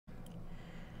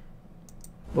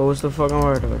But what's the fucking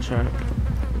word though, chat?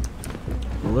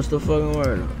 What's the fucking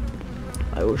word though?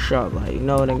 Like, what's up? Like, you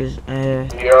know, niggas.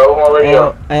 Yo, who on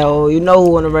radio? Hey, oh, you know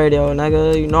who on the radio,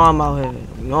 nigga? You know I'm out here.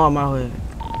 You know I'm out here.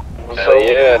 So,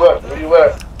 yeah. Where you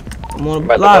at? I'm on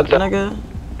the block, nigga.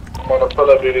 I'm on the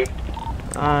pull up, DD.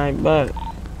 Alright, bet.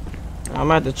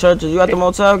 I'm at the church. You at the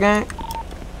motel, gang?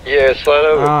 Yeah, slide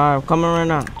over. Alright, I'm coming right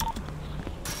now.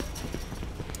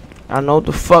 I know what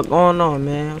the fuck going on,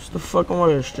 man. What's the fucking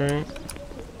word, stream?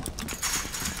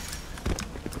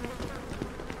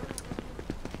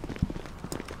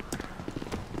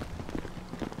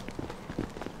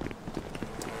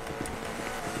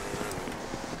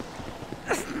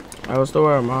 Hey, what's the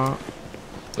word, ma?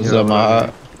 What's up, ma?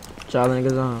 Y'all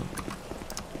niggas on.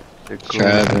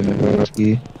 Trav and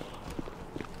whiskey.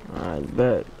 Alright,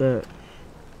 bet. Man,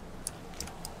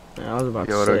 I was about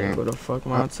to say, where the fuck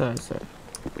my text at?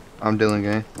 I'm Dylan,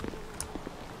 gang.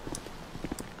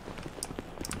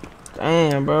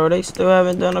 Damn, bro, they still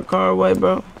haven't done a car away,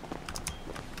 bro.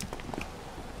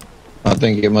 I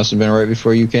think it must have been right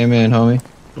before you came in, homie.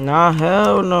 Nah,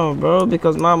 hell no, bro,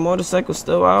 because my motorcycle's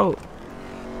still out.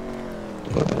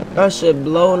 That shit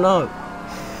blown up.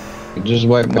 You just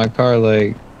wiped my car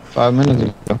like 5 minutes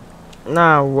ago.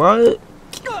 Nah, what?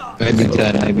 Maybe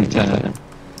 10, maybe 10.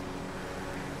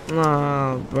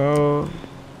 Nah, bro.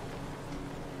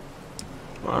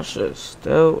 My shit's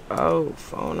still out,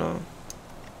 phone on.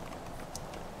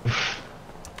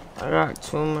 I got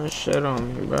too much shit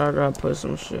on me, bro. I gotta put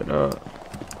some shit up.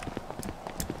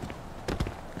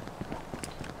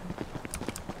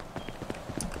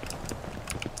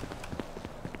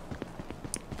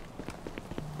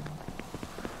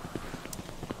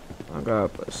 I gotta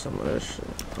put some of this shit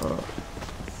up.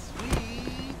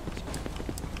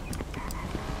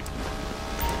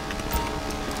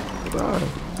 God.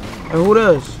 Hey, who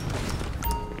this?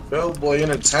 Bellboy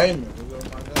Entertainment.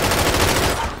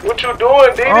 What you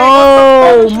doing, DD?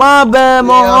 Oh, my bad,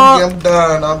 my heart. I'm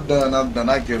done.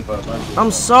 I give up. I'm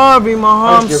sorry, my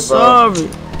heart. I'm sorry.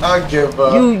 I give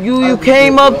up. You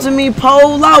came up to me,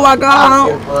 polo. I got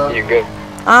him. You good?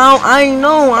 I ain't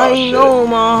know,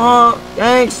 my heart.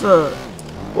 Gangsta.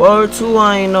 Word 2,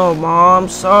 I ain't know, my heart. I'm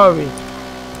sorry.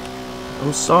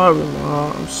 I'm sorry, my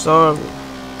heart. I'm sorry.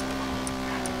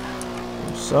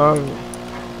 I'm sorry.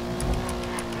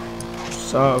 I'm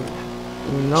sorry.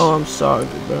 You know I'm sorry,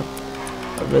 bro.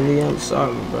 I really am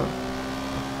sorry, bro.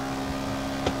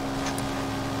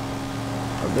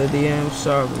 I really am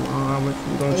sorry, Mom. If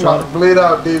you gonna try to bleed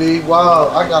out, DD. Wow,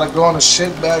 I gotta go on a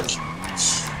shit back.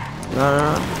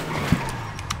 Nah.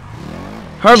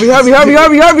 Hurry!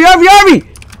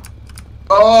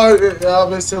 Oh,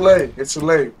 yeah, it's too late. It's too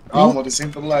late. I almost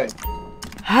seen the light.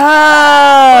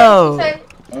 How?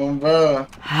 Bro.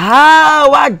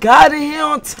 How? I got it here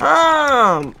on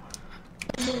time.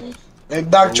 Hey,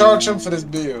 Doc, charge him for this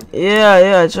bill.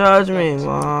 Yeah, charge me,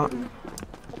 Mom.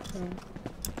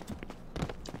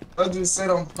 I just said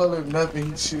I'm pulling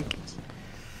nothing. He shoots.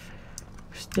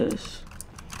 What's this?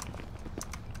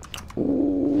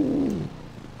 Ooh.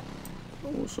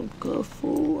 Oh, some good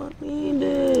food. I need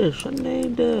this.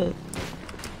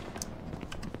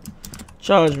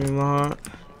 Charge me, Mom.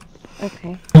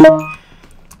 Okay.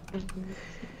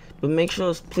 But make sure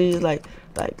it's please like.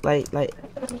 No, I'm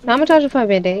gonna charge you for a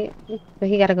bit, date. But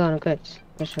he gotta go on a crutch,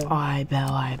 for sure. I bet.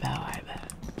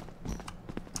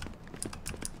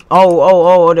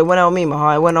 Oh, it went on me, my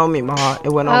heart. It went on me, my heart.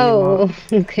 Oh,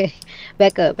 okay.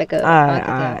 Back up.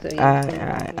 Alright.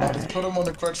 Just put him on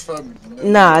the crutch for me.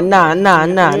 Nah. No,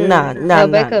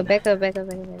 back up. As I'm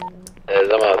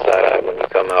outside, I'm gonna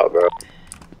come out, bro.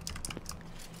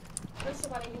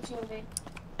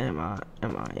 Am I?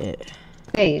 Yeah.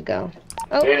 There you go.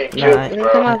 Oh, DD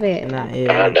come off it. Nah, I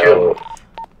yeah. know.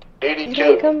 DD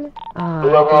killed me.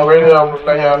 Oh, I'm ready. I'm gonna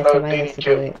let y'all know DD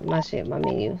killed me. My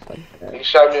menu. He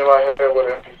shot me in my head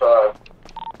with an MP5.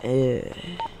 Yeah.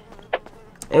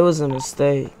 It was a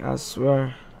mistake, I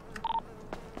swear.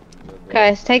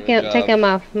 Guys, take him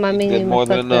off. My menu. Did more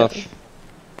than enough.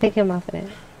 Take him off of that,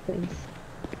 please.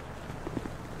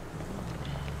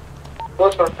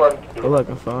 What's for fun? Good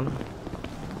looking, phone.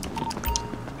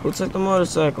 Who took the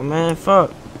motorcycle, man?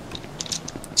 Fuck.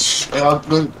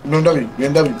 BMW.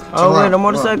 Oh, wait, the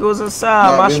motorcycle was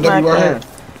inside. My smack that.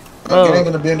 Bro, get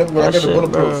in the BMW. I got the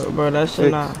bulletproof. Bro, that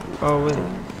shit not. Oh, wait.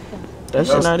 That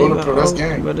shit not even. That's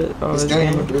gang. But it, It's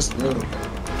gang. Let's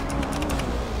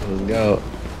go.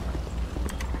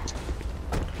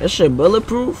 That shit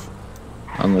bulletproof?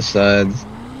 On the sides.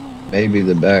 Maybe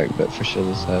the back, but for sure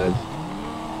the sides.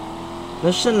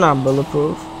 That shit not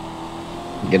bulletproof.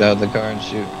 Get out of the car and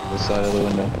shoot the side of the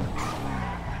window.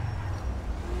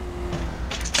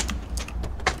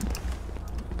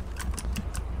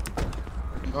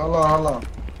 Hold on.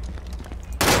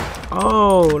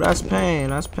 Oh, that's pain.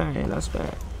 That's pain. That's pain.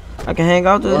 I can hang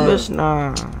out this bitch?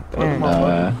 Nah. Damn.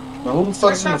 Now, who the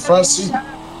fuck's in the front seat?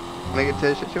 Nigga,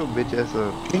 tell shut your bitch ass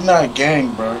up. He not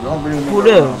gang, bro. Don't bring a Who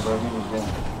nigga around, this? bro. Nigga gang.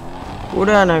 Who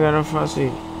that nigga in the front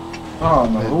seat? I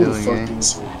don't know That's who the Dylan fuck gang.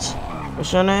 this is.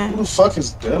 What's your Who name? the fuck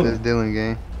is That's Dylan? Dylan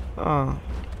gang. Oh.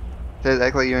 Tez,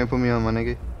 act like you ain't put me on, my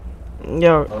nigga.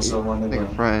 Yo, That's what my Nigga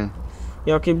nigga. frontin'.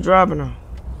 yo, keep dropping them.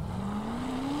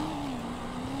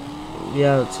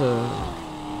 Yeah, to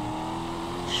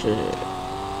shit.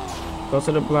 Go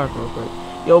to the block real quick.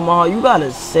 Yo, Maha, you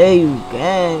gotta say you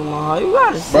gang, Maha. You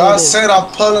gotta say Bro, I this. said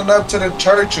I'm pulling up to the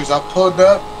churches. I pulled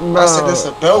up. Bro. I said this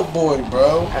a dope boy,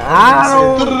 bro.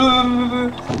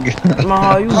 I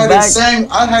Maha, you I back.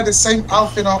 had the same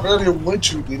outfit on earlier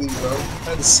with you, Diddy, bro. I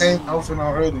had the same outfit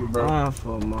on earlier, bro. My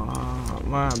fault, Maha.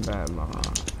 My bad, Maha.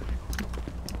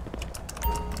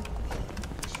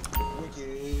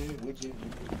 Wicked.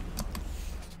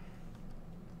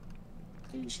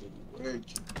 You should be working.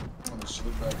 I want to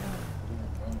shit back.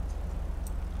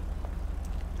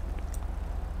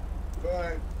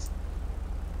 Right.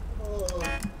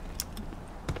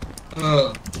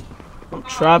 I'm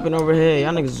trapping over here.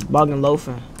 Y'all niggas is bugging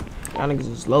loafing. Y'all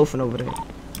niggas is loafing over there.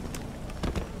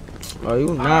 Bro,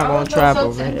 you not gonna trap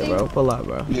over here, bro. Pull up,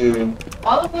 bro. Yeah.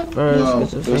 First, No,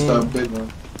 get your that's that thing. big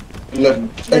one. 11.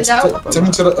 Hey, take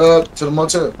me to the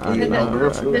motel. I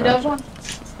know,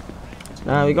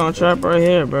 Nah, we gonna trap right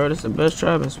here, bro. This is the best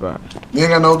trapping spot. You ain't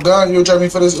got no gun? You trap me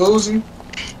for this Uzi?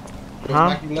 Huh?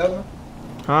 Mac 11?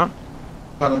 Huh?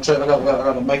 I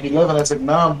got a Mac 11. I took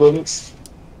 9 bullets.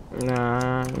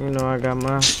 Nah, you know I got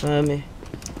my feel me.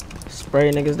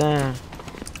 Spray niggas down.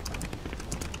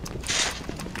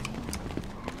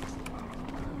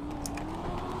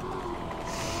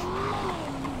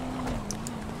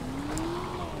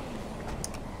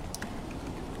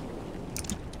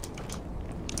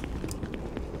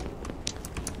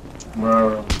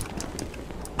 Bro.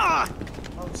 I'm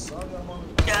sorry, I'm on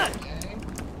the game.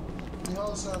 You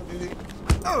hold some, Diddy.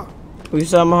 Who you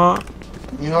said, Maha?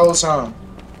 You hold some.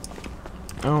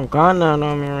 I don't got nothing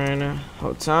on me right now.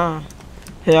 Whole time.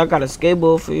 Here, I got a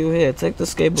skateboard for you. Here, take the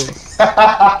skateboard.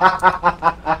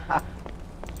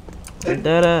 Take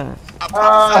that ass.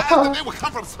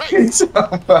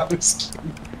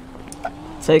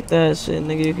 Take that shit,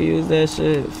 nigga. You can use that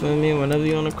shit, feel me, whenever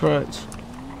you on the crutch.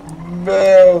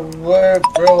 Man, what,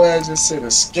 bro? I just said a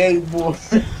skateboard.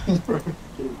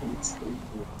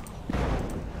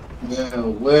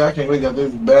 Man, well, I can't wait to get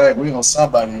this bag. We on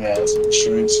somebody's ass in the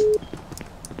streets.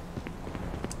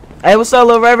 Hey, what's up,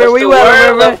 Lil River? Where you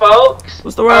at, Lil River? Folks?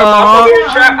 What's the word, Maha?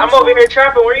 I'm over here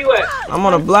trapping. Where you at? I'm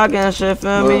on the block and shit,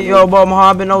 feel me? Yo, boy,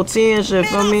 Maha been OT and shit,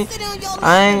 feel me?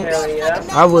 I ain't. Hell yeah.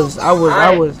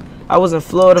 I was in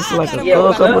Florida for like a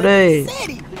good couple days.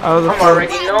 I'm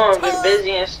already knowing, been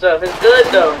busy and stuff. It's good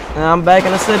though. And I'm back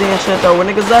in the city and shit though. Where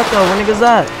niggas at though? Where niggas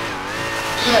at?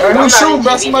 Hey, who's shooting,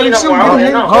 bro? Somebody shooting.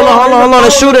 Hold on. They're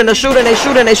shooting. They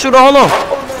shooting. Hold on.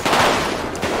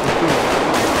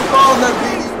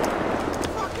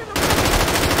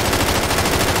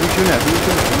 Who you shooting at?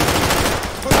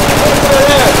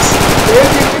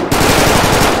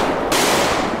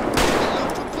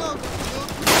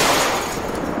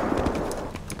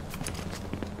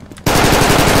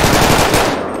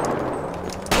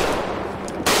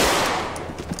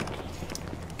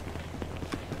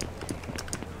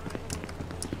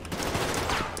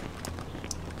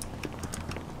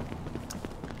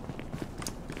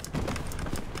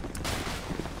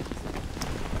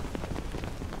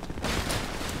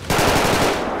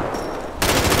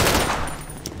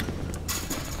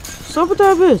 What's up with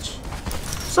that bitch?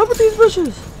 What's up with these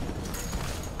bitches?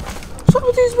 What's up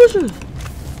with these bitches?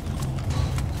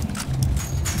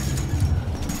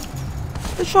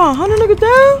 They trying to hunt a nigga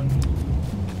down?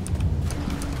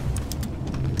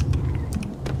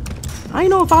 I ain't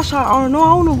know if I shot or no. I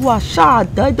don't know who I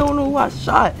shot. I don't know who I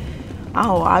shot.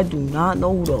 I do not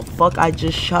know who the fuck I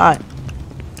just shot.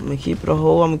 I'm gonna keep it a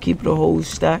whole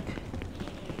stack.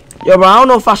 Yo, bro, I don't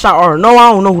know if I shot or no. I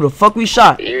don't know who the fuck we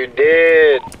shot. You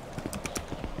did.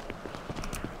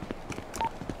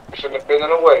 Shouldn't have been in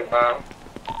the way, man.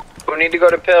 We need to go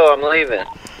to Pill. I'm leaving.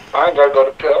 I ain't gotta go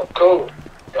to Pill. Cool.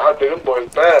 I think them boys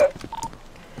bad.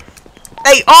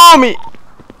 Hey, Army!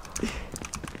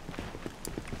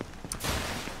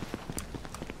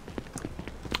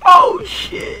 Oh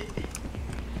shit.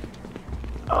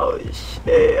 Oh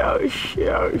shit.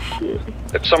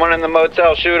 If someone in the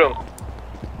motel, shoot him.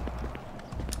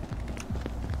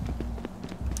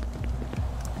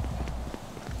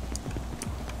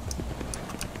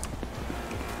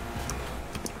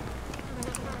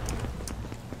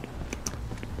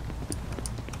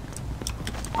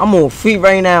 I'm on feet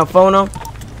right now, Phono.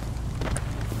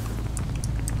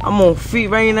 I'm on feet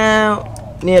right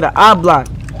now near the I block.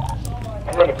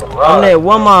 I'm there,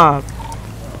 one mob.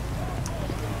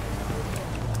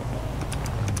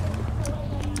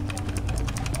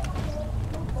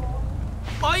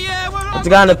 Oh yeah, There's a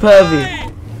guy in the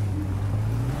pavy.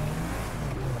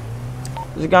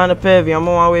 There's a guy in the pavy. I'm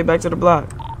on my way back to the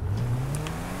block.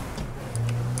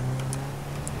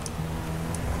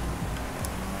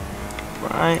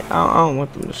 Right? I don't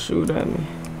want them to shoot at me.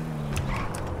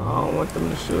 I don't want them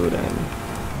to shoot at me.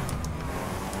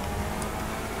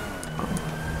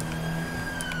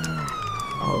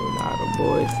 Oh, nah, the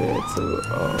boy said too.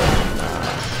 Oh,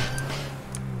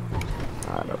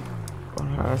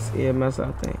 nah. That's EMS,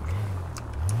 I think.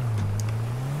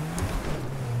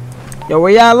 Yo,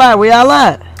 where y'all at? Where y'all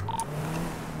at?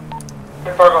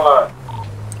 Parking lot.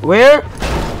 Where?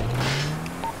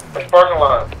 Parking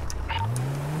lot.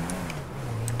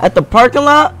 At the parking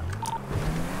lot?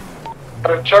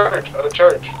 At a church. At a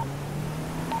church.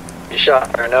 You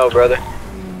shot or no, brother?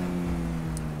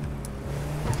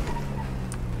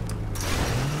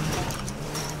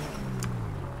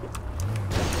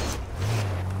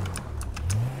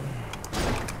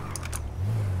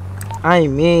 I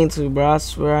ain't mean to, bro. I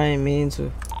swear I ain't mean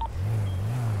to.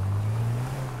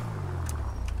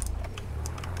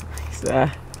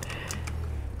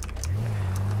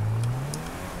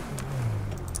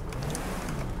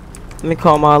 Let me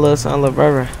call my little son, little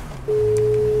brother.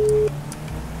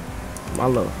 My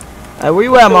little. Hey, where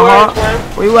you at, my heart?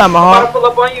 Where you at, my I'm about to heart? pull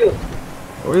up on you.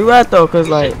 Where you at, though? Cause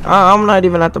like, I'm not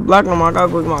even at the block no more. I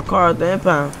gotta go get my car at the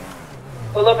impound.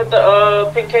 Pull up at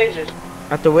the pink cages.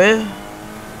 At the where?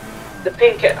 The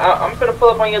pink. I'm gonna pull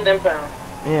up on you at the impound.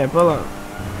 Yeah, pull up.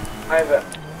 I bet.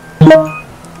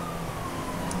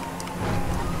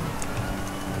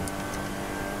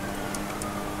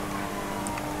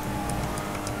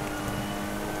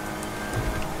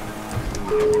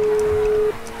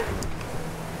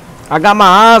 I got my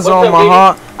eyes on my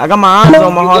heart. I got my eyes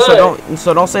on my heart,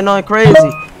 so don't say nothing crazy.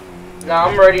 Nah,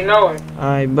 I'm already knowing.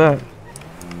 Alright, bet.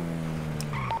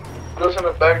 Goes in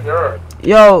the backyard.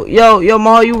 Yo,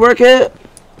 Ma, you work here?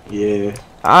 Yeah.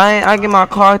 I get my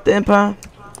car at the impound.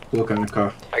 What kind of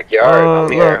car? Backyard, I'm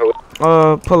here.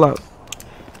 Pull up.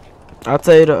 I'll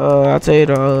tell you the In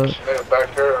the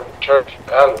backyard of the church.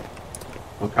 Alley.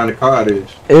 What kind of car it is?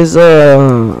 It's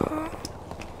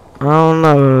I don't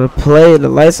know, the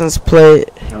license plate.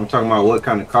 I'm talking about what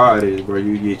kind of car it is, bro.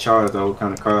 You get charged on what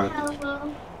kind of car it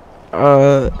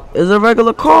is. It's a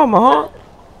regular car, my heart.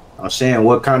 I'm saying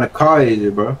what kind of car is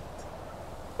it, bro?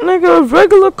 Nigga,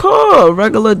 regular car,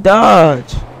 regular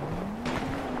Dodge.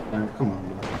 Man, come on,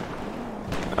 bro.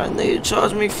 That nigga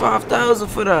charged me $5,000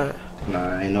 for that.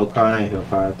 Nah, ain't no car in here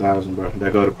 5,000, bro.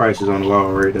 There go the prices on the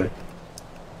wall right there.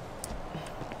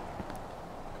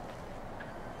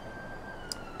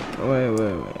 Wait.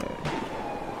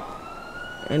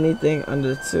 Anything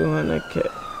under 200K.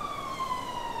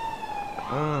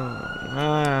 Oh,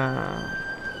 nah.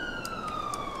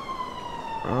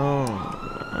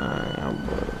 I'm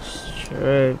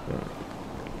tripping.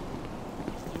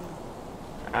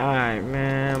 Alright,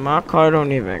 man. My car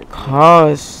don't even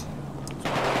cost.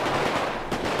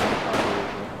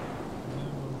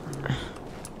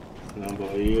 Number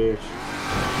of years.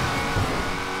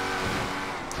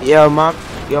 Yo, my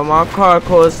car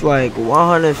costs like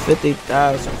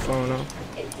 150,000 for now.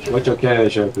 What your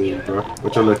cash app is, bro?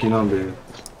 What your lucky number is?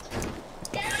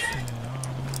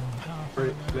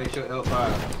 Place your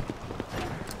L5.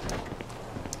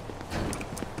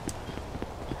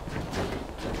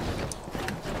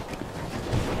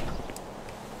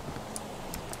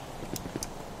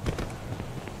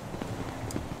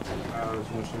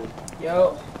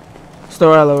 Yo.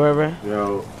 Storella River.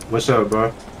 Yo, what's up,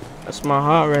 bro? That's my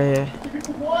heart right here.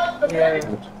 Yeah.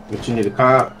 What you need a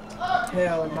car?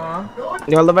 Hell nah.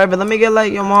 Yo, Lil Baby, let me get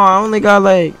like, yo, Ma, I only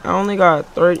got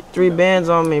 3 bands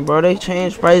on me, bro. They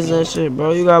changed prices and shit,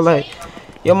 bro. You got like,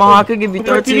 yo, Ma, I could give you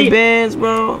 13 bands,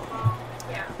 bro.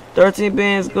 13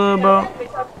 bands good, bro.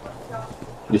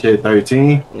 You said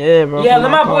 13? Yeah, bro. Yeah, let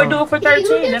my boy do it for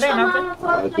 13. That ain't nothing.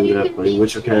 I'll do that for you.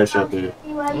 What's your cash app there?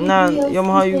 Nah, yo,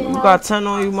 Ma, you got 10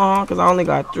 on you, Ma, cause I only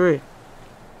got 3.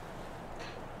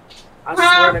 I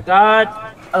swear to God,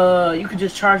 you could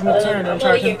just charge me 10 and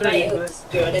charge him 3.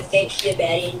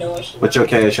 What your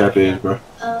cash app is, bro?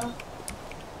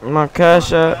 My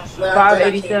cash app.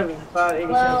 587.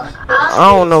 587.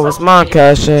 I don't know what's my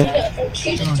cash app.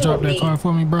 You gonna drop that car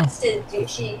for me, bro?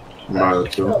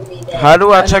 How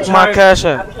do I check my cash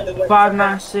app?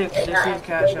 596. This is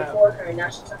cash out.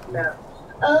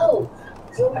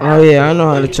 Oh yeah, I know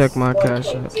how to check my cash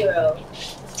app.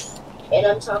 And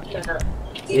I'm talking about.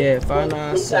 Yeah,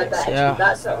 596. Yeah.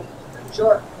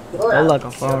 Don't look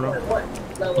on phone though.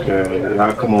 Yeah,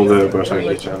 I'll come over there, bro, so I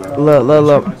can get y'all out.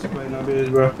 Look.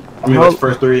 I mean, what's the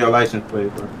first 3 of your license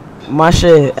plate, bro? My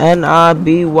shit,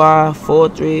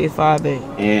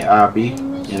 NIBY4358. NIB?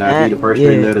 NIB, the first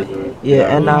 3 letters, bro.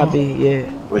 Yeah, NIB, yeah.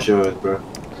 What's yours, bro?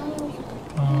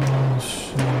 Oh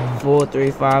shit.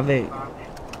 4358.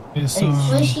 It's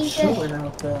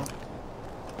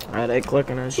Alright, they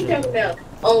clicking that shit.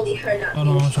 Only her not. hold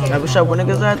on, I'm trying Hey, what's up? Where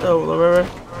niggas at though, Lil Ray?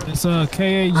 It's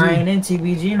KAG. I ain't in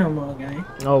TBG no more, gang.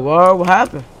 No, what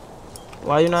happened?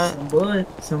 Why you not?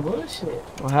 Some bullshit.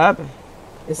 What happened?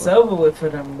 It's over with for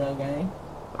them though, gang.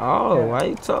 Oh, Yeah. why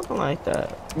you talking like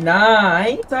that? Nah, I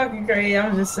ain't talking crazy.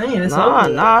 I'm just saying it's over. I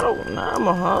with. don't,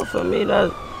 my heart for me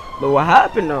that. But what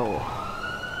happened though?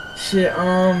 Shit,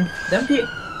 them people,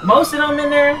 most of them in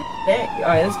there.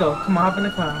 Alright, let's go. Come on, hop in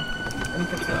the car. Let me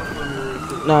fix it up.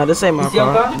 Nah, this ain't my This your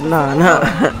car. car? Nah.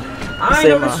 I ain't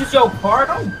know this is your car.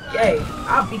 Don't. Hey,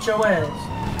 I'll beat your ass.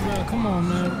 Yeah, come on,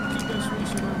 man. Keep that sweet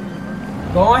shit on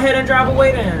there, Go ahead and drive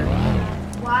away then.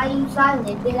 Why are you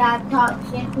silent? Did I talk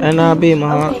shit? NIB, my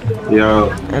heart. Yo,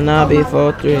 NIB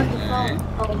 43.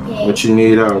 Okay. what you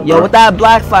need out, bro? Yo, what that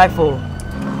black flag for?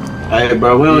 Hey,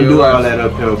 bro, we don't do all that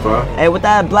up here, bro. Hey, what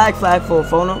that black flag for,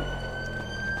 Phono?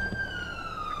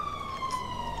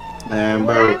 Man,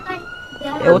 bro,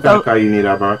 Hey, what kind of car you need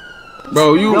out, bro?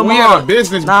 Bro, we had a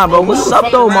business. Nah, bro, what's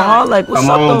up though, my heart? Like, what's Come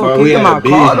up on, though? bro, Can we you get had my a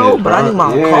car though? business, But I need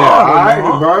my yeah, car. alright,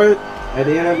 though, bro. At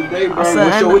the end of the day, bro, I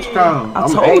said, which car? I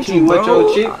told you, what bro.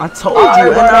 your chick. I told Alright,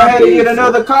 you, bro, I had to get NIB.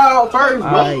 another car first, bro.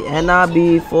 Alright,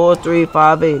 NIB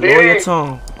 4358. Lower your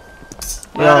tone.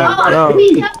 Yo.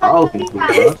 Talking to, bro.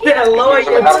 Yeah, lower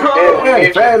your tone.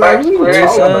 Yeah, fat like we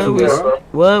talking to, bro.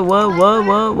 What?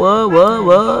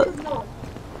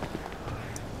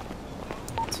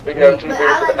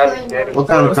 What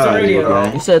kind of car you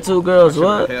got? You said 2 girls,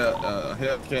 what?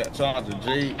 Hellcat Charger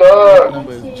J.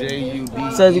 Number is JUD.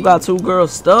 You said you got 2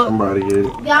 girls stuck? Somebody get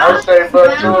it. I say, bro,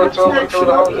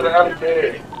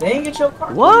 They ain't get your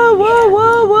car.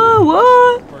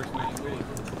 What?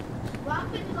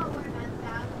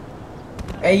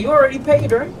 Hey, you already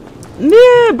paid, right?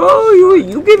 Yeah, bro,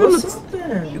 you give him What's up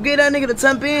then? you gave that nigga the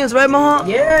 10 pins, right, Mahan?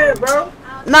 Yeah, bro.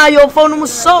 Nah, your phone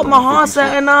what's up, Mahan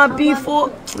said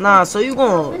NIB4. Nah, so you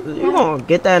gonna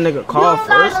get that nigga car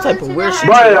first? Type of weird shit.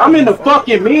 Bro, I'm in the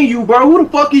fucking menu, bro. Who the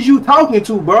fuck is you talking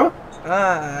to, bro?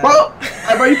 Bro,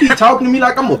 hey, bro, you keep talking to me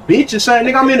like I'm a bitch or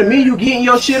something. Nigga, I'm in the menu getting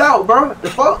your shit out, bro. The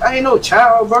fuck? I ain't no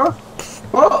child, bro.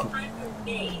 Fuck.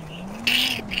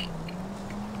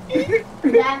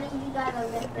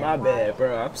 My bad,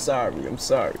 bro. I'm sorry.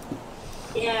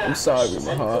 Yeah. I'm sorry,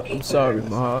 my heart.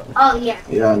 Oh, yeah.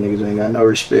 Y'all niggas ain't got no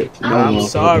respect. I'm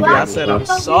sorry. I said I'm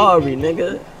sorry,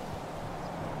 nigga.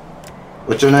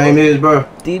 What your name is, bro?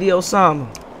 Didi Osama.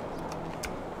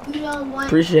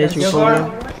 Appreciate you, That's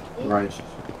Phono. Right.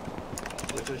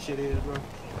 What your shit is, bro?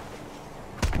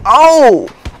 Oh!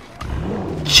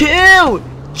 Chill!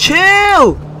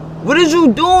 What is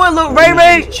you doing, Lil Ray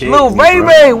Ray? Lil Ray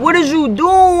Ray, what is you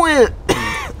doing?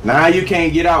 Now you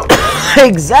can't get out.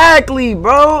 Exactly,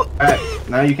 bro. Right,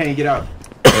 now you can't get out.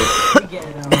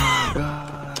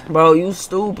 Bro, you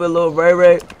stupid, Lil Ray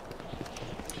Ray.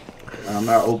 I'm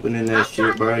not opening that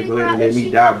shit, bro. Go ahead and let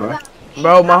me die, bro.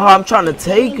 Bro, my heart, I'm trying to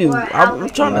take you. I'm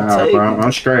trying to take bro, you.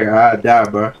 I'm straight. I'll die,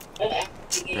 bro.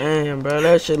 Damn, bro,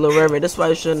 that shit, Lil Ray Ray. That's why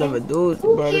you should never do it,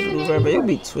 bro. This Lil Ray Ray, you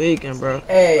be tweaking, bro.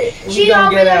 Hey, we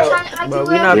gonna get out. Bro,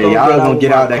 we not gonna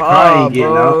get out that car ain't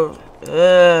getting out.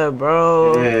 Yeah,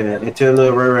 bro. Yeah, until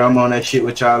Lil Ray Ray, I'm on that shit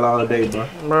with y'all all day, bro.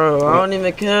 Bro, I don't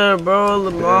even care,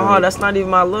 bro. My heart, that's not even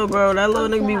my little bro. That little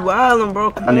nigga be wildin', bro.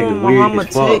 Come on, my heart, I'ma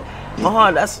take. My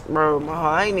heart, that's, bro, my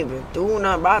heart, I ain't even doing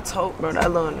nothing, but I told, bro,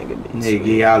 that little nigga be. Nigga,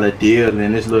 get y'all a deal,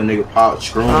 and this little nigga popped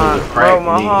screwing with a crack. Bro,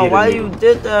 my heart, why you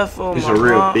did that for, He's my a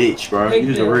real heart? bitch, bro.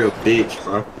 He's a real bitch,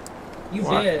 bro. You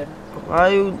did. Why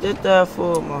you did that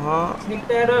for, my heart? Pick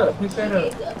that up.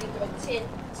 $10,000.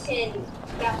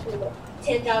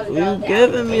 You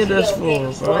giving me this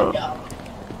for, bro?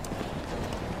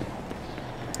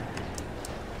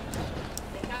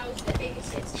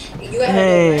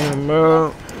 Damn,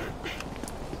 bro.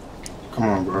 Come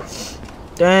on, bro.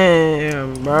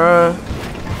 Damn, bro.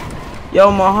 Yo,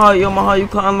 my heart, you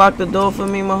can unlock the door for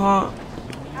me, my heart.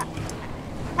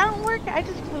 I don't work. I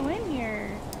just flew in here.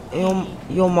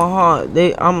 Yo, my heart,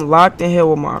 I'm locked in here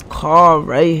with my car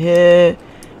right here.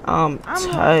 I'm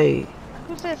tight.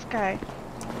 Who's this guy?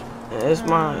 It's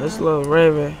Lil Ray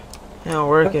Ray. He don't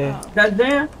work here. That's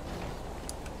Zan?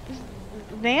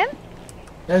 Zan?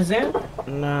 That's Zan?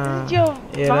 Nah. This is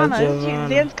Giovanna. Yeah, that's This is Giovanna.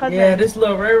 Zan's cousin. Yeah, this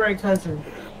Lil Ray Ray cousin.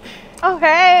 Oh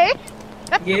hey.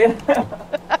 Yeah.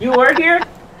 You work here?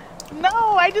 No,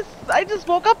 I just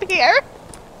woke up here.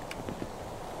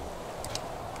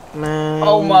 Man.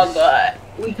 Oh my god.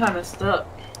 We kind of stuck.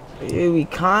 Yeah, we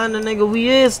kinda, nigga. We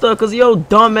is stuck cause yo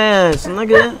dumbass,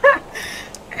 nigga.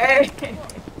 Hey.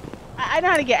 I know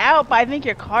how to get out, but I think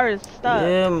your car is stuck.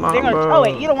 Yeah, my They're gonna bro. tow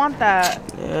it. You don't want that.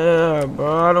 Yeah,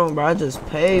 bro. I just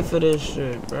paid for this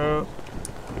shit, bro.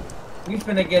 We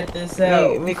finna get this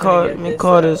out. Me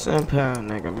call this impound,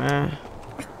 nigga, man.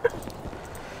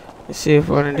 Let's see if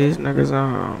one of these niggas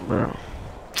on, bro.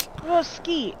 Well,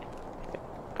 skeet.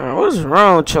 What's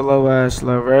wrong with your little ass,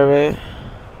 little baby?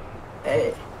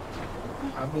 Hey,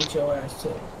 I'll beat your ass too.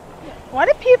 Why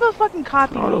do people fucking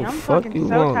copy How me? the I'm fuck fucking you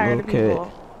so want, tired of little kid?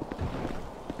 people.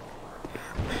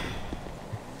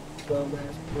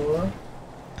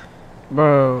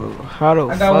 Bro, how the I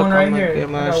fuck got one right I'm gonna here. get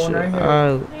my I got shit one right here.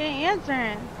 out? You ain't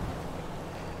answering.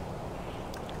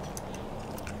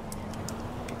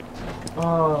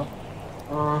 Oh,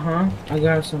 I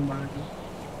got somebody.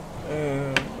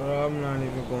 Yeah, bro, I'm not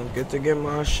even gonna get to get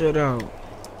my shit out.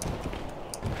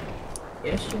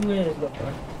 Yes, you is, bro.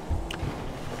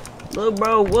 Little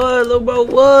bro, what? Little bro,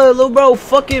 what? Little bro,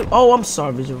 fucking. Oh, I'm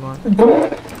sorry, Javon.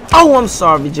 Oh, I'm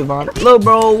sorry, Javon. Little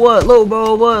bro, what? Little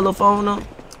bro, what? Little phone up.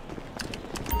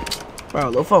 Bro,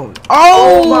 little phone.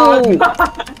 Oh! My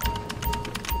God.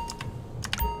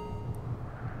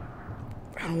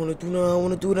 I don't wanna do that. I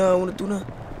wanna do that. I wanna do that.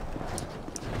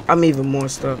 I'm even more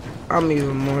stuck. I'm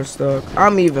even more stuck.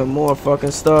 I'm even more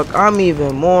fucking stuck. I'm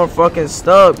even more fucking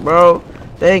stuck, bro.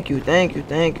 Thank you, thank you,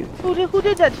 thank you. Who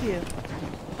did that to you?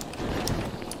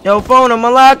 Yo, phone, I'ma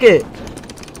lock it.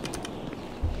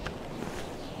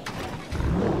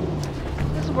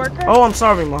 This worker? Oh, I'm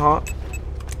sorry, my heart.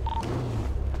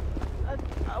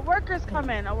 A worker's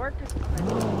coming. A worker's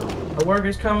coming. The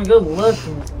worker's coming. Good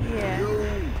looking. Yeah.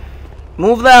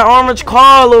 Move that orange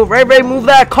car, little Ray Ray. Move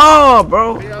that car,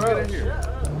 bro.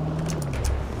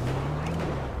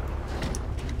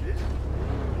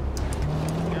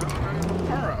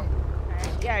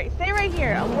 Yeah, stay right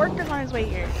here. A worker's on his way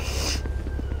here.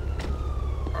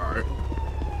 Alright.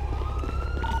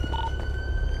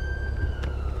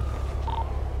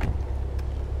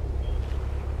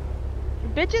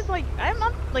 Bitches like I'm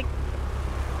not like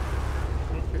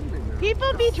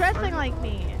people be dressing like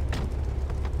me.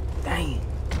 Dang.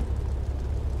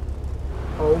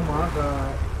 Oh my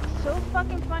god. So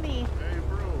fucking funny.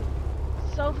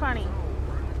 So funny.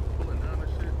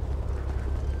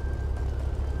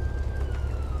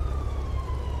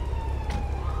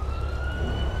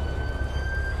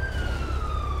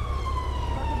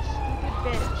 Fucking stupid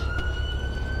bitch.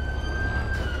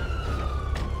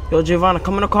 Yo, Giovanna,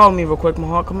 come in and call me real quick, my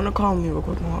heart. Come in and call me real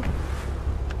quick, my heart.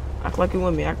 Act like you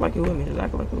with me. Act like you with me. Just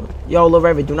act like you with me. Yo, Lil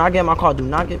Raven, do not get in my car. Do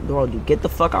not get, bro. Dude, get the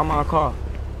fuck out my car.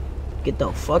 Get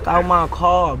the fuck out my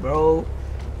car, bro.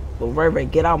 Lil Raven,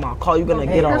 get out my car. You're gonna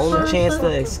get our only chance to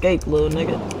escape, little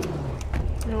nigga.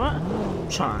 You know what? I'm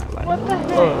trying, like. What the heck?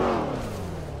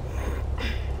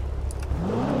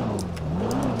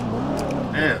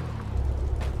 Damn.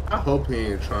 I hope he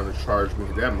ain't trying to charge me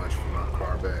that much for my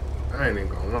car back. I ain't even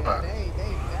gonna lie.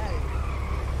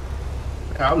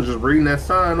 I was just reading that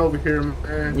sign over here,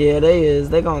 man. Yeah, they is.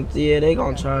 They gonna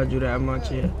charge you that much,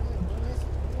 yeah.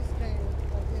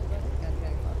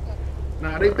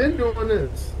 Nah, they been doing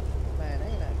this.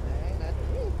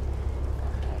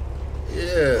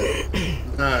 Yeah.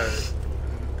 Nah.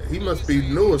 He must be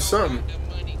new or something.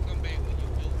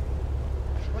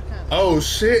 Oh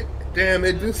shit. Damn,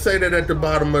 they do say that at the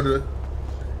bottom of the.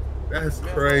 That's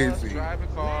crazy.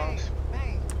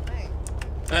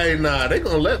 Hey, nah, they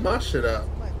gonna let my shit out.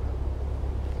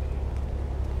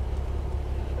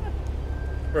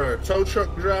 Bro, tow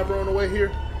truck driver on the way here.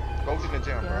 Go to the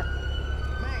gym, bro.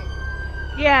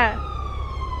 Yeah.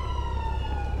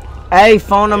 Hey,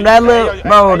 phone him. That little,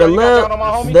 bro, the little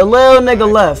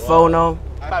nigga left, phone him.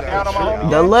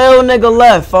 The little nigga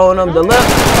left, phone him. The little,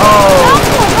 oh,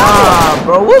 nah,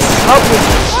 bro, what's up with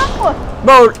you?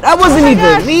 Bro, that wasn't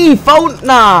even me, phone,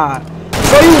 nah.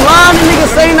 So you lying to nigga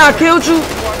saying I killed you?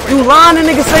 You lying to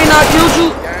nigga saying I killed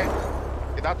you?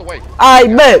 Get out the way. I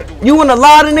bet. You wanna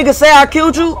lie to nigga say I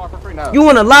killed you? You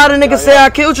wanna lie to nigga say I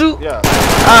killed you? Yeah.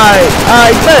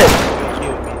 I bet.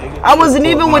 I wasn't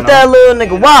even with that little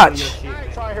nigga. Watch.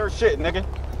 Try and hear shit, nigga.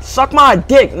 Suck my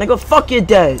dick, nigga. Fuck your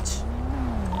dads.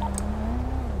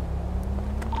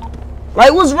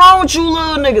 Like, what's wrong with you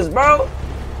little niggas, bro?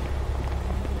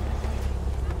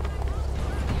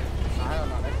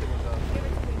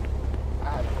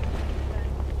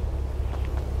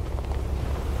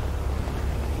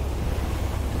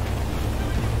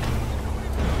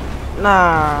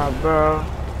 Nah, bro.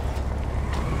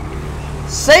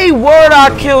 Say word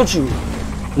I killed you.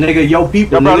 Nigga, yo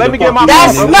people. Yo, bro, let me get my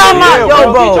That's car, bro. not my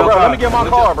yo, bro. Let me get my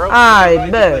car, bro. I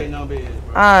bet.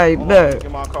 I bet.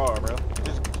 Get my car, bro.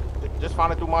 Just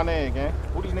find it through my name, gang.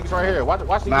 Who these niggas right here? Watch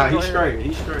these Nah, niggas he's right straight. here.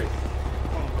 He's straight.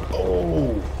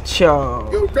 Oh. Yo.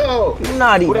 Yo, dog. You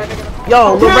not even.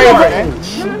 Yo, Lorraine.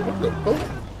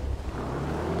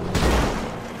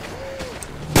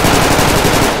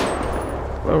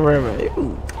 Lorraine,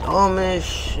 you dumb as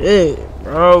shit,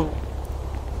 bro.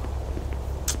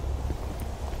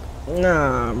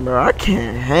 Nah, bro, I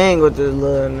can't hang with this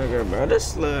little nigga, bro.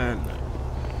 This little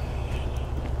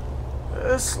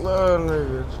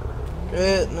nigga,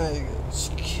 that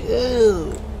nigga's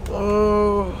killed,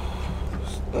 bro.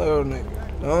 This little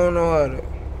nigga don't know how to.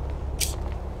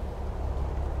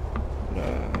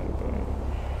 Nah, bro.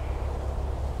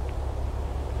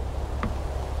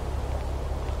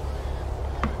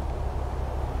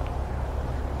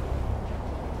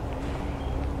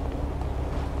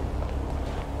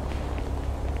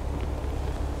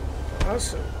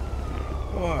 Listen,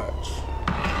 watch.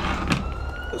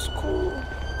 It's cool.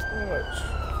 Watch.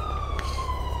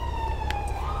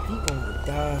 He gonna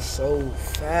die so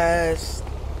fast.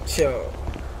 Chill.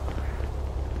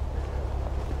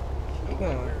 He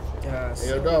gonna die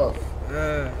so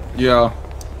fast. Yeah.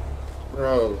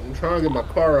 Bro, I'm trying to get my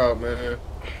car out, man.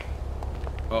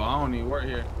 Oh, I don't even work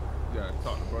here. You gotta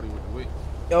talk to Brody with the wick.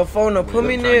 Yo, Phona, put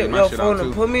me near. Yo,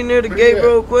 Phona, put me near the gate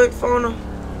real quick, Phona.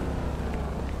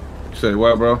 Say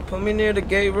what, bro? Put me near the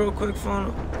gate real quick,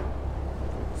 Phona.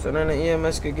 So then the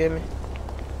EMS could get me.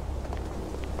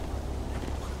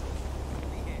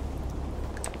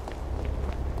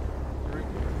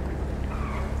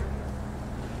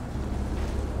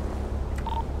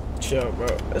 Chill, bro.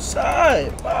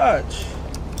 Aside, watch.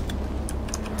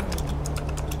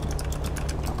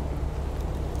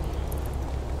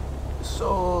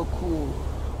 So cool.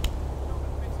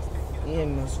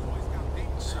 EMS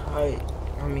tight.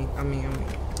 I mean.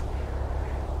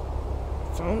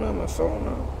 Phone up, my phone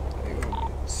up. They gonna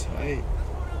get tight.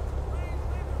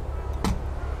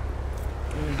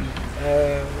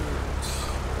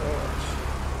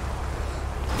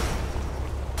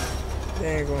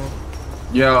 They ain't gonna.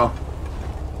 Yo.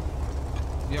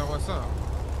 Yo, what's up?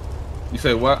 You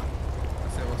say what? I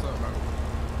said, what's up, bro?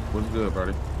 What's good,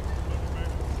 Brody?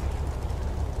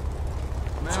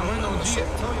 Man, we no G.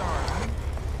 Tell y'all.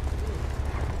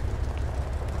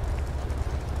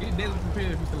 Get daily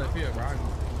prepared if you still up here, bro.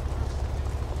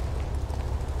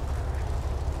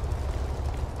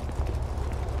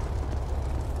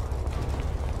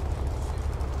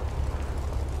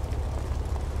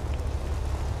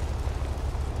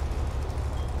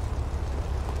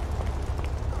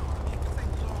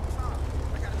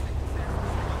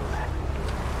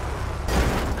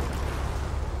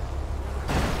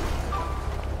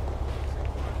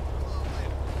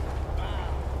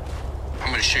 I'm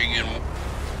gonna show you.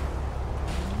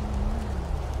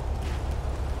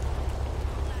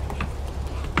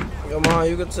 Yo, Ma,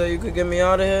 you could say you could get me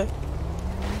out of here?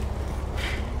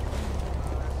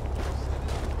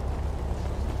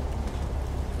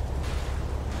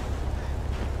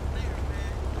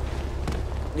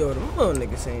 Yo, them little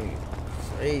niggas ain't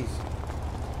crazy.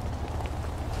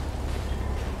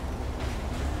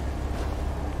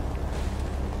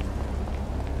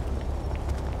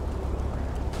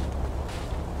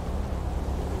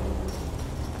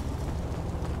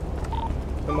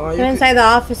 Yo, Ma, You're inside the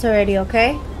office already,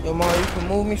 okay? Yo, Ma, you can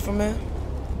move me from here?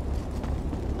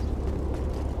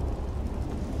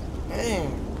 Damn,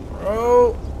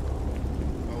 bro.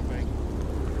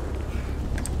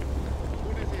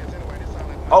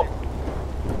 Oh.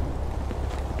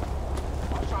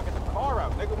 I'm trying to get the car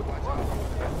out, nigga. What the fuck?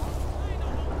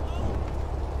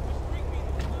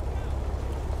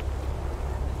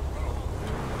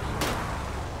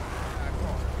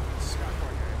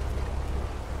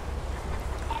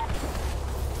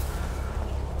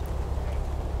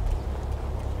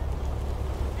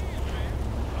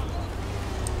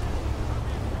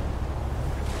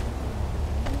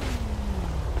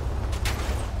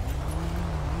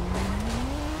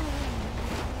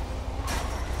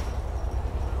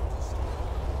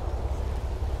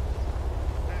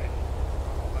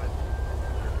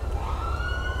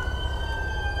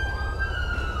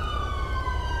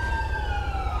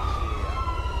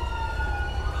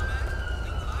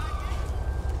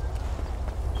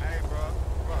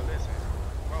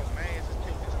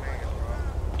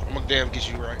 I'm gonna damn get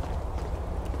you right.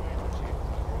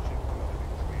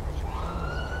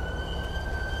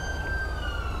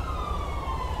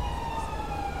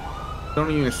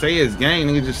 Don't even say his gang,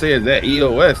 nigga. Just say it's that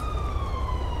EOS.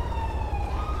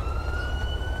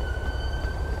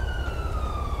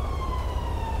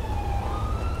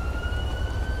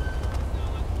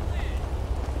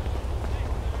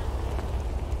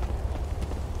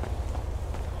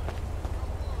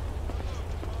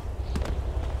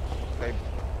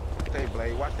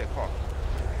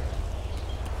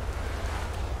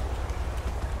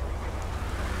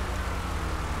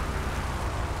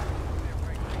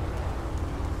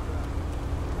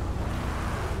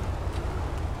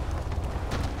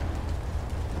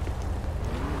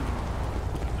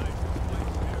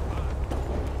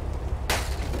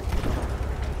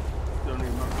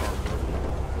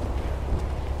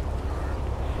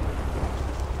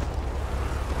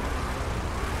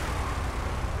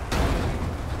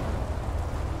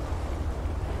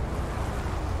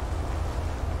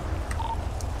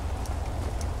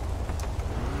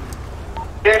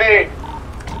 Get in.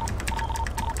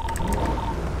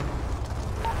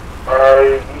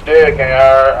 Alright, you dead, gang.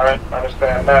 I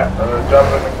understand that. Jump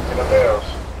in the nails.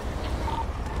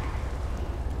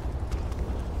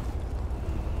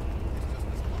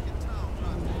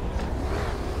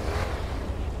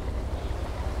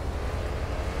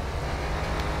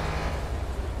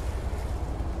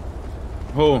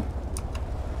 Who?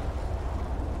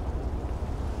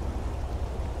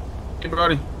 Hey,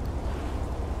 Brody.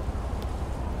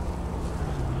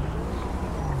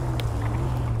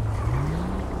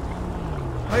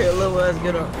 How your little ass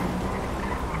get up?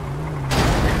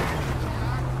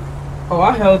 Oh,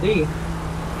 I held E.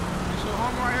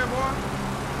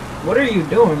 What are you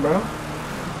doing, bro?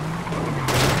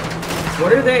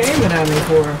 What are they aiming at me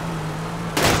for?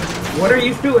 What are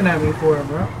you shooting at me for,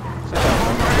 bro?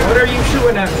 What are you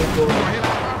shooting at me for?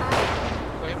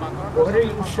 What are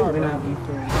you shooting at me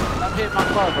for? I'm hitting my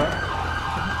car, bro.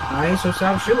 Alright, so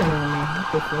stop shooting at me.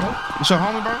 What the fuck? What's your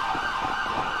homie, bro?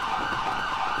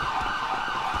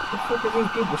 What the fuck are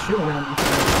these people shooting at me for?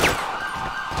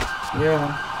 Yeah.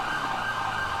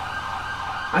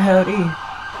 I held E.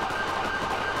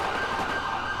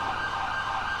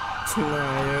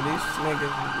 Nah, yo, these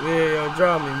niggas weird. Yo,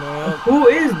 drop me, man. Who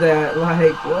is that?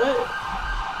 Like, what?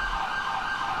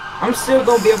 I'm still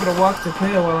gonna be able to walk to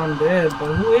pill while I'm dead,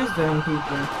 but who is them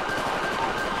people?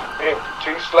 Hey,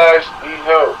 T/E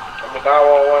help. I mean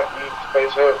 911 E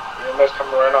space help. EMS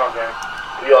coming right now, gang.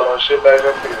 Y'all on shit back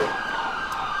up here.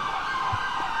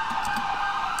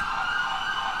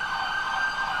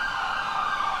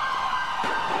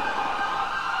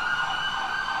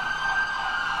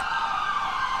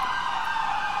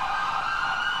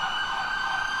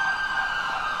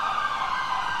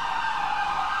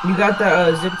 You got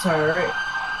that zip tie, right?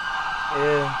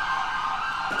 Yeah.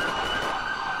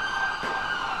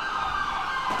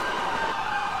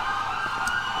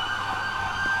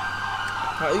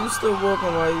 How you still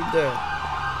walking while you dead?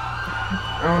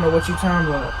 I don't know what you talking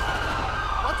about.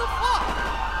 What the fuck?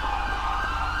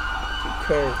 You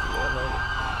crazy, yo, nigga.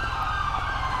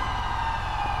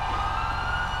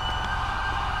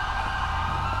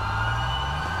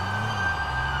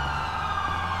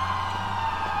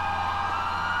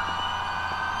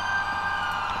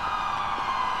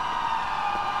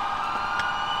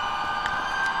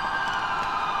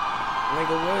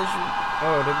 Nigga, where's you?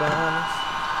 Oh, they behind us.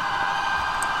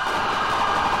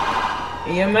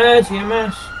 EMS.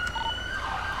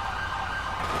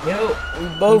 Yo, we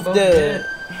both dead.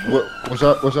 What's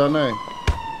your name?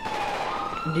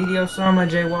 DD Osama,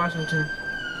 J. Washington.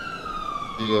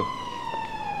 Yeah.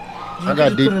 I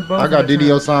got DD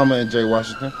Osama and J.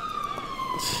 Washington.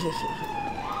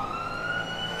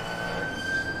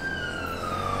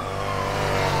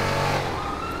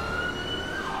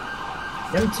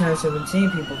 Them 10-17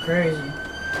 people crazy.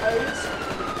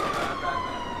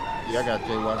 Yeah, I got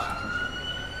J. Washington.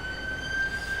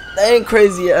 They ain't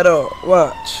crazy at all.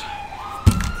 Watch.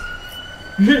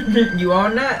 You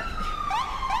on that?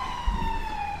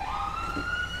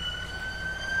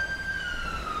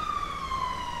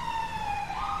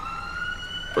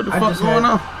 What the fuck's going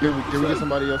on? Can we get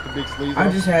somebody else to big sleeves? I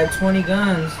just had 20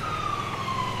 guns.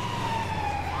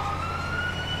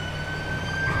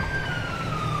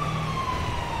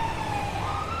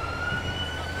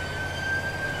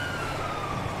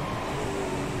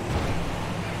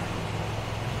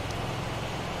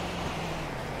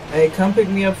 Hey, come pick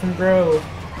me up from Grove.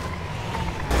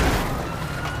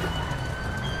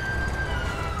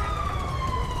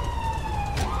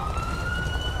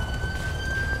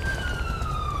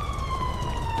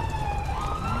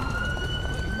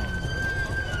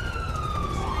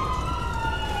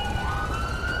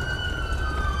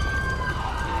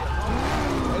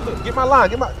 Hey, look, get my line.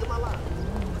 Get my line.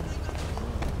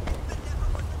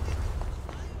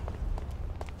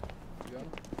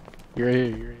 You're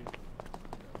here.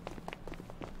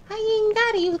 How you ain't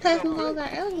got it? You touched me hoes out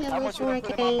earlier, but you ain't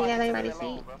got anybody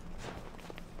see.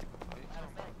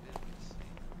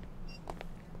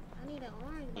 I need an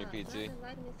orange box. PT.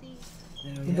 Vitamin C.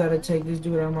 You gotta take this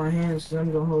dude out of my hands, cause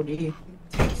I'm gonna hold E.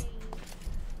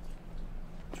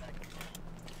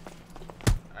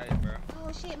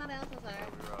 Oh shit, my bad. I'm so sorry.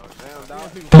 Damn, dog.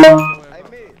 Hey,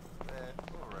 mid. Man,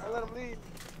 don't let him leave.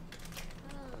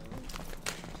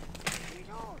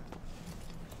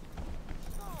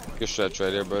 Good stretch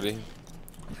right there, buddy.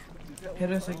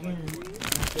 Hit us again.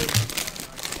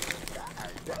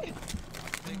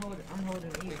 I'm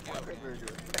holding E.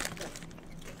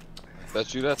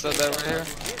 That's you that said that right here?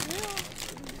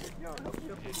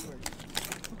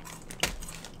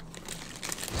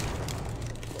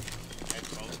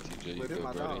 TJ, you good,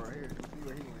 buddy.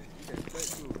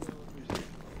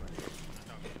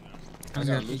 I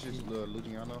got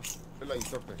Luciano. Feel like you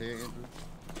suffered a head injury.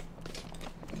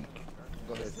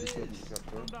 Go ahead, take care of yourself,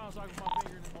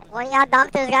 One of y'all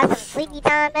doctors got some sleepy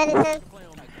time medicine?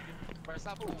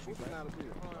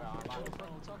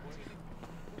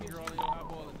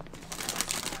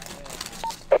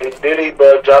 Hey, Diddy,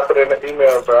 bro, drop it in the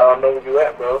email, bro. I don't know where you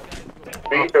at, bro.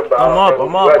 I'm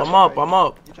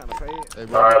up.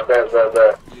 Alright, bet.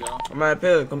 I'm at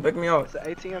Pill. Come pick me up. It's an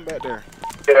ATM back there.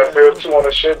 Yeah, Pill 2 on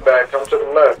the shit back. Come to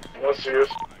the left. No serious.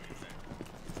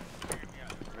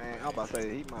 Man, I'm about to say,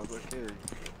 he might as well carry you.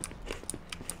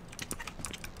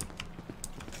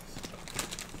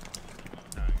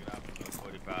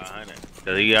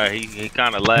 Cause he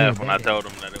kind of laughed when I told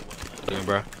him that it wasn't,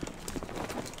 bro.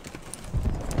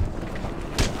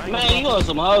 Man, you on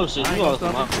some hoe shit. You on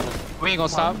some hoe. We ain't gonna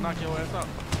stop. Knock your ass out.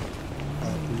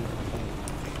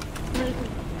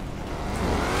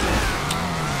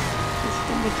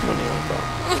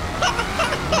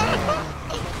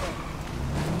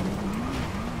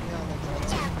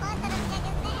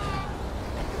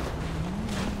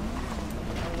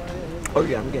 Oh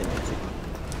yeah, I'm getting it.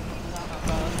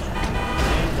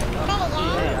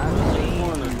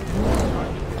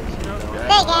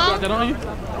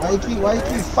 Why you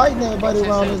keep fighting everybody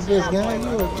around this bitch, gang?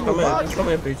 Come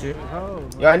here, Peachy.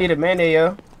 Yo, I need a Mayday,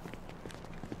 yo.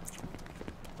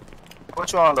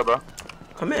 What you on, though, bro?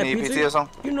 Come here, Need Peachy. PT or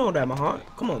something? You know that, my heart.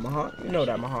 Come on, my heart. You know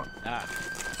that, my heart.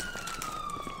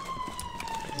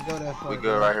 We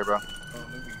good right here, bro.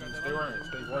 Stay right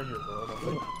here,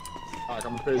 bro. Alright,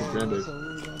 I'm gonna pay you, Band-Aid. So what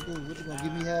we gonna do? What you gonna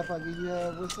give me half? I give you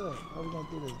half. What's up? How we gonna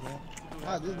do this, man?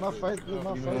 This is my first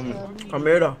time. Come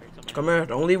here, though. Come here.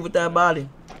 Don't leave with that body.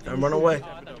 Don't run away.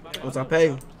 Once I pay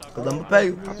you. Cause I'm gonna pay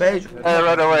you. I paid you. Hey,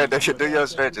 right away. They should do your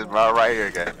stretches, bro. Right here,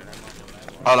 guys.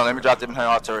 Hold on, let me drop them here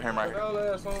off to him right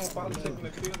here.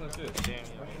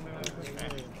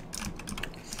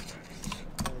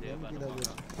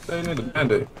 Stay near the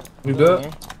Band-Aid. You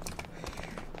good?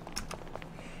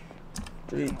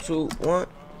 3, 2, 1.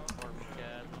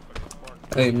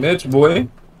 Hey, Mitch, boy.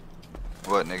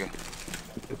 What, nigga?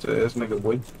 Get your ass nigga,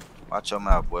 boy. Watch your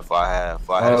mouth, boy. If I had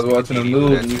I was watching the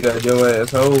news and you got your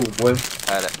ass hold, boy.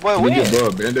 Boy, when? You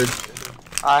get Band-Aid.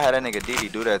 I had that nigga Didi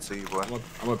do that to you, boy. I'm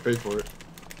gonna pay for it.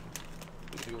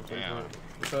 Yeah.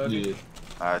 Yeah.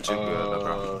 Alright, you good,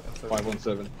 bro.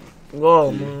 517.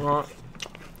 Whoa, man.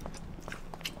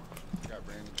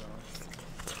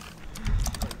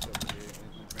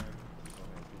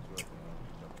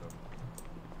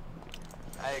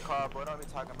 Hey, Carl, boy, don't be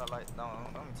talking about like,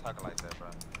 don't be talking like that, bro.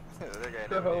 Get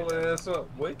your whole ass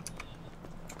up, boy.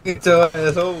 Get your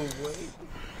ass over, boy.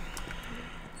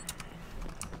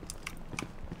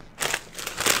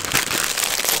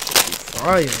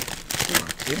 Fire.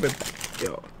 Keep it.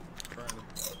 Yo.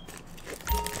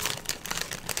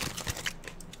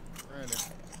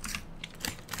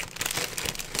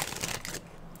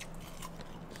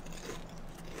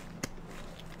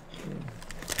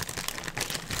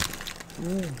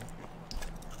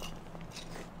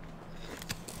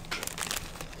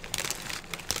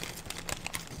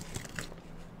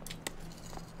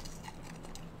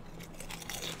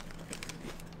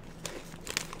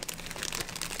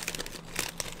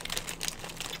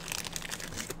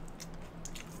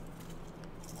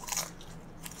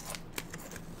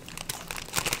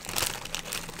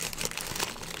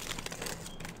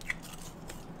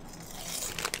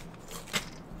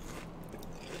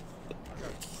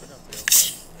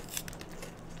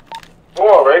 Who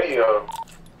on radio?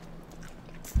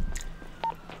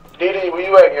 Didi, where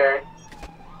you at, gang?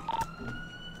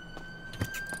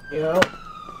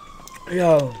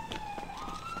 Yo.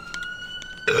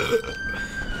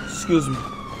 Excuse me.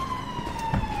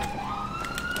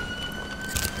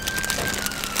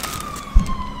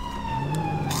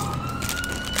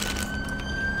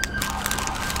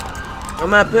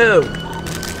 I'm at Pill.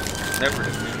 Never.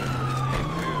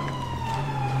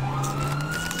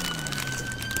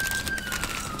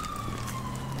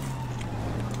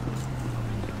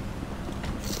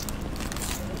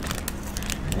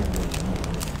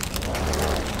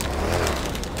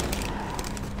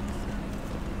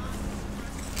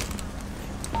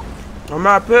 I'm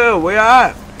at Pill. Where you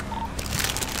at?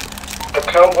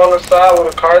 Come on the side where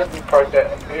the cars be parked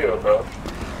at in the field, bro.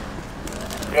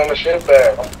 Be on the shit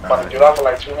bag. I'm about to get off in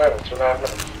like 2 minutes, 2.5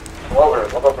 minutes. Come over here,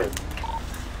 come over here.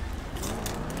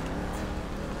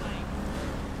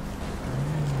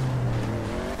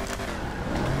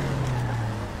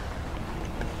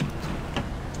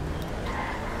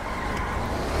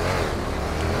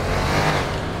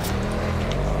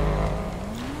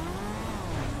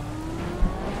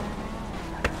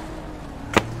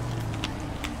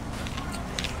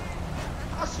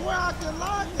 swear I can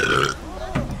lock it.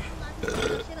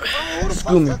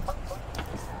 Excuse me.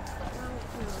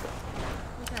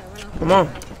 Come on.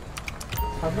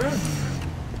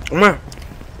 Come on.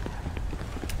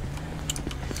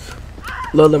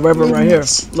 Look, the rubber right here.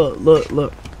 Look.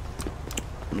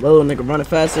 Little nigga running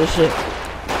fast as shit.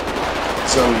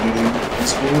 So,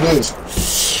 let's do this.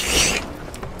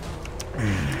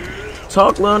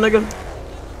 Talk, little nigga.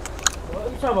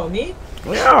 What, you talking about me?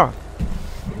 Yeah.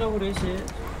 You know who this is.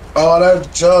 Oh, that's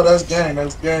Joe. That's gang.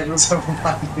 That's gang. What's up, my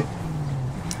nigga?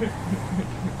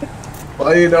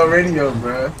 Why you no radio,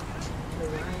 bruh?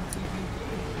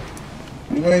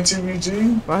 You ain't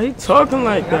TVG? Why he talking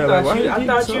like that? I Why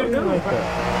thought you knew. like that?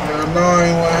 Yeah, no, I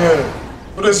ain't want to hear it.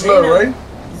 What is love, right?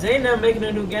 Zaynab making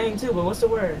a new game too, but what's the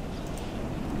word?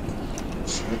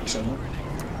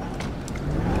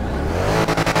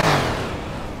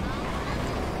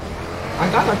 I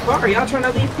got a car. Y'all trying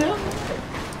to leave Phil?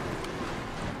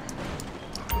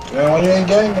 Yeah, when you ain't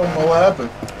gang no more, what happened?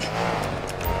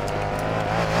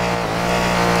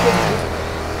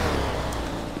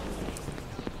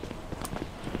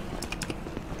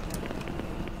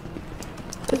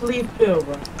 Just leave Phil,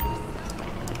 bro.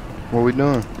 What we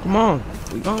doing? Come on.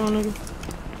 We going, nigga.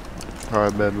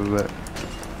 Alright, bet.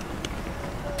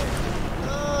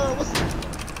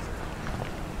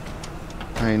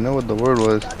 I ain't know what the word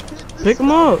was. Pick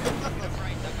him up.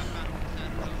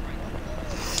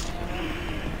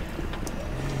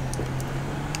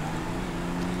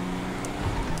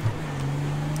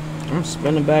 I'm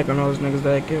spinning back on those niggas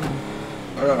that killed me.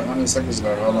 I got 100 seconds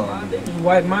left. Hold on. They just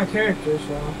wiped my character,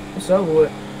 so it's over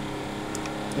with.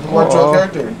 What's your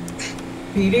character?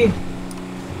 PD.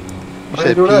 You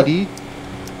said PD?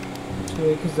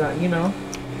 Because you know,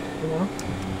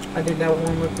 I did that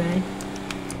one more thing.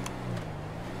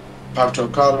 Pop to a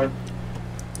collar.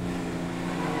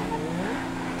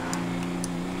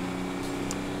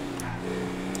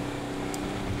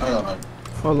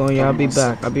 Hold on, y'all. I'll be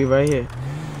back. I'll be right here.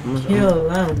 Kill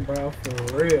them, bro,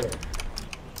 for real.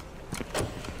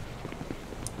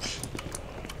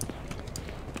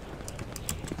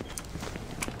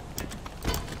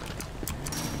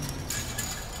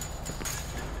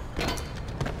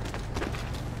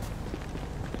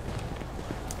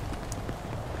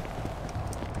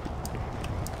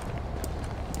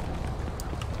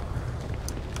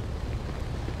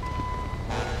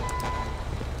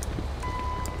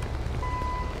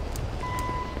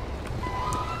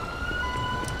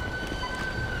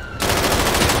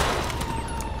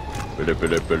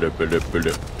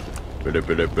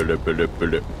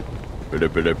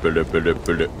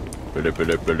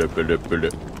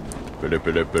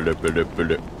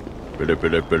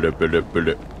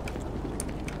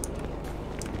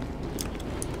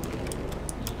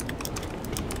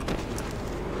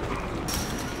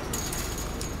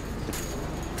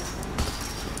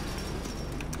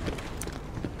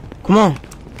 Come on.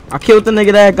 I killed the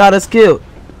nigga that got us killed.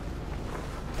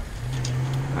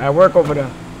 I work over there.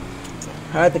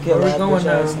 I had to kill Where that we going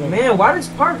now? bitch ass nigga. Man, why this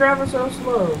park driver so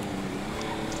slow?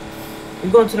 You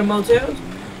going to the motels?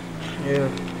 Yeah.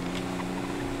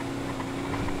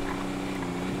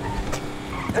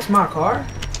 That's my car.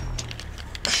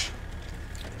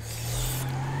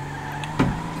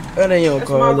 That ain't your That's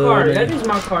car, my car. little That nigga. is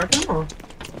my car. Come on.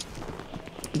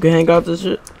 You can hang out this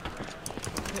shit.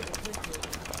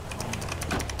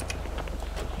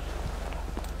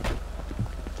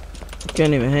 You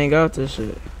can't even hang out this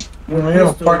shit. Man, you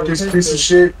don't park this piece of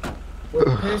shit. With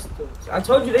pistols. I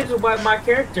told you they just wiped my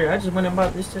character. I just went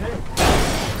about this today.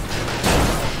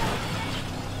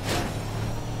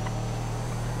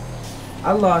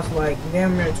 I lost like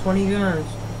damn near 20 guns.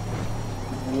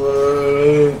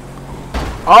 What?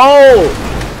 Oh!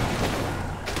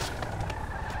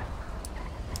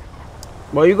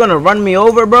 Bro, you gonna run me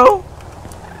over, bro?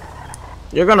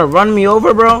 You're gonna run me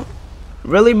over, bro?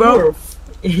 Really, bro?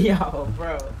 Yo,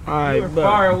 bro. Alright, you were bro.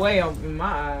 far away in my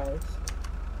eyes.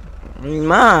 In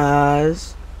my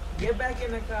eyes. Get back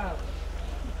in the car.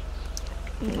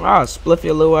 I'll spliff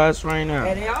your little ass right now.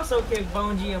 And they also kicked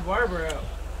Bone G and Barber out.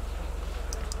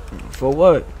 For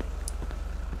what?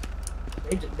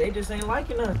 They just ain't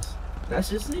liking us. That's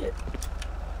just it.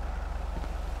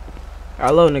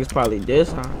 Our little niggas probably did,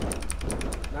 huh?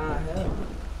 Nah, hell.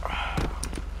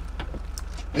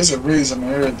 There's a reason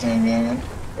for everything, man.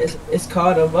 It's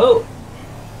called a vote.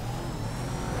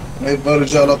 They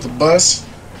voted y'all off the bus.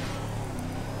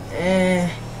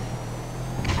 And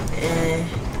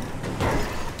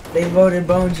they voted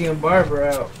Bone G and Barber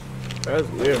out. That's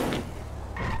weird.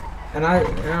 And I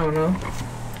don't know.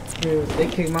 Dude, they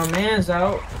kicked my mans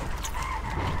out.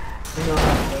 You know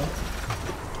how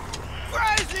it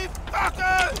Crazy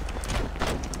fucker!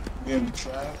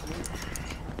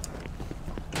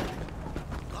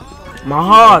 My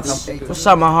hearts. What's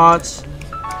up, my hearts?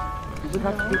 We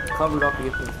have to keep covered up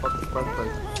against this fucking front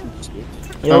place.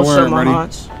 Yo, what's up, my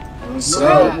hearts?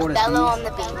 Bello on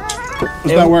the beat.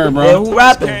 What's that word, bro? Yeah, who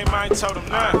rapping?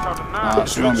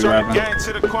 She don't be rapping.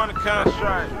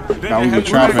 Now we be What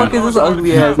the fuck trapping. is this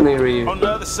ugly ass nigga right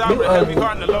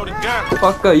here?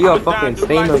 Fuck up, you got fucking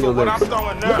stain on your lips. Look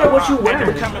at what you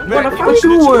wearing. What the fuck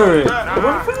you wearing?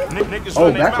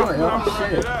 Oh, back on. Oh,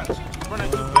 shit.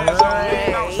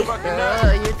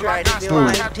 You tried to do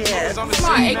my test. Come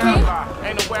on, AK.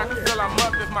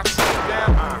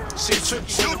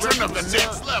 Children of the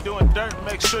next level. Doing dirt,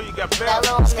 make sure you got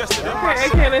bells. Okay,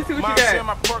 AK, let's see what you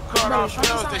got.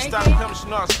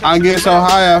 I get so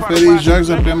high, I feel these drugs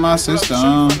up in my system.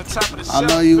 I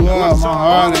love you all, my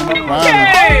heart and my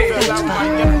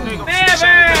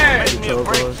Yo,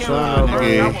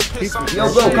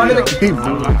 bro, come to the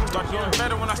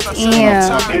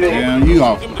Damn, you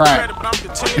off crack.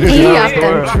 He off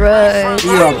them drugs.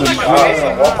 You off them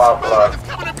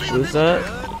drugs. Who's that?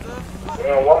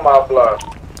 Yeah, 1 mile block.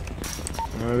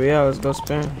 Where we at? Let's go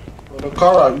spin. The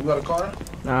car out. You got a car?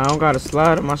 Nah, I don't got a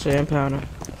slider. My shit impounder.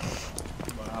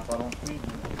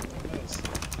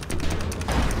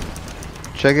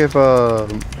 Check if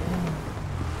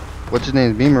what's his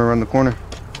name, Beamer around the corner.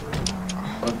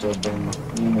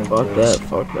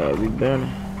 Fuck that. We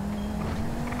burning.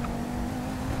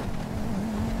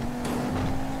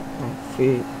 Oh,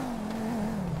 feet.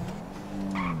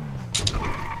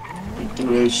 Do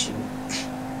this shit.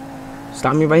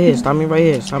 Stop me right here. I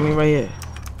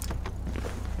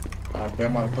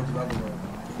bet my fucking other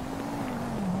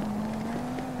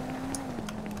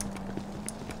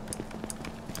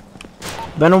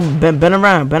way. Bend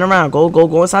around.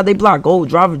 Go inside they block. Go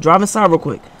drive inside real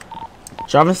quick.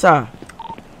 Drive inside.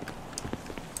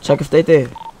 Check if they there.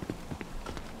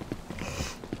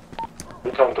 We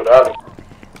come through the alley.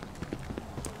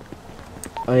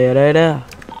 Oh yeah, they there.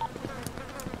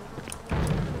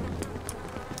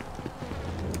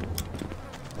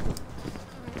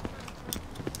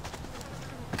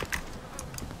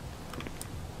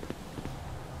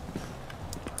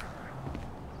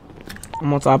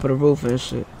 I'm on top of the roof and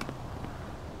shit.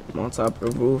 I'm on top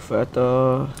of the roof at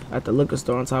the liquor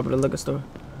store, on top of the liquor store.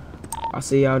 I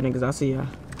see y'all niggas, I see y'all.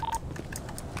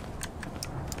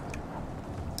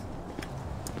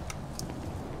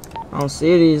 I don't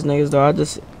see these niggas though, I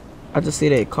just see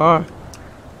their car.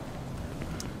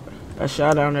 That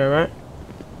shot down there, right?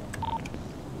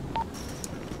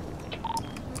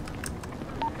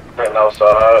 Heading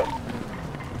outside.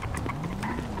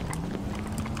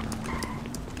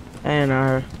 They ain't out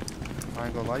here. I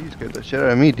ain't gonna lie, you scared the shit out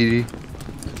of me, DD.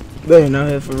 They ain't out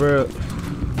here for real.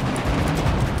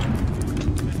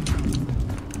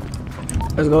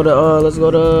 Let's go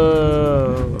to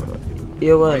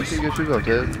EOS. Take your shoes off,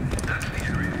 Ted.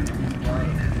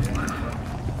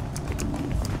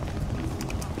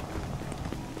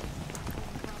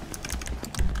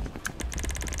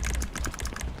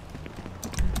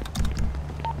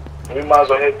 We might as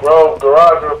well hit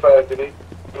garage real fast, did he?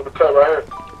 Do the cut right here.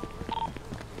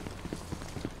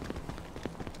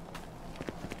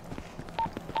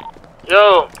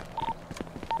 Yo.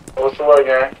 What's the word,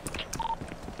 gang?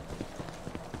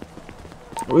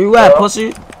 Where you at,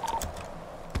 pussy?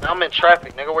 I'm in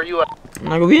traffic, nigga. Where you at?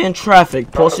 Nigga, we in traffic,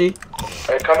 pussy.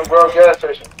 Hey, come to Grove gas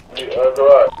station.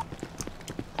 Garage.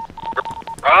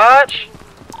 Garage?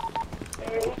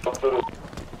 Yeah, we come through the...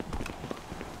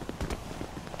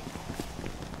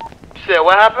 You said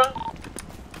what happened?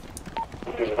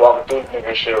 We just walking through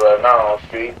nigga shit right now on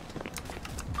feet.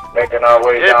 Making our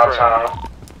way downtown.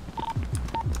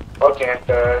 Fucking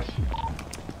fast.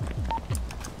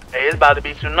 Hey, it's about to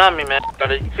be tsunami, man.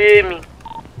 You feel me?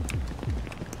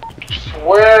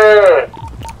 Swear.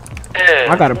 Yeah.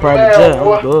 I got a private jet,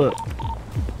 I'm good.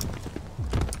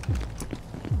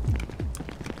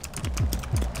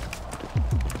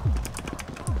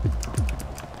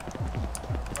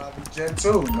 Private jet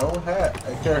too, no hat. I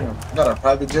carry him. Got a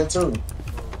private jet too.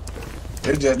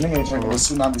 They just nigga trying to go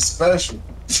tsunami special.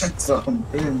 So I'm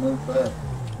pretty no bad.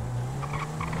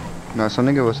 No, some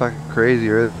nigga was talking crazy,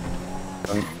 right?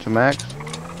 To Max.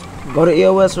 Go to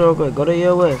EOS real quick. Go to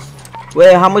EOS.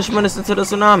 Wait, how much minutes into the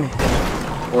tsunami?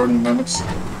 40 minutes.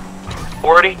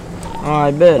 40?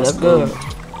 Alright, bet. That's good.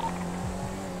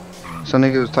 Some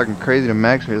nigga was talking crazy to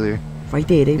Max earlier. Right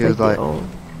there, they he right was there. like, Oh.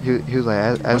 he was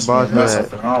like, as boss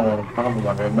that. I don't want to problem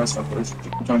like that mess up.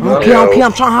 Okay,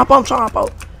 I'm trying to hop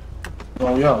out.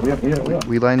 Oh, yeah.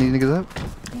 We line these niggas up?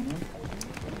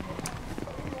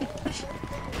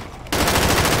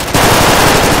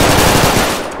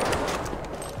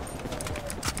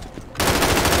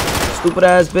 stupid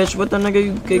ass bitch. What the nigga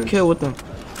you get killed with them?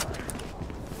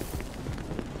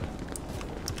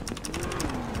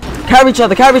 Carry each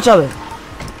other, carry each other.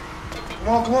 Come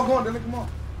on, Dylan, come on.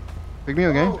 Pick me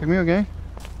up, gang. Pick me up, gang.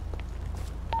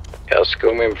 Yo,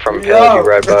 school me from Pelican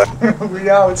right by. We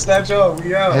out, snatch up,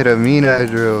 we out. Hit a mean ass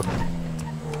drill.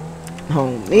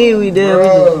 Oh, me, we did.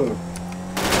 Bro.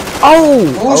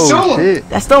 Oh shit.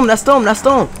 That's them.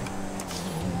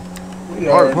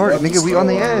 Park, nigga, we on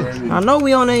the edge. I know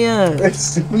we on the edge.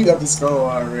 We got the skull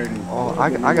already. Oh,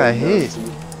 I got hit.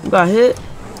 You got hit?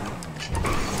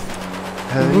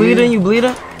 You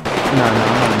bleeding?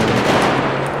 Nah.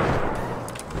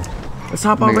 Let's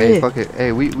hop Nigga, over hey, here. fuck it.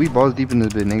 Hey, we balls deep in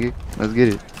this bit, nigga. Let's get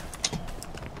it.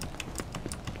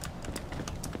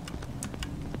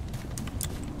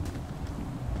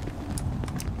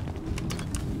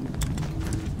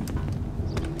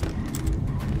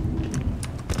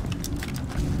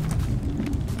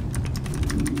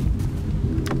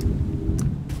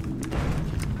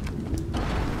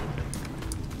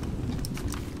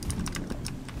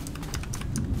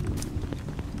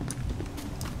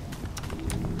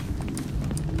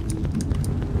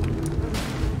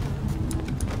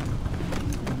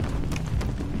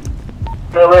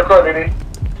 Red car, Diddy.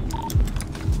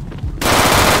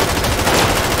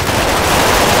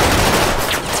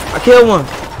 I killed one.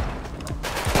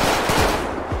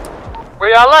 Where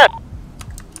y'all at?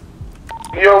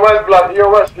 Your west block, your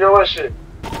west shit.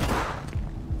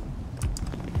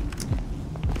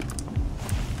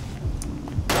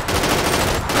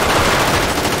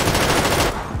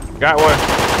 Got one.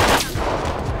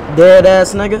 Dead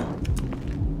ass nigga.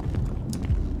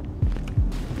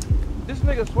 This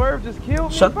nigga Swerve just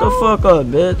killed me. Shut the fuck up,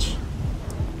 bitch.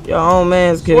 Your own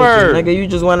man's killed you, nigga. You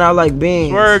just went out like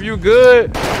beans. Swerve, you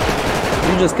good?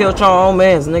 You just killed your own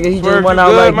man's, nigga. He Swerve, just went you out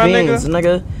good, like my beans,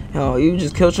 nigga. Yo, you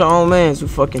just killed your own man's, you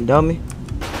fucking dummy.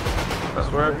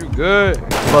 Swerve, you good?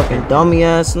 Fucking dummy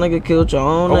ass nigga, killed your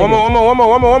own nigga.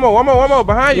 One more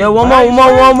behind you. Yeah, one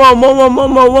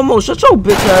more. Shut your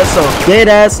bitch ass up, dead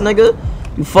ass nigga.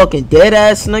 You fucking dead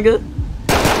ass nigga.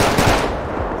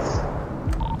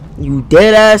 You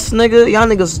dead ass nigga. Y'all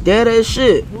niggas dead ass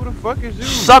shit. Who the fuck is you?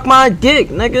 Suck my dick,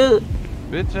 nigga.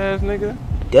 Bitch ass nigga.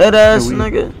 Dead ass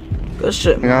nigga. Good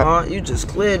shit, man. You just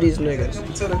cleared these niggas.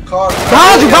 To the car.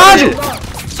 Behind you.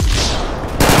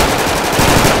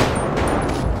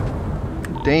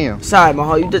 Damn. Sorry,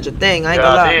 Maho. You did your thing. I ain't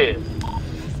gonna lie.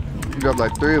 You got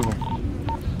like 3 of them.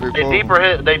 They deeper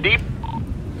hit. They deep.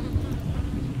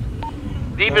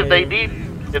 Deep if they deep.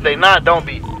 If they not, don't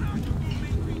be.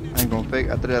 I ain't gonna fake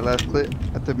after that last clip.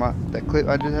 After that clip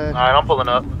I just had. Alright, I'm pulling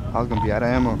up. I was gonna be out of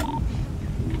ammo.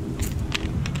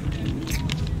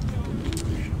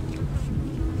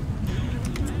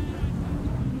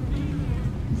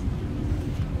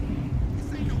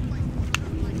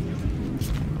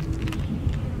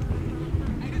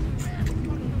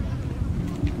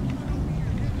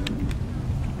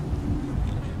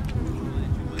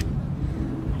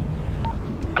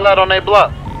 Out on their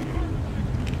block.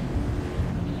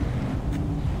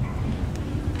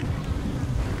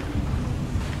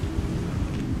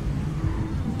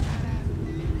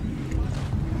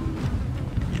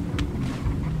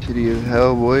 Shitty as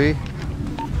hell, boy.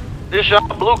 This your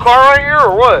blue car right here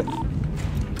or what?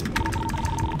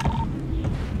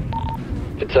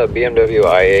 It's a BMW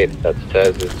i8. That's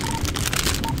Tez's.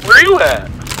 Where you at?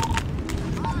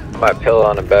 My pill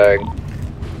on a bag.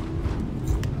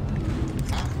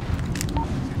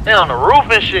 They on the roof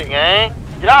and shit, gang.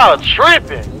 Y'all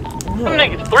tripping. Them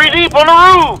niggas 3 deep on the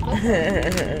roof.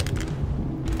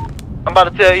 I'm about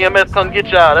to tell EMS come get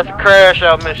y'all. That's a crash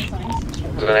out mission.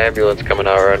 There's an ambulance coming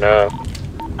out right now.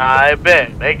 I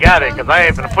bet. They got it, because I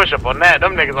ain't finna push up on that.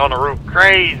 Them niggas on the roof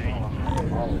crazy.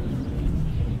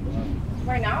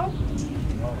 Right now?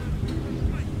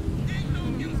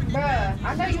 Bruh,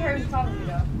 I know you heard me talking to you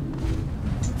though.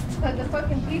 Because the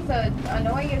fucking pizza,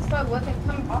 annoying as fuck, wasn't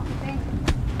coming off the thing.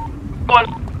 What?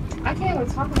 I can't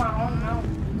even talk in my own mouth.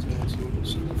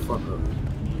 Shut the fuck up.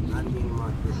 I mean my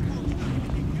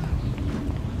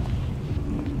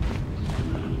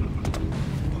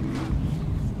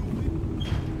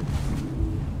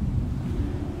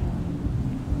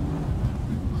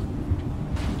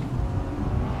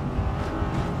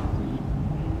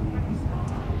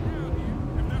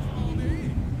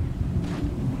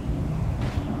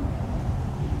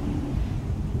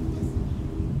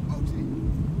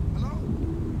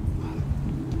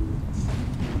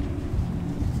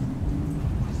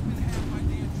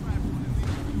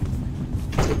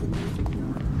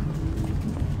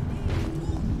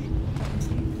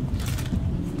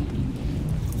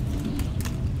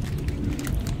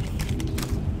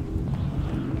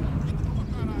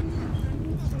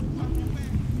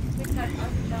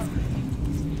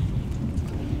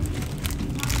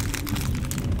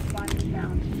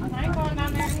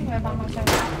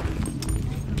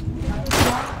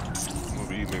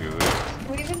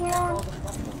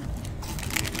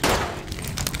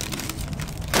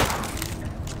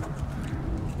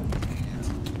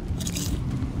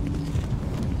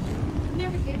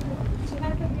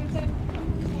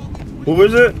Who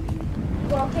is it?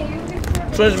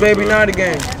 Trench Baby Naughty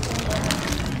Gang.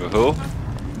 Who?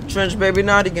 Trench Baby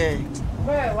Naughty Gang.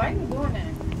 Bro, why are you doing that?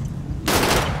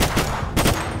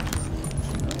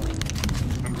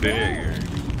 I'm dead.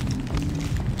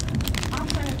 I'm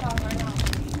turning it off right now.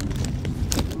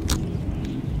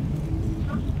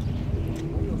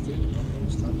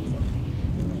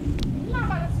 I'm not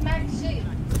about to smack shit.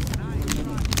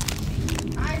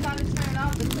 I ain't about to turn it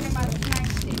off, but you're about to smack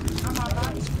shit. I'm not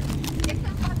about to.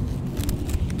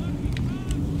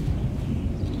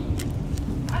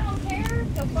 I don't care.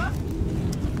 The fuck?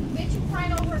 Bitch, you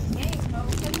crying over a game, bro.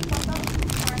 Shut the fuck up.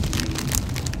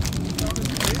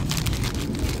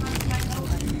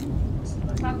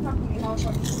 Stop talking to me,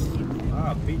 motherfucker.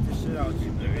 I'll beat the shit out of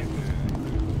you, nigga.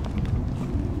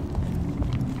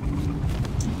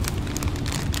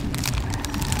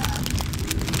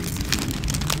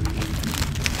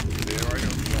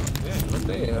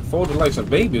 They folded like some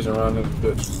babies around this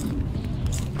bitch.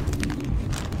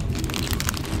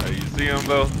 Hey, you see him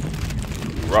though?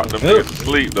 Rock them niggas to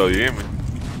sleep though, you hear me?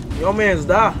 Your man's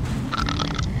die.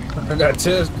 I got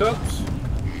 10 cups.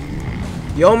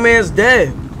 Your man's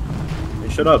dead. Hey,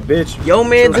 shut up, bitch. Your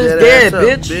man's is dead,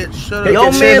 bitch. Shut up.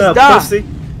 Your man's died.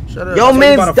 Your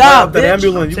man's died, bitch.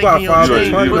 Ambulance. You gotta file the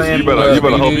ambulance. You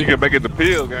better hope you can make it to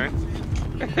Peel, gang.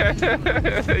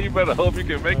 You better hope you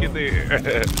can make it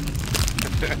there.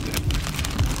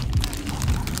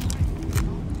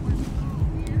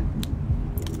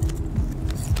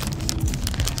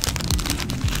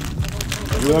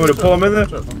 You want me to pull him in there?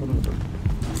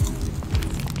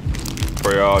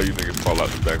 Pray all you niggas fall out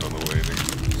the back on the way,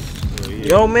 nigga.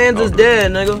 Your man's is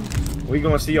dead, nigga. We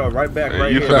gonna see y'all right back,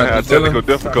 right you here. You finna have technical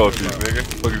difficulties, nigga.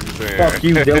 What you saying? Fuck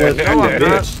you, Dylan. You a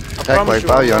bitch. Act like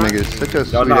five y'all niggas. Such a Y'all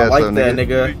sweet not ass like up, that, nigga.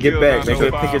 nigga. Get back,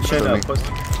 nigga. Pick your chin up.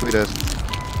 Sweet ass.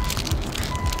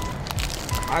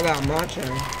 I got my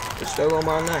chain. It's still on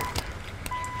my neck.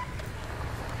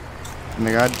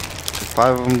 Nigga, I took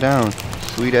 5 of them down.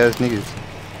 Sweet ass niggas.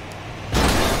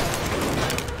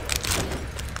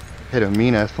 Hit a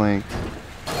mean ass flank.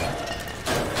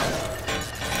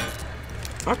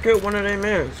 I killed one of them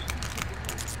mans.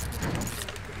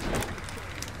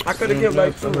 I could have killed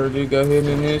like 2. I heard you got hit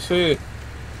in his head.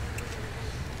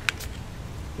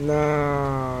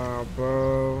 Nah,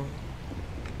 bro.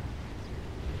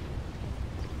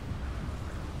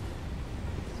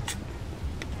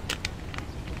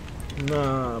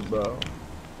 Nah, bro.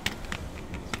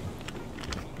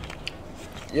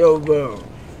 Yo, bro.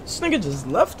 This nigga just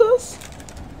left us?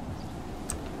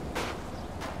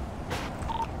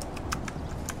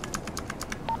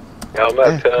 Yo, I'm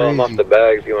about to tell him off the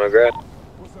bags you want to grab.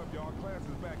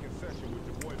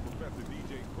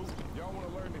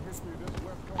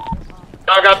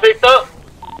 Y'all got picked up?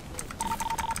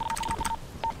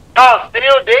 Y'all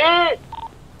still dead?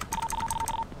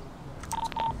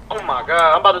 Oh my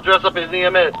god, I'm about to dress up as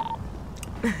EMS.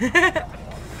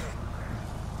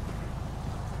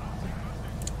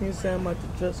 You said I'm about to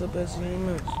dress up as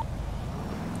EMS.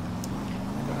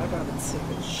 I gotta take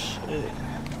a shit.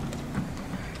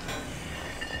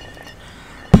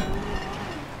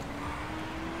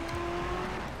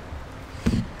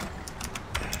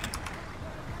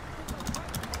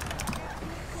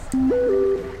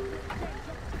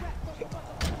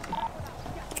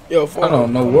 Yo, I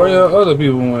don't know where your other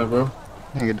people went, bro.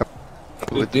 Nigga,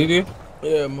 don't. Did you?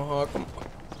 Yeah, Mahal, come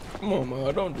on,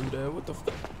 man. Don't do that. What the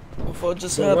fuck? What the fuck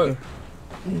just So happened?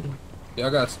 Yeah, I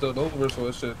got stood over, so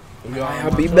it shit.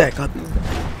 I'll be back. I'll be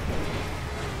back.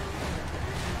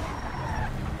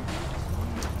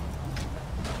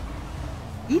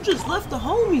 You just left the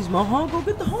homies, Mahal. Go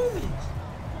get the homies.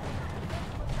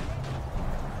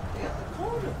 They at the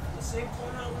corner. The same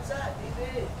corner I was at.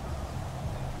 They did.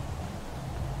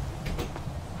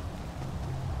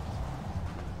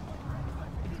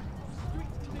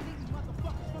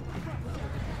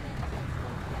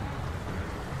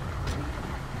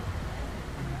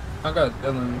 I got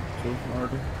Dylan too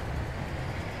already.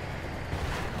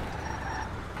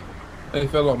 Hey,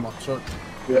 fell off my shirt.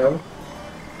 Yeah.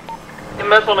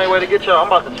 EMS on their way to get y'all. I'm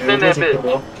about to spin that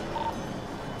bitch.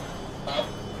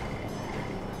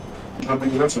 I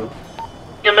think that's it.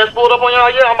 EMS pulled up on y'all,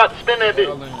 yeah? I'm about to spin that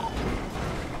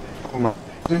bitch. Come on.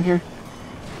 In here?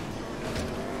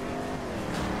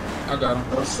 I got him.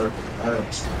 That's it.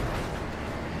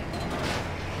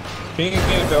 He ain't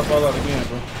getting if I fall out again,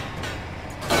 bro.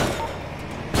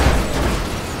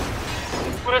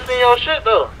 Put this in your shit,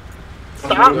 though.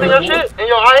 Stop in your shit? In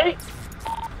your eye?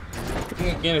 He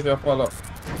ain't getting if I fall out.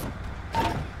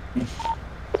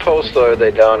 What post are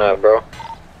they down at, bro?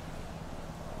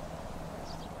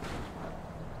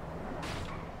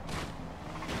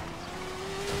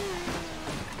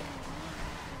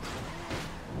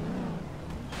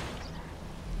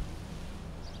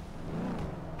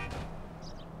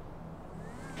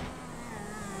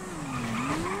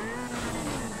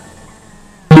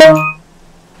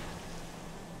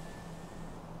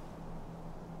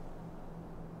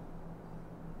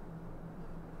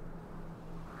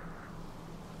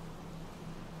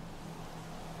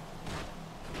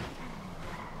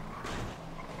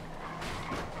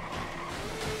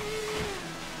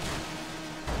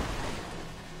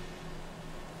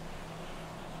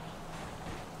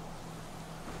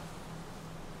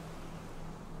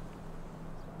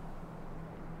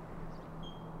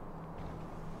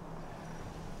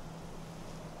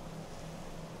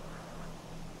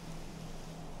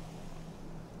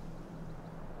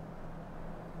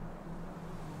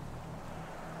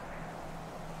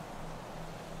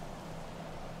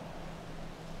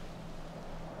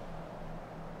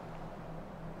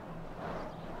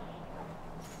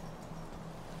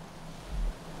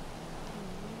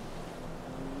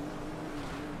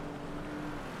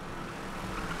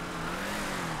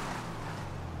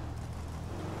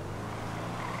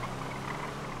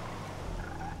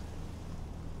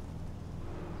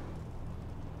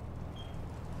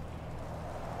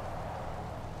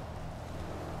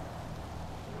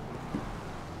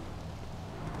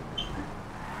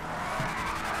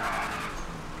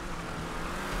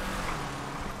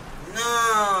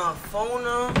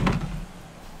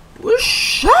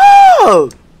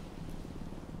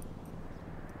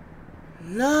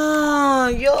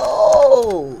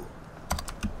 yo.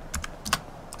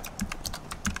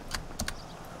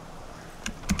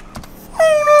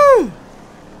 Phone him.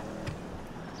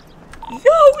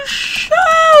 Yo,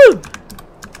 shit.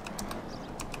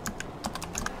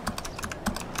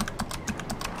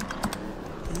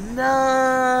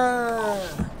 Nah.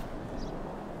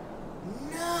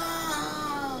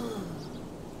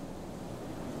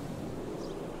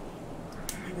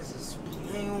 Niggas is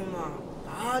playing with my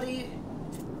body.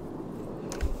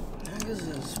 Niggas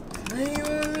is playing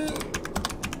with me.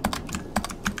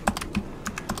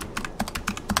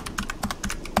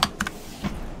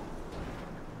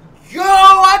 Yo,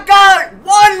 I got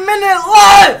 1 minute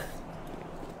left.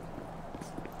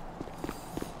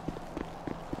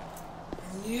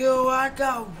 Yo, I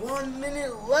got 1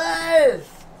 minute left.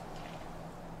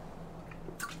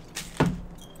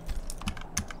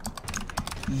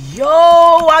 Yo,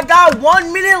 I got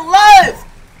 1 minute left.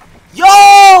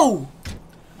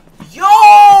 Yo,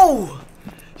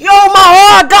 my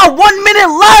heart, I got 1 minute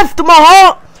left, my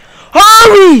heart.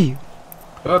 Hurry.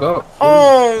 Shut up.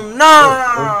 Oh,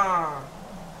 nah.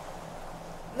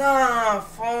 Nah,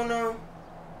 phone him.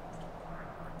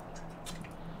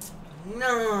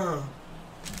 Nah.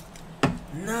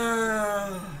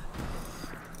 Nah.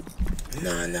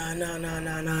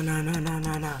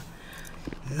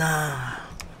 Nah.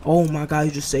 Oh my god,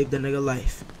 you just saved a nigga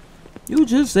life. You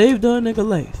just saved a nigga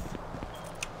life.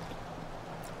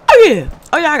 Oh yeah,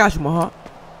 I got you, my heart.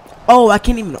 Oh, I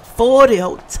can't even afford it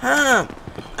whole time.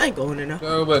 I ain't going in there.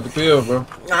 Go back to the field, bro.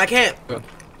 I can't.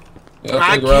 Yeah,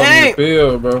 I take a ride can't. in the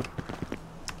field, bro.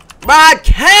 Bro, I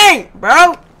can't,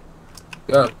 bro.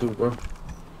 Got to, bro.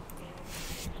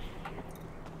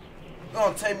 You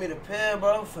gonna take me to pill,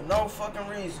 bro, for no fucking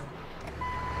reason.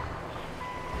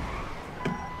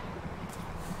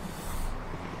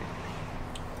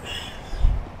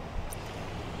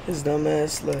 His dumb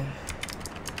ass left.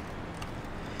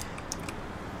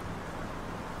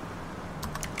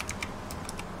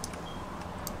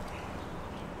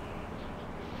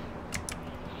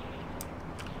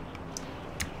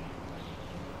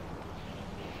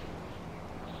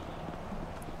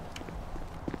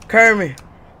 Kermit.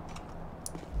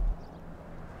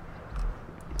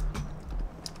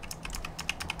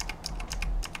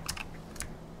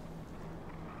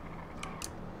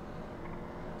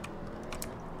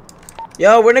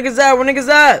 Yo, where niggas at? Where niggas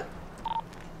at?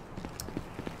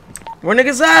 Where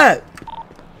niggas at?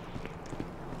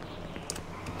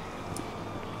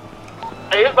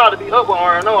 Hey, it's about to be up with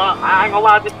RNO. I ain't gonna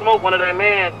lie, I just smoked one of their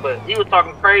mans, but he was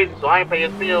talking crazy, so I ain't pay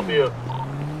his field bill.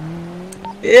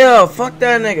 Yeah, fuck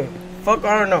that nigga. Fuck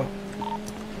Arno.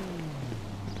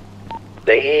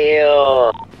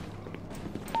 Damn.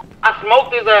 I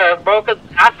smoked his ass, bro, cause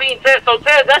I seen Ted. So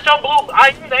Ted, that's your blue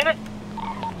IE, ain't it?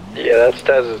 Yeah, that's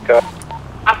Tez's car.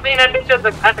 I seen that bitch at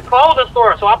the clothing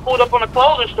store, so I pulled up on the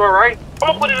clothing store, right?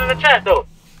 I'm gonna put it in the chat though.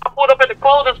 I pulled up at the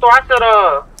clothing store. I said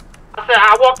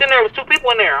I walked in there. There was 2 people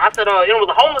in there. I said it was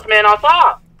a homeless man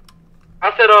outside.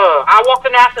 I said I walked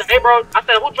in there. I said, hey bro. I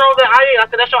said, who drove that I-8? I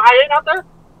said, that's your I-8 out there?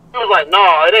 He was like, no,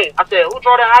 it ain't. I said, who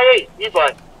drove that I-8? He's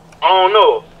like, I don't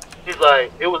know. He's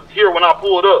like, it was here when I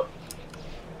pulled up.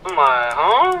 I'm like,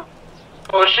 huh?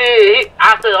 Oh shit.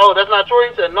 I said, oh, that's not true.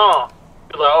 He said, no.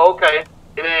 He was like, oh, okay.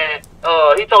 And then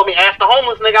he told me, ask the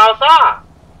homeless nigga outside.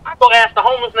 I go ask the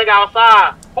homeless nigga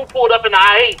outside who pulled up in the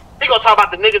I-8. He gonna talk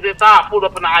about the niggas inside pulled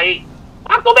up in the I-8.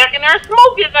 I go back in there and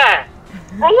smoke his ass.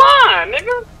 We're lying,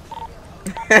 nigga.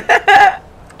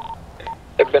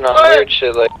 They've been on weird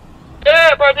shit like.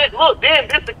 Yeah, bro. Look, then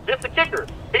this the kicker.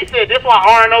 He said this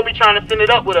why RNO be trying to send it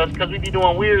up with us because we be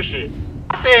doing weird shit.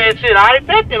 I said shit. I ain't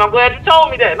expecting. I'm glad you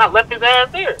told me that, and I left his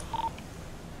ass there.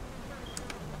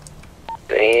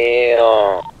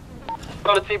 Damn.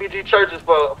 Go to TBG churches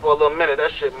for a little minute.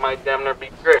 That shit might damn near be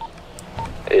great.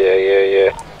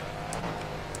 Yeah.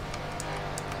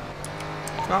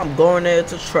 I'm going there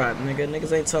to trap, nigga.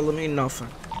 Niggas ain't telling me nothing.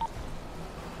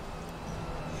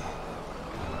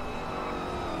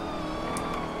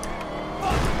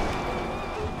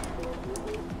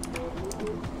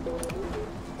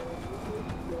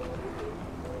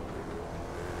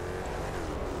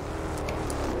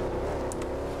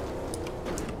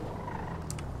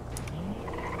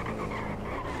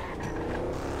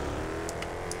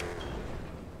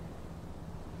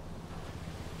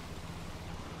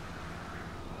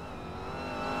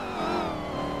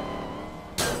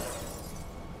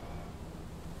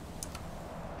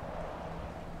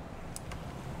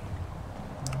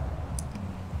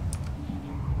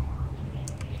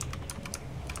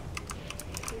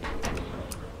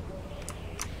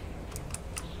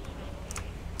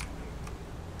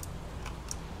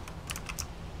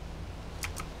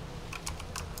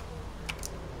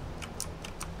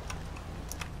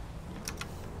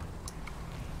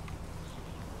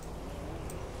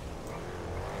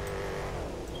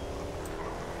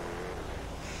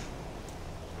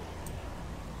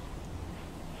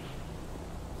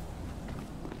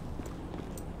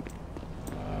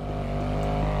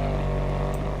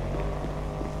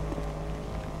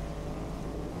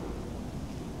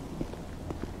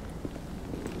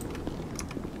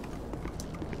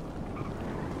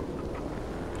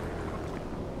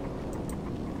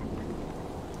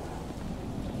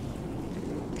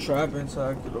 trap until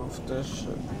I get off this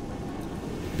shit.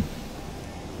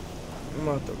 I'm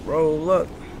about to roll up.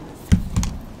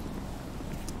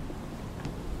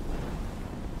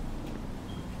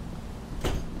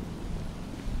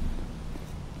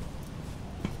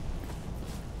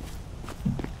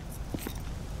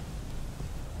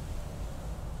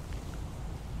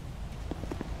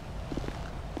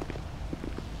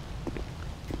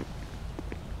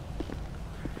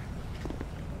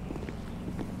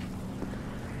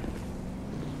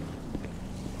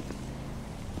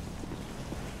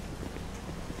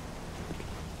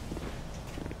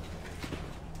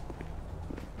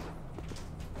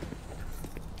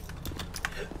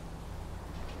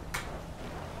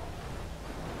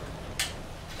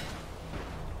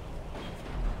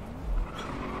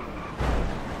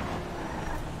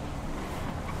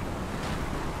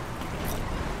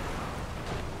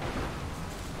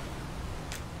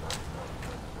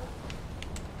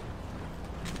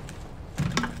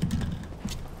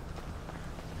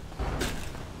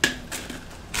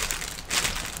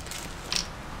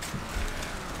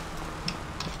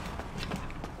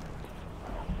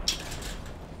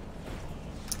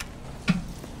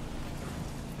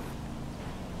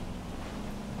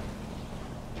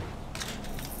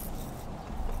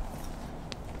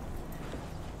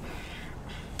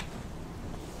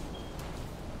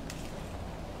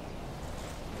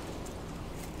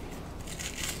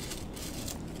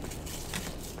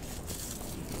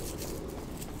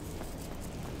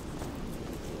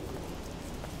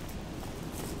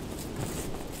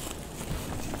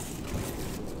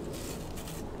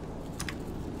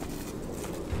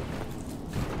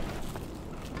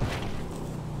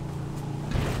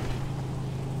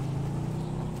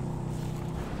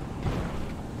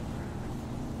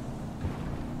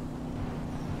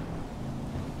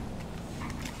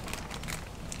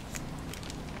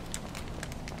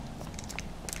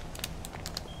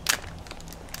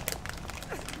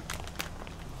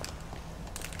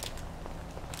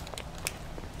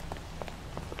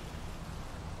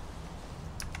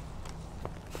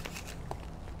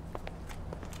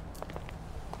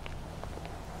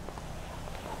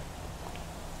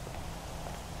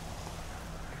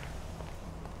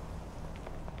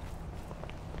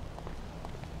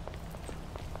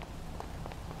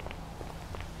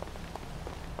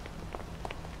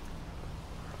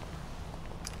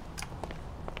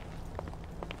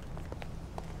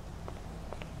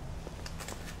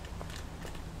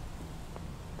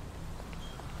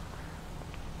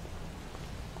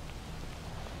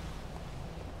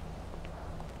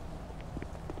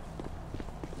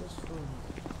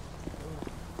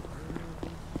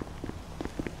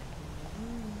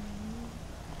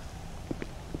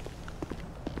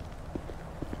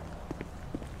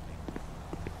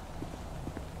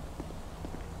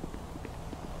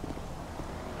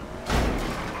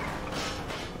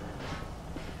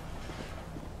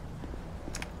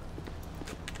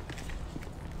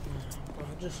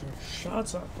 Just some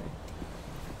shots out there.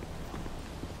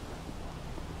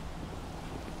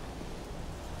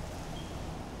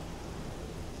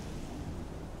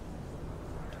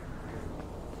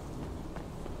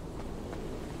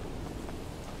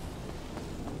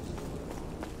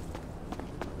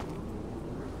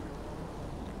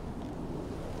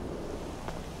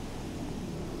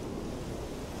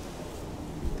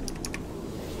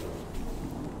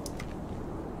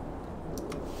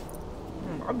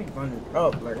 I be running it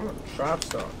up like I'm a trap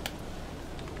star.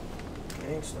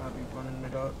 Gangsta, I be running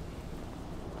it up.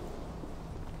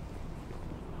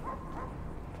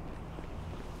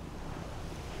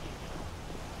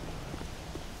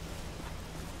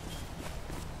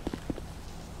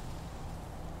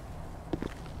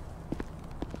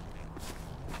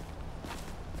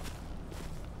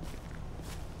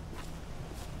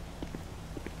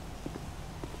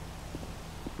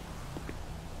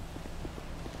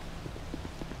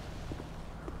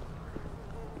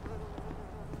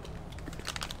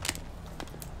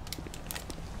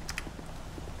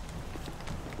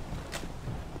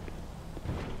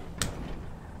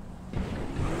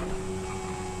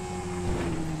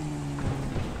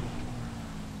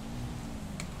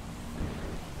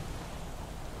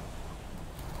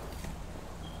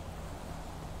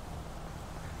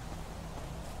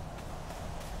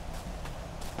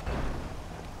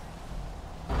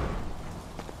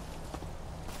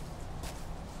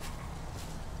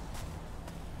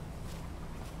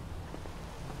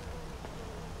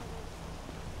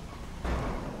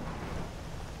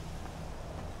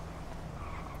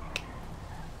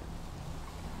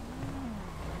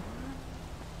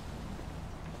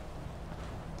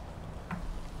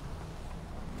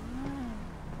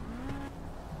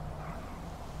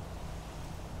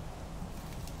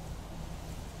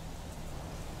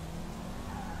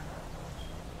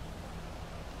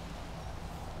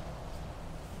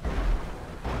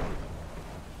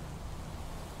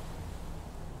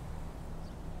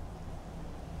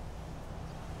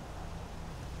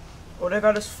 Oh, they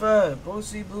got us fed. Bro,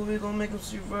 see blue, we gonna make him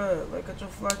see red. Like, got your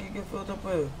flag, you get filled up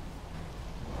with.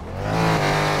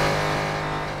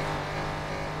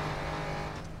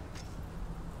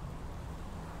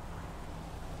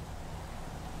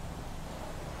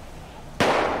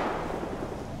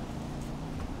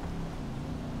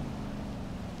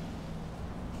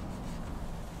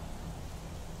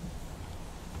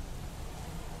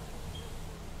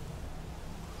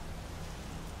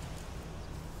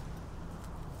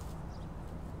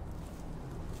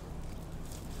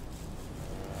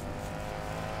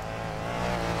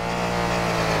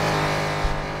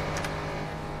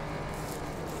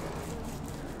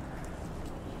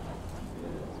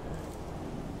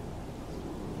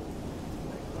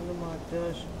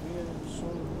 Dash, yeah, so.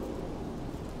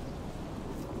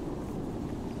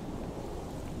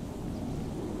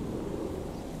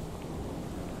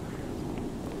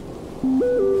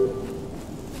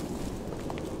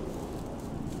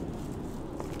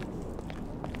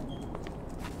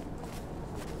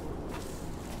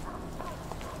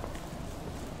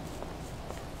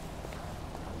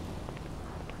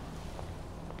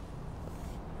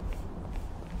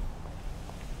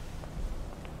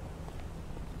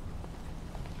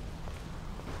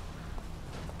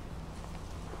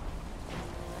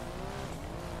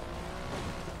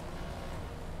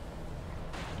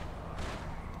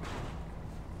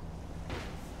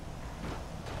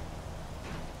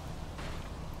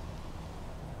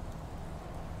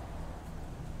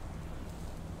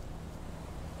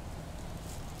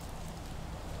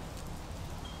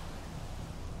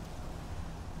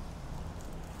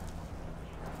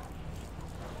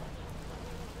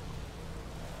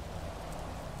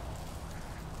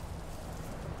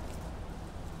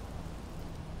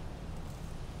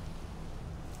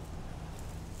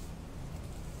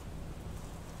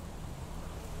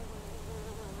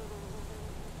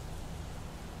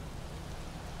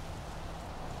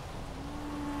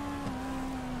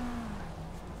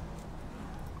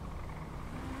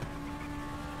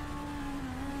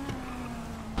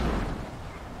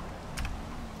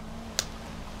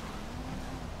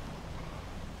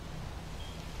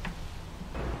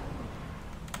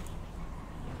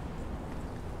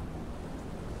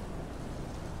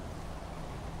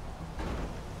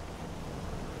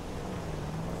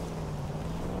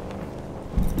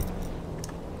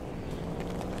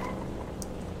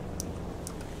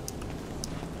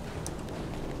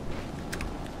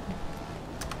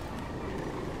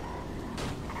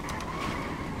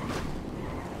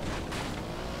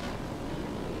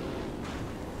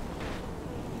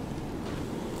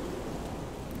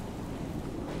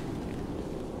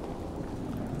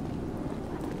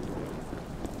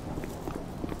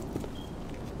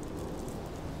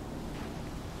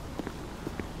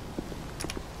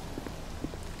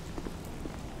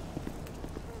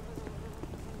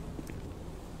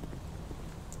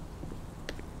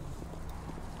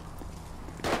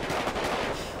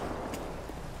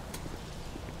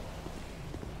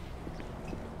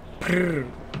 Brr,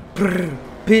 brr,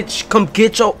 bitch, come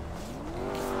get your.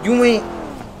 You ain't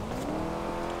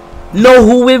know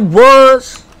who it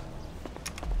was.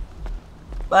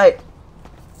 Like,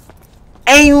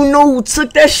 and you know who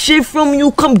took that shit from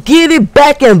you. Come get it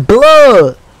back in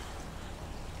blood.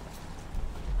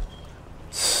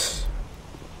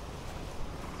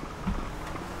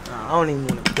 Nah, I don't even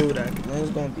want to do that.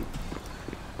 It's gonna be.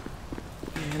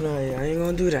 No, yeah, I ain't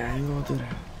gonna do that. I ain't gonna do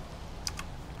that.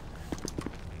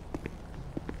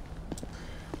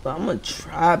 But I'm a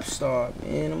trap star,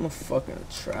 man. I'm a fucking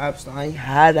trap star. I ain't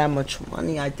had that much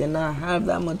money. I did not have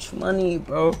that much money,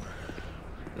 bro.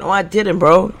 No, I didn't,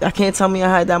 bro. I can't tell me I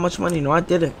had that much money. No, I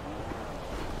didn't.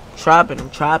 Trapping,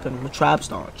 I'm trapping. I'm a trap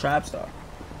star. Trap star.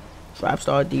 Trap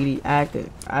star, DD.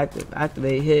 Active. Active.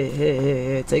 Activate.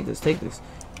 Hit. Take this. Take this.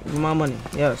 Give me my money.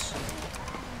 Yes.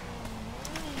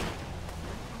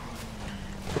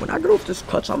 When I get off this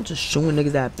clutch, I'm just showing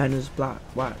niggas that bend this block.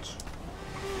 Watch.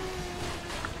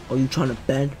 Oh, you trying to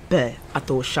bend? Bet. I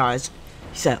throw a shot. He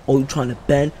said, oh, you trying to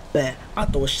bend? Bet. I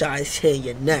throw a shot. Hit in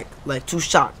your neck. Like 2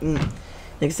 shots.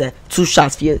 Nigga said 2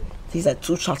 shots for your. He said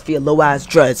 2 shots for your low ass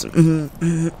dreads. He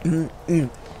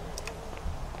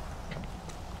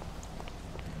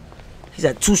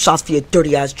said 2 shots for your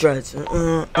dirty ass dreads.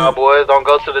 Nah, boys, don't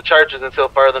go to the churches until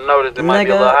further notice. It might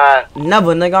be a little high.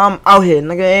 Never, nigga. I'm out here,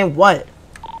 nigga. Ain't what?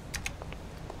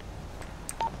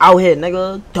 Out here,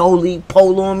 nigga. Dolly,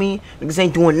 pole on me. Niggas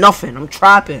ain't doing nothing. I'm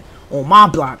trapping on my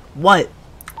block. What?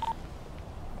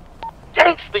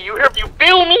 Gangsta, you hear? You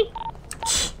feel me?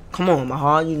 Come on, my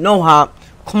heart. You know how.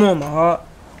 Come on, my heart.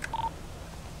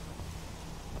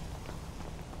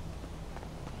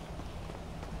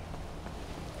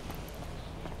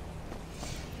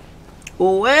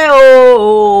 Well.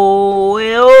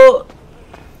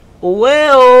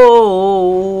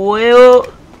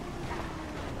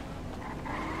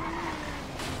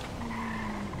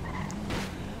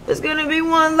 It's gonna be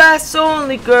one last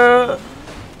only girl.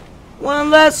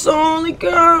 One last only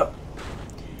girl.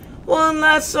 One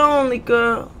last only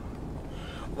girl.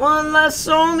 One last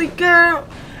only girl.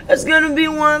 It's gonna be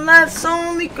one last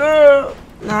only girl.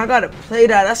 Now I gotta play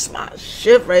that. That's my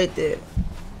shit right there.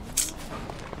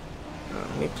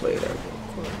 Let me play that real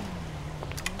quick.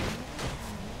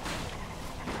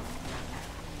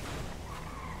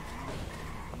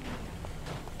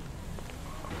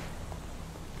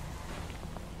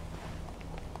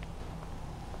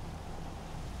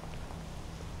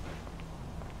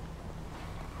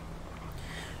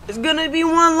 It's gonna be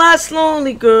one last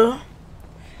lonely girl.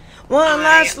 One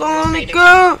last lonely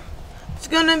girl. It's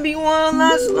gonna be one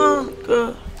last lonely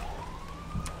girl.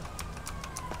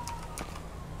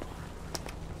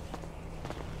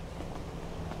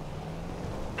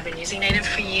 I've been using Native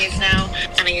for years now,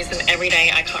 and I use them every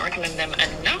day. I can't recommend them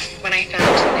enough. When I found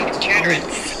Native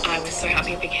deodorants, I was so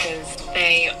happy because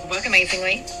they work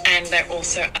amazingly, and they're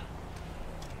also...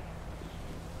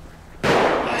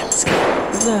 Alright, let's go.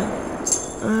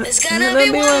 It's gonna be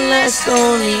one last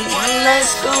lonely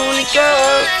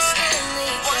girl.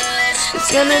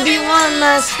 It's gonna be one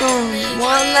last lonely girl.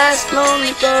 One last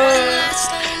lonely girl.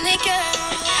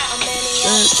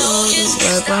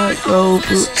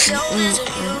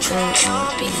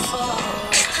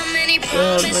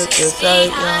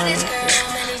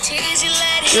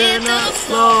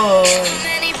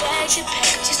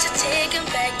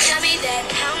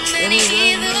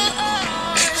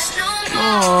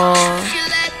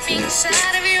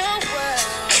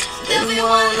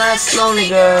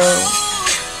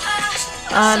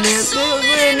 I live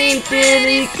many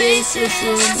pretty faces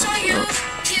when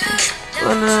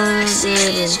I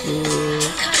didn't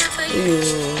you,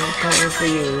 coming for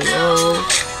you, oh.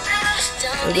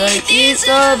 Like these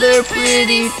other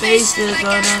pretty faces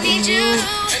on you,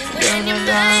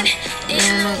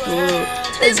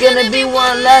 it's gonna be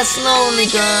one last lonely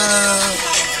girl.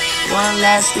 One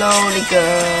last lonely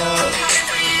girl.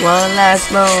 One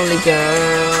last lonely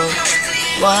girl.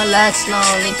 One last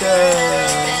lonely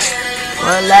girl.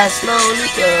 One last lonely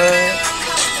girl.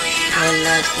 One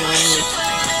last lonely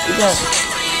girl.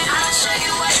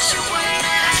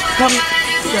 Come,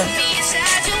 yeah.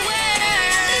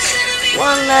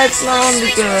 One last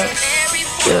lonely girl.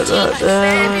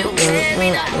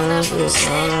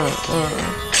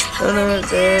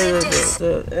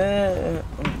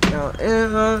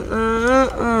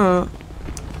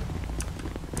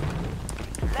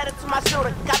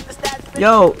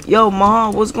 Yo,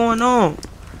 Maha, what's going on?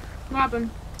 What happened?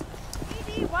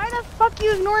 Why the fuck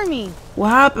you ignore me? What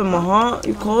happened, Maha?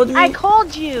 You called me? I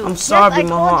called you. I'm sorry, yes,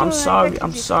 Maha. I'm sorry.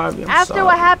 I'm sorry. After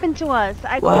what happened to us,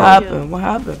 I called you. What happened? What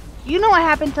happened? You know what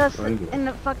happened to us in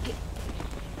the fucking...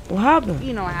 What happened?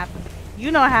 You know what happened.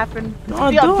 You know what happened. No, I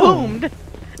we got don't. boomed.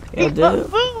 Yeah, we got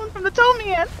boomed from the toe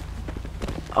man.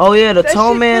 Oh yeah, the that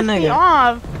toe shit man pissed me nigga.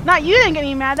 off. Not you didn't get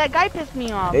me mad. That guy pissed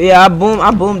me off. Yeah, I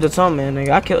boomed the toe man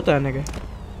nigga. I killed that nigga.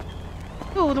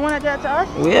 Who, the one that did that to us?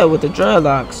 Yeah, with the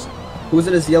dreadlocks. Who's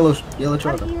in this yellow How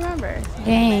truck? do you remember?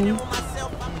 Gang.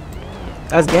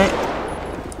 That's gang.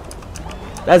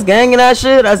 That's gang in that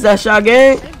shit. That's shot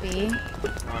gang.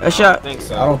 That shot. I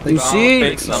don't think so.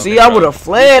 You see, I would have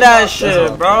flared that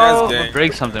shit, bro.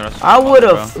 Break something. I would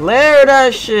have flared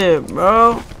that shit,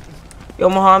 bro. Yo,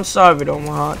 Maha, I'm sorry though,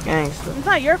 Maha, gangster. It's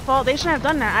not your fault. They shouldn't have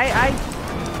done that.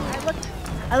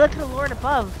 I looked to the Lord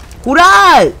above. Who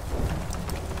died?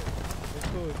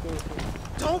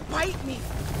 Don't bite me.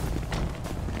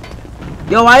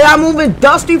 Yo, why y'all moving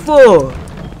Dusty for?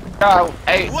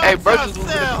 Hey, bro, just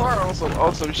moved in the car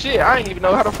on some shit. I ain't even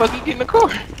know how the fuck he get in the car.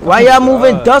 Why y'all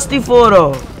moving Dusty for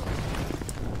though?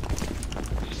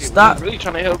 Stop. Really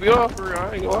trying to help you off, for real.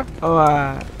 I ain't gonna lie.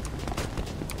 Alright.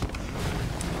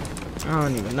 I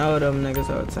don't even know them niggas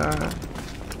all the time.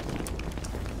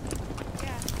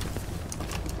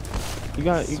 You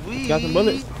got some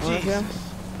bullets?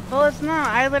 Bullets? No,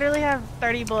 I literally have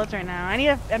 30 bullets right now. I need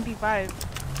a MP5.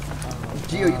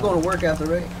 Gio, you going to work after,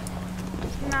 right?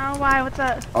 No, why? What's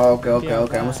up? Oh, okay. I'm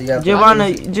gonna see you after.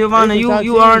 Giovanna,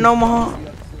 you are in Omaha?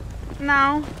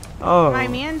 No. Oh. My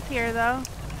man's here though.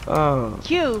 Oh.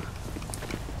 Q.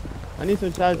 I need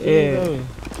some chow cheese.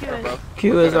 Yeah.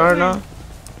 Q is Arno.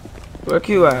 Where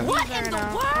Q at? What in the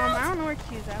world? I don't know where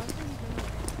Q's at.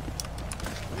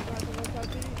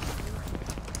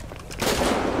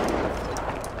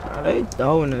 Are they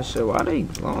throwing this shit? Why are they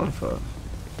going for?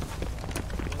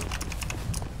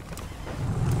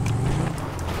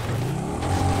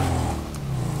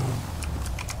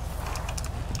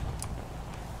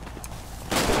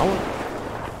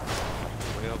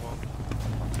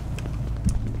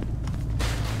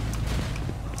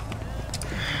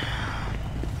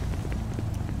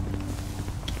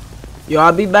 Yo,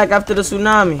 I'll be back after the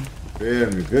tsunami. Yeah,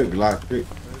 good Glock.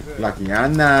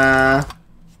 Glockiana.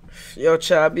 Yo,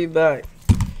 chat, I'll be back.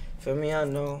 For me, I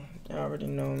know. Y'all already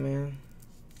know, man.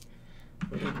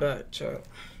 I'll be back, chat.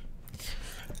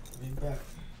 I'll be back.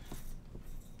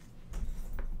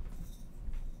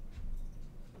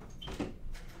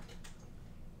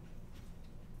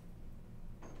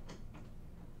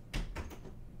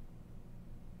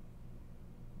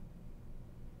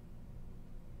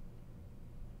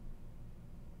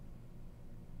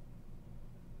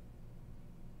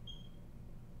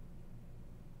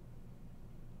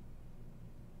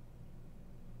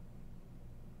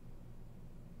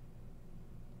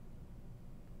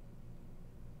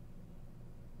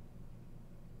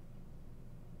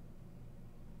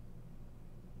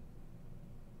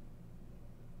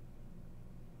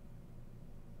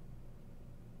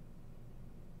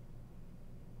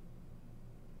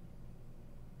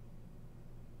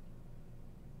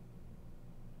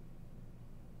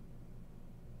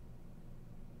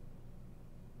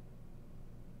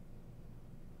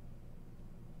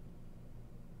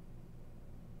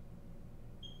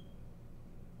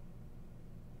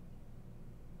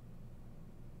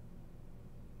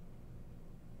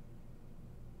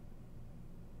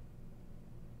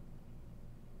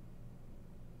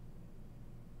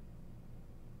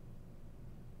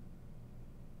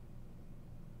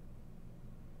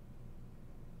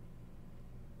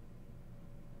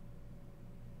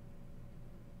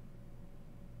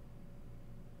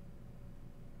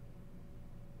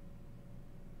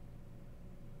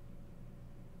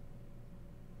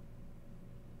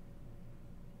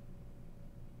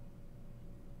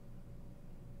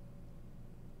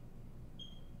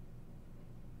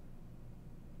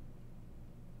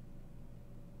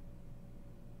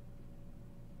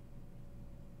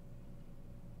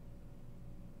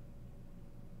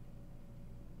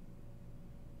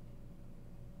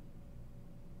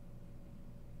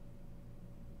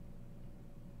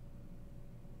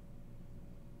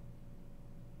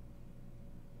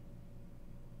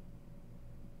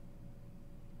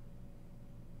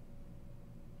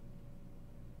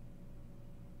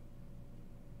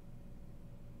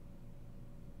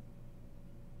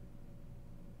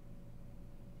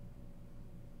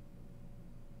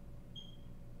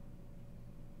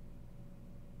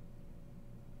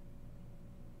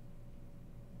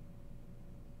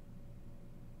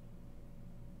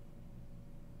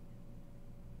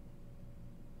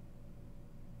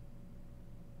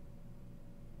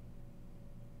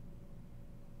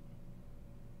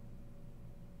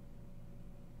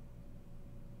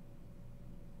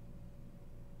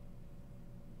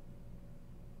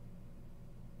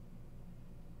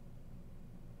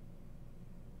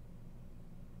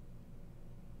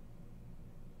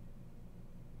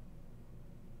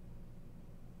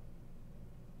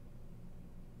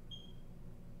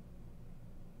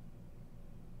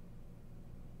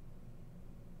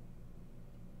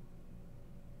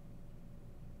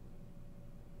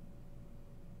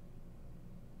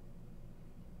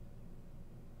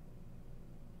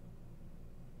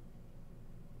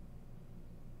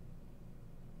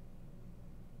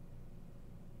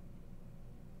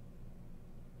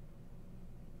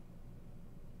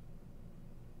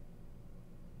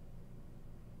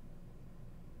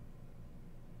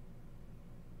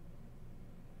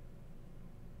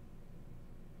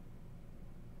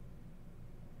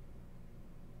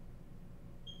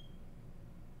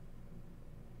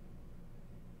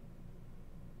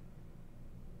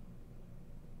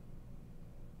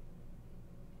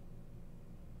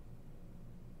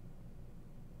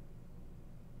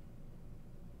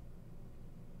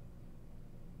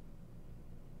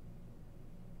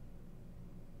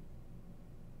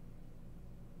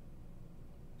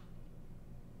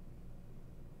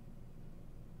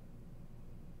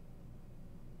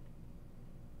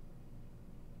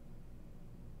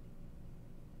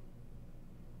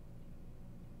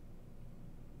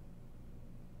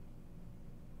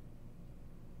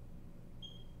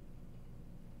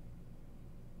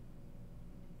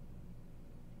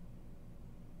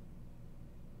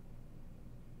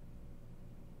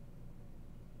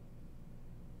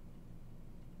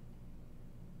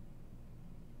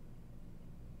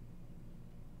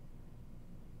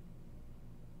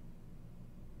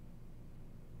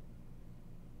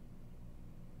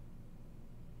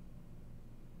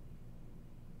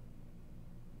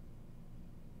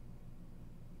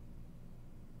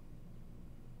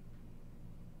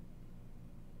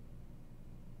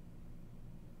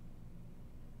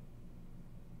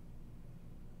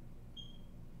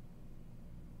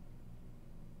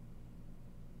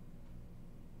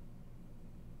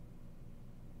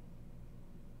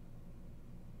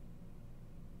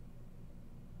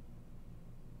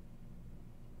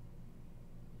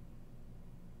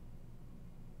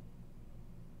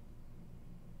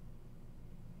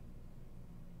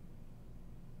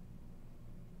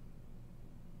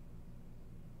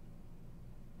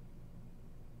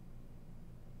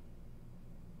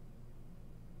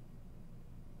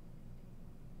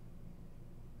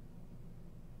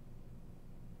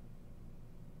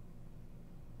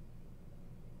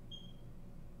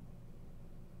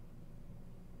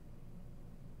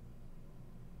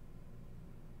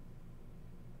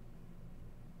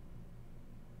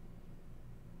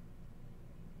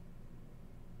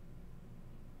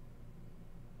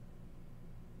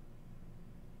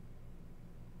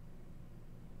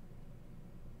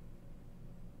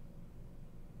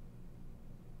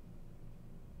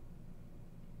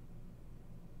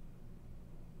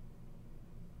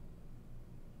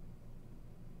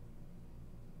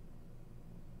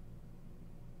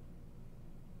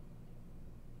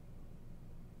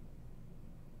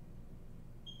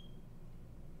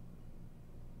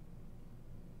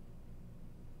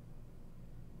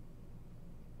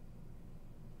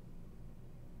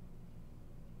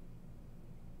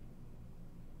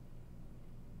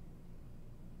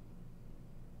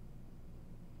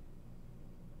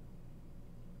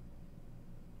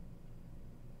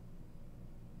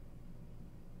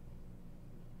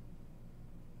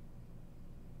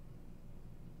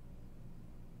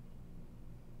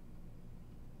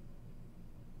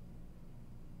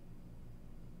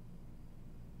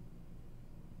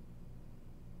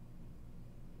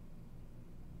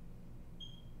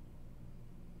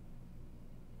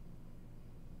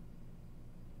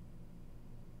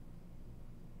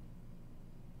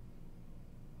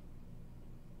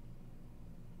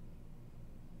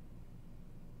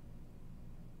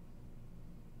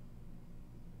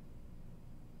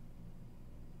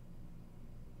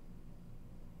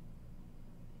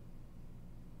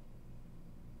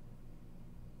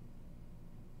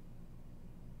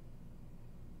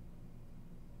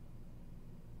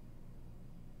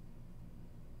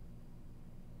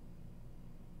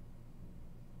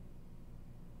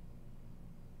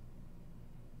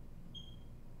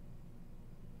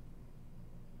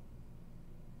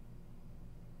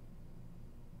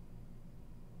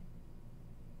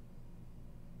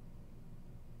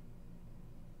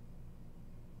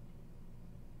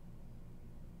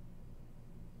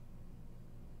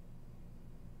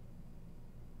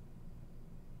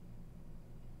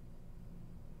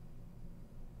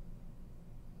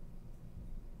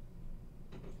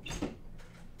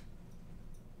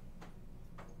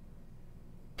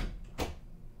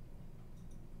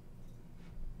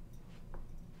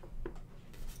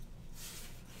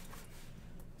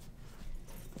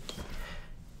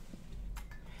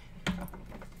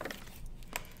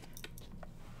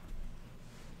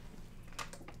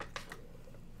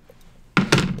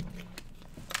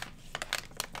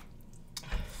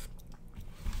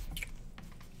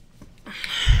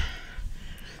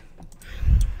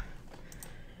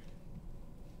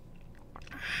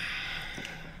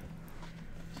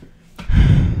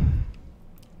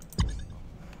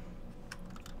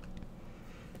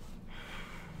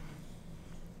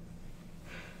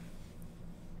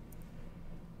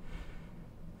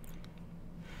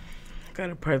 Got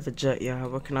a private jet, yeah.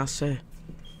 What can I say?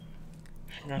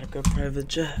 Got a good private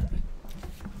jet.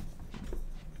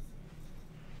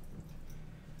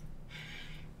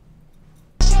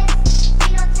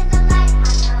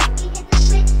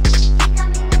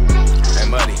 Hey,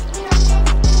 Muddy,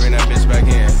 bring that bitch back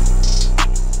in.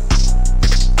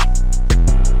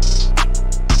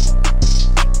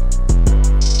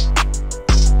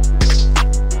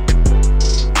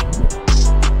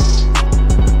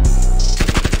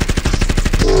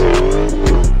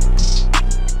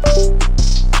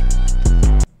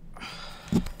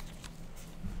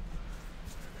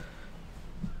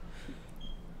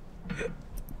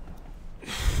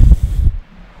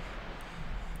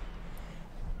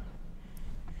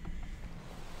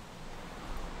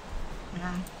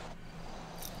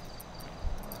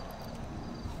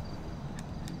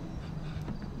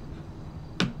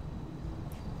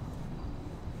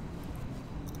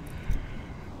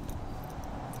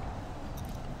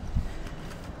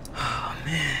 Oh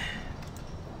man.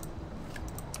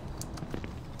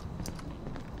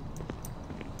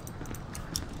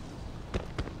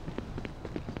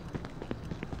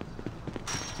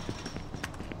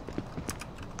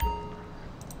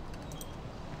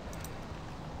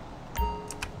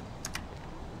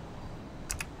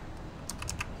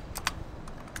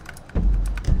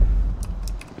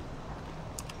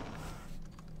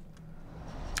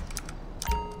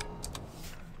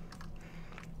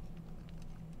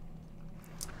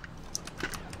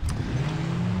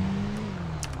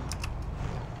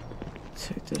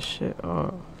 Take this shit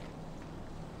off.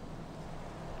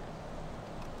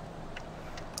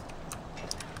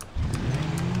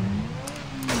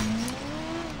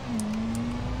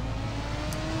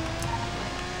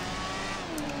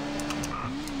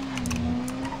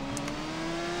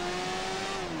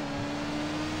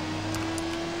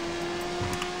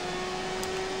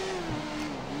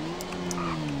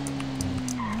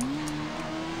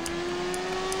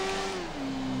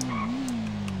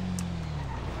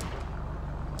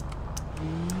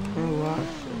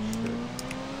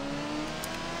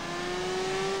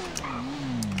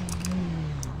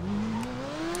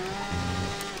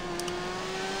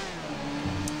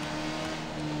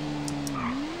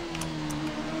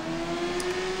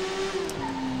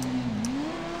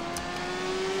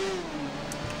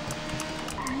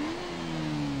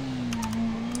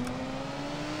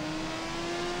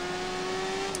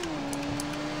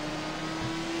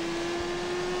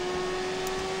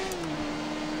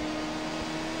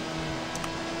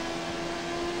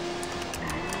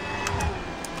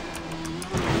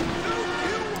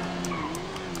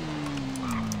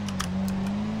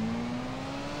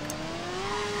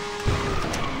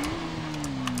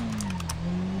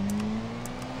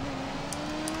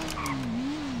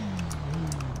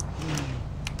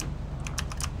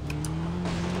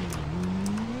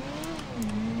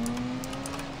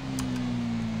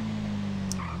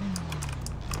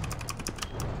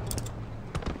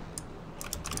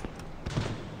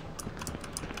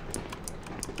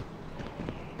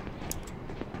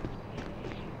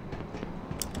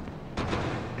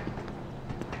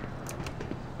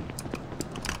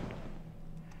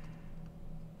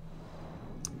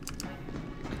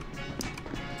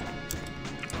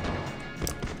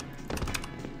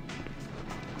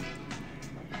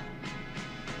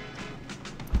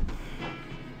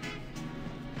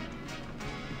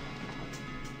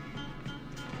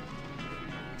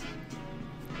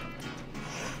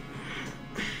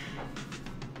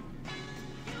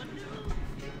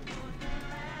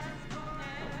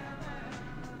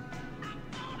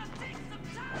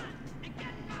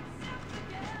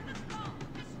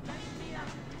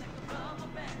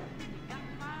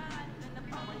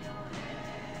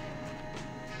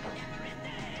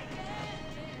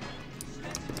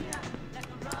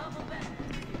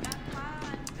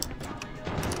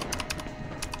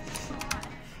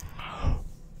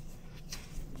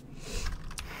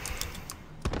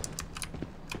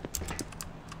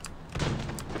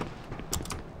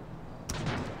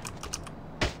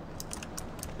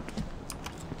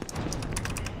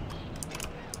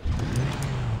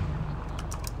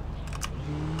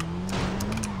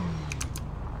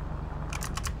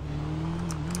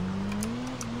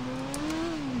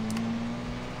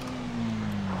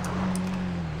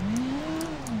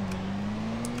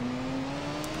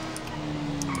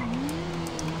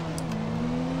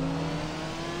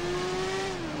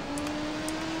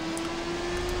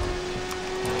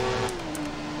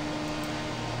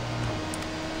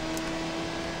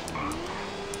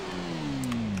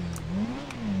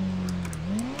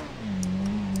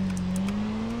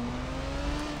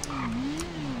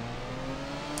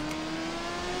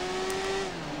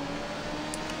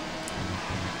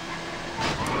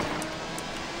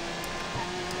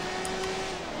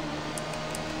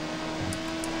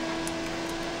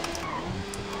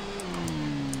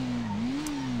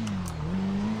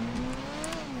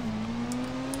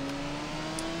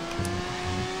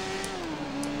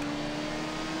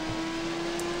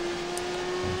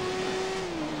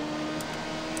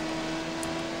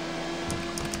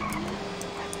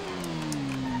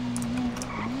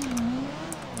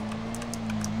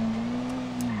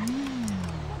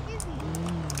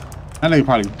 That nigga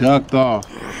probably ducked off.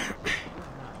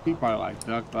 He probably like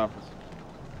ducked off.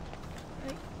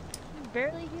 He's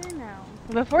barely here now.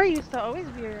 Before he used to always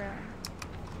be around.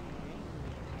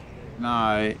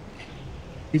 Nah,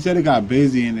 he said it got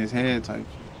busy in his head type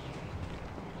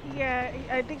shit. Yeah,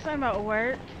 I think something about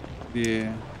work.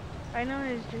 Yeah. I know in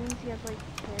his dreams he has like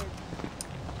kids.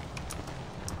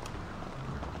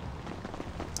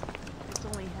 It's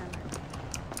only him.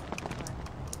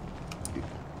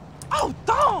 Oh,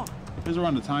 dog! It's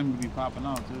around the time you be popping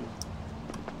out too.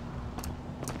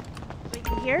 Like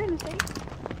here in the States?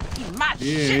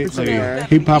 Yeah,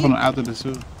 he popping after the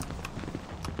suit.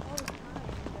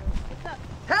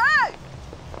 Hey!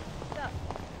 What's up?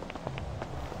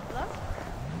 Hello?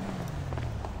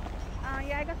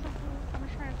 Yeah, I got some food. I'm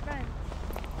just trying to spend.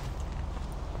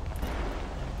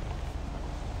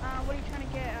 What are you trying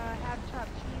to get? Half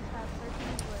chopped cheese, half turkey,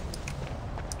 what?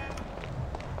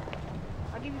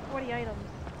 I'll give you 40 items.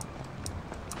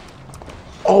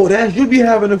 Oh, that's you be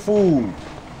having the food.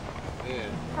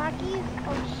 Takis?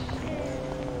 Oh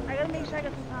shit. I gotta make sure I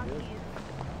got some Takis.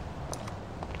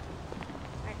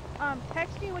 Alright,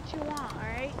 text me what you want,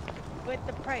 alright? With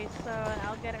the price, so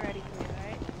I'll get it ready for you,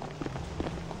 alright?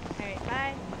 Alright,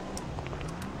 bye.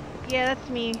 Yeah, that's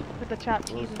me with the chopped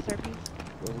cheese and surpies.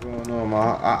 What's going on,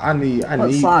 ma? I need.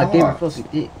 Slide gave me pussy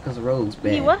dick because the road's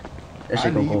bad. Need what? That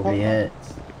shit gonna go over your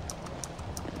heads.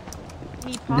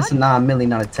 Need pods? This is $9 million,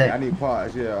 not a tech. Yeah, I need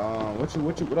pods. Yeah.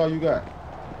 What all you got?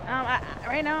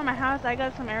 Right now in my house, I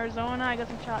got some Arizona, I got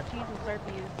some chopped cheese and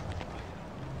surpies.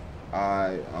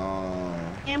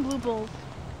 And blue bulls.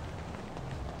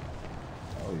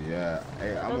 Oh yeah.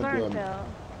 Hey, Those are on sale.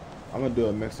 I'm gonna do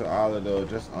a mix of all of those.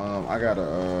 Just I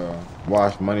gotta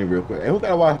wash money real quick. Hey, who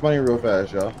gotta wash money real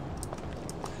fast, y'all?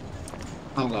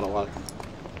 I don't gotta wash.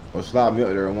 Well, slide me up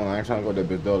there one. I ain't trying to go to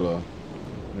that bitch though.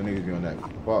 The niggas be on that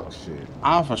fuck shit.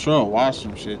 I'll for sure wash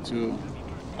some shit too.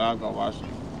 I'll go wash them.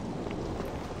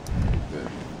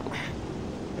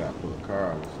 Gotta pull a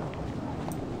car out or something.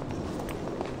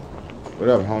 What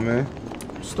up, homie?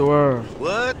 What's the word?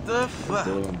 What the fuck?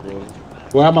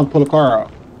 Well, I'm gonna pull a car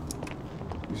out.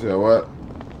 You said what?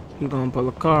 You gonna pull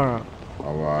a car out.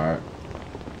 Alright.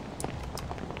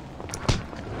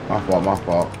 My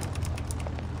fault.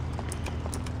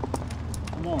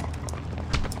 Come on.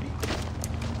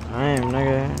 Damn,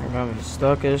 nigga. I got me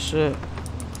stuck as shit.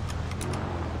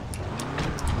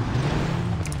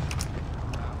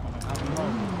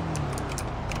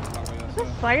 Is this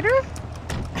cider?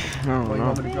 I don't know. You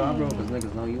want me to drive, bro? Because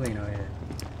niggas know you ain't out here.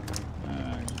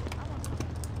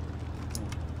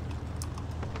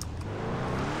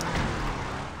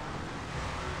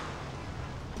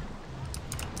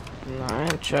 Nah, I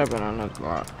ain't trapping on that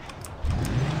block.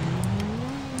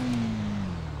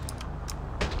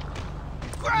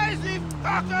 Crazy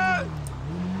fucker!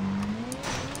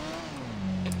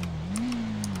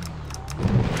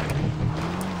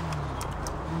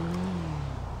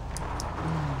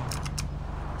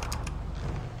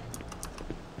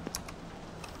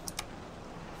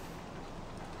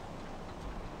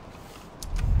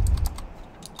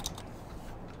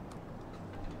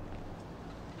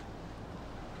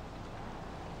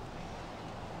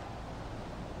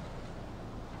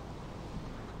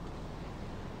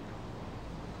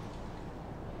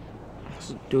 It's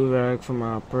a do-rag for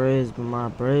my braids, but my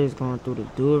braids going through the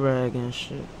do-rag and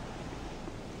shit.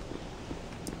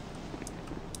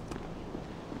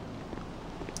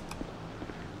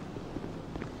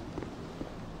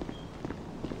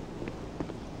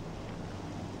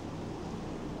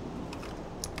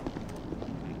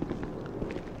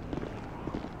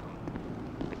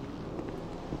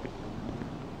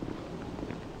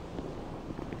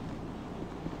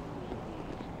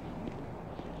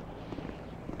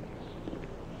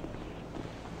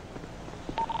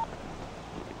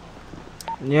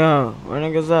 Yo, where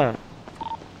niggas at?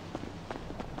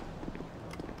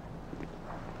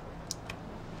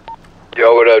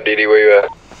 Yo, what up, DD? Where you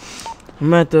at?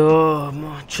 I'm at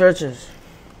the churches.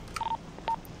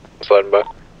 Sliding by.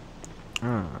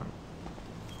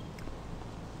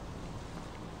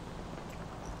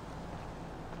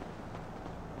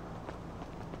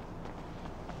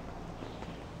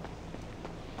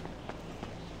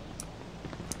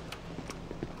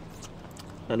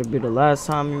 That'll be the last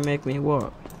time you make me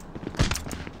walk.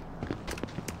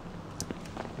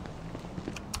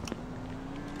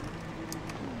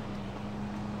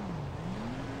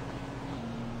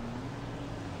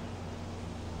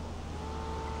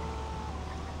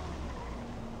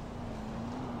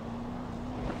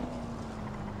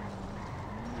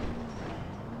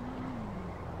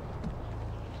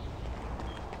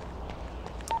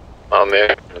 I'm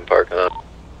here in the parking lot.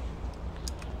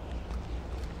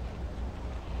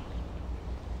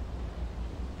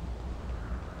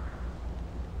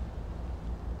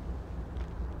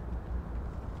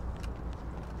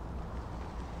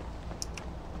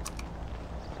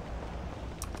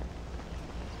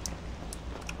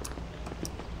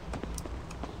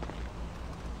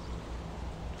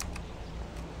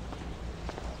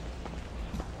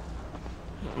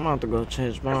 I'm about to go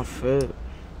change my fit.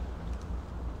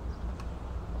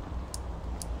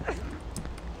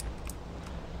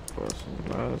 What's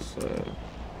I said?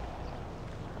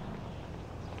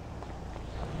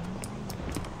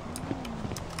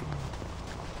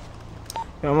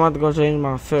 Yeah, I'm about to go change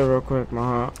my fit real quick, my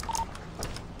heart.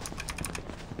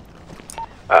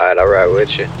 Alright, I'll ride with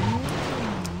you.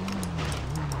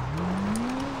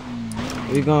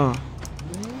 We gone.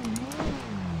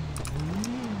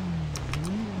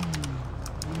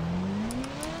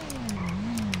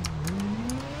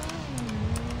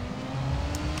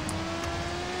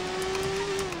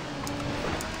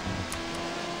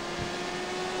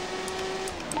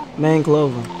 Main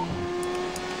Clover.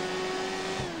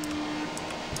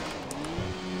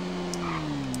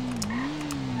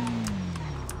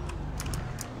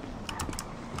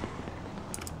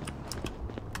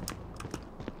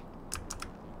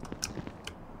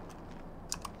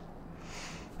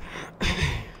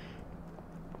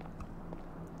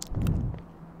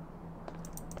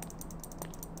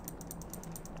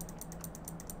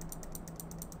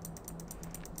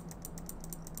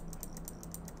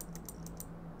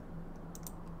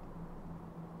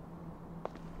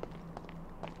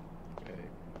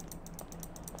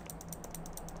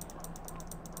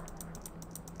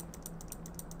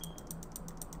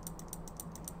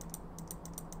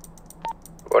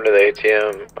 Going to the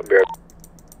ATM. I'll be right back.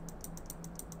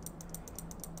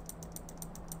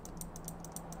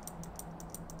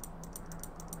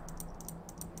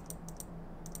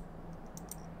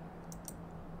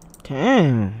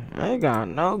 Damn, they got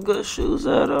no good shoes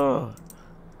at all.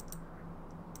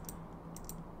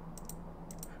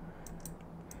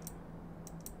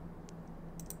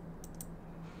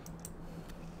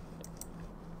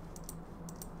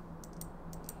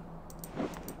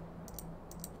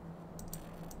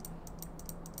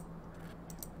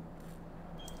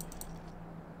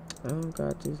 I don't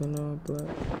got these in all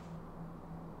black.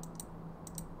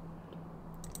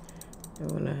 I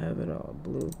wanna have it all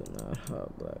blue, but not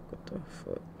hot black. What the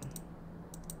fuck?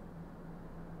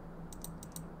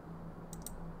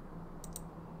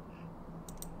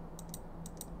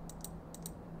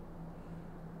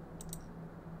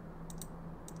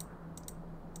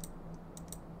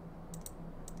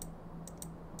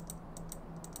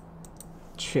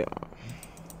 Chill.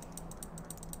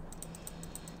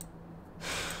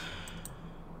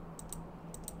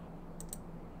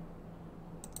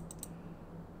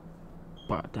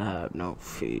 About to have no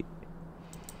feet.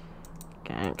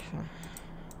 Gangster.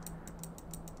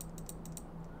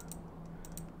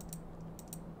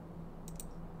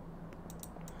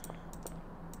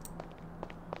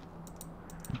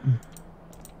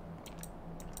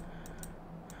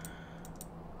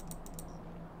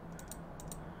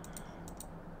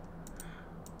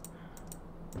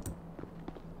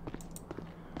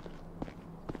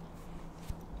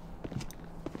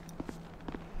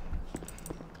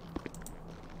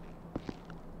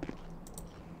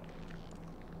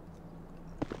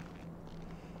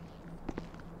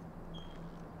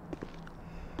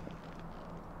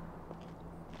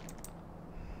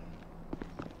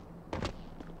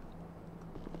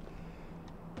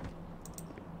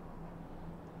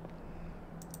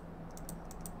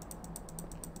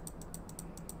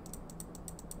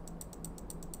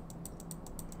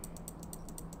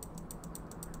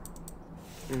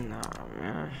 Nah,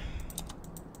 man.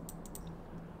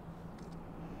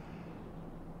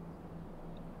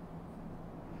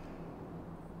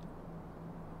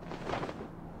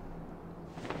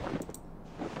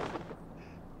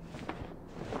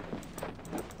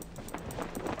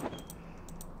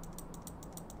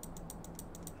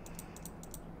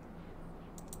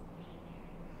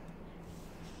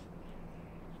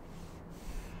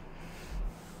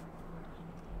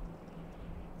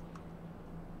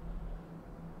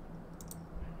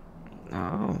 I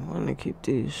don't want to keep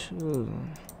these shoes.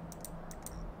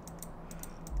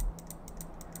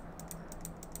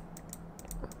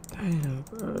 Damn,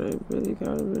 bro, they really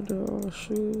got rid of all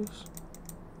shoes.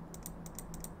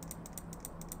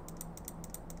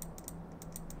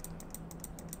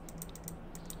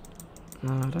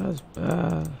 Nah, that's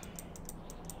bad.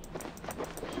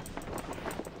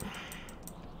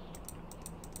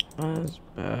 That's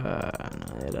bad.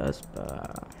 Nah, that's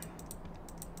bad.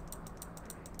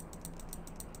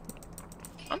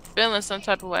 I'm feeling some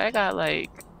type of way. I got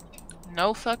like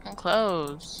no fucking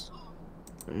clothes.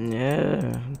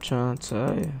 Yeah, I'm trying to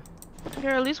tell you.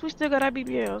 Girl, at least we still got our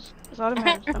BBLs. That's all that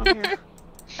matters. I don't care.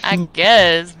 I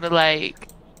guess, but like,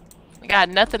 we got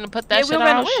nothing to put that Yeah, shit we don't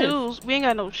got on no with. shoes. We ain't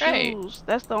got no Right. shoes.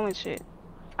 That's the only shit.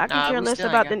 I can Nah, care we less still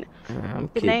about ain't the I'm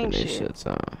the keeping name this shit. shit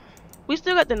on. We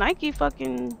still got the Nike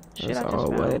fucking shit. That's I just all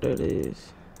found. what it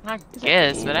is. I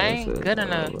guess, but I That's ain't it, good all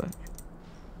enough. right.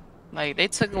 Like they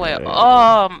took away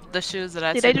all the shoes that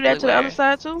I Did they do that to typically the other wear.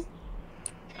 side too?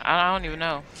 I don't even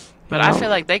know, but I feel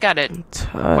like they got it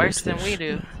worse than we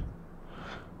do.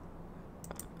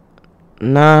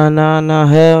 Nah,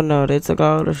 hell no. They took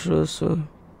all the shoes too.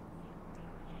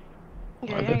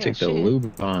 Yeah, Why'd they they ain't take got the shit.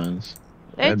 Louboutins?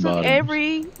 They Red took bottoms.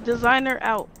 every designer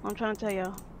out. I'm trying to tell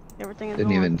y'all. Everything is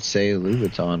Didn't gone. even say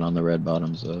Louboutin on the red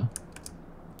bottoms though.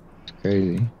 It's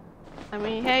crazy. I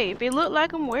mean, hey, if it look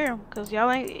like them, wear them. Cause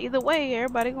y'all ain't either way.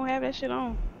 Everybody gonna have that shit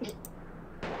on.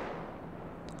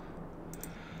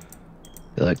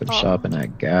 Feel like I'm shopping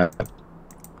at Gap.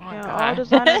 Yeah, all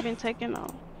designers been taken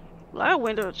off. Like, I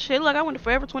went to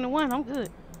Forever 21. I'm good.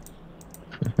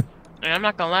 And I'm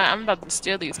not gonna lie, I'm about to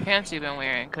steal these pants you've been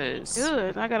wearing, cause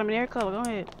Good. I got them in every color. Go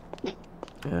ahead.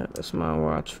 Yeah, that's my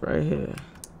watch right here.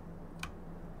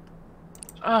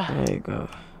 There you go.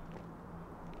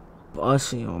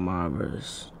 Bossy on my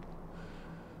wrist.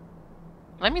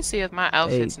 let me see if my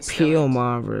outfits are AP still. on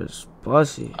my wrist.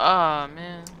 Bossy. Oh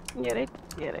man. Yeah,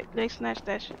 they snatched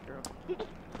that shit, girl.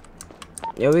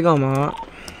 Yeah, we go, man.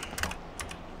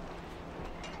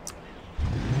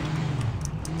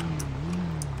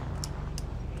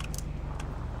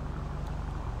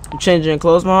 You changing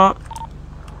clothes, man?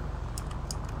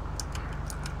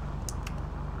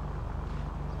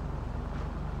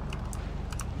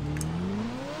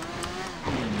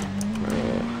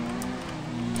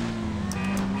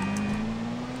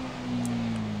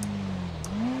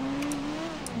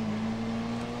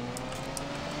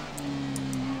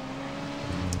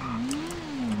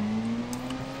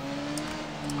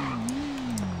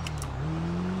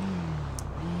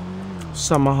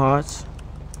 Summer hearts.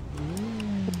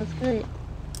 That's good.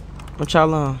 What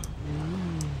y'all on?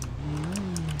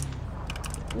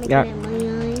 Making Yeah. that money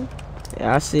on.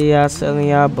 Yeah, I see y'all selling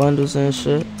y'all bundles and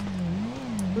shit.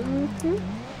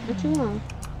 What you want?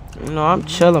 You know, I'm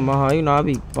chilling, my heart. You know, I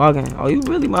be bugging. Oh, you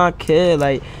really my kid.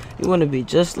 Like, you wanna be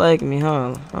just like me,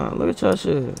 huh? Look at your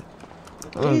shit.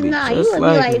 You wanna be Nah, you just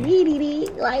wanna be like me. me, Dee.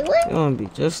 Like what? You wanna be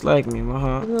just like me, my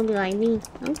heart. You wanna be like me?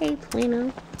 Okay,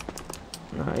 Twino.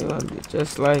 Nah, you wanna be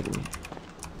just like me.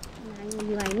 Nah, you wanna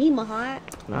be like me, my heart.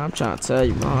 Nah, I'm trying to tell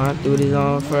you, my heart. I threw these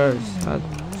on first. I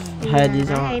had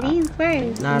these on. I had these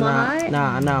first, Nah, my heart.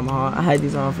 my heart. I had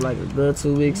these on for like a good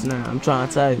 2 weeks now. I'm trying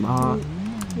to tell you, my heart.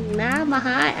 Nah, my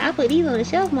heart. I put these on the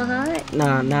shelf, my heart.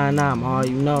 Nah, my heart.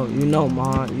 You know, my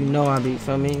heart. You know I be,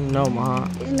 feel me? You know, my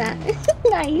heart. Nah,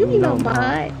 nah, you know my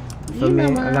heart. Feel You me?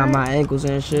 know my I got heart. my ankles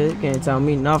and shit. Can't tell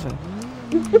me nothing.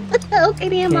 Okay,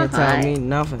 then my Can't tell heart. me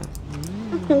nothing.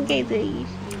 Okay, tell you.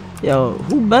 Yo,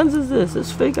 who Benz is this?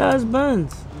 It's fake ass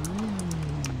Benz.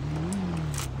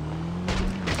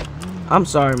 I'm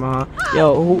sorry, ma.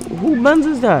 Yo, who Benz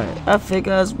is that? That fake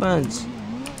ass Benz.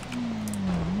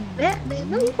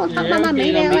 No, you gonna talk about my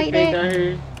Maybach like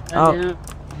that?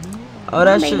 Oh,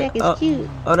 that My shit. Maybach is cute.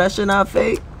 Oh, that shit not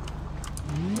fake.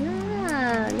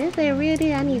 Nah, this ain't real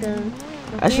deal. I need a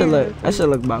That shit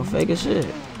look about fake as shit.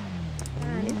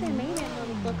 Nah, this ain't Maybach,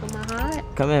 motherfucker, my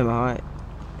heart. Come here, my heart.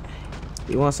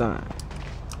 You want something?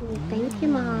 Thank you,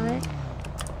 my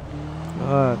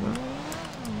heart.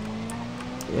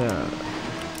 Yeah.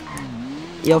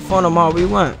 Yo, phone them all we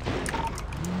want.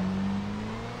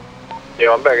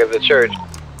 Yo, I'm back at the church.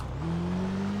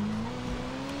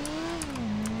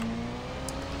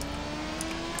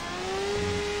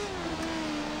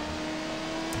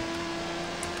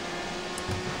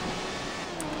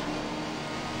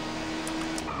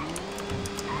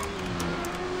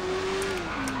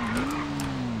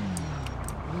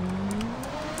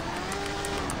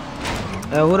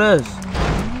 Hey, who this?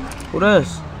 Who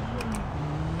this?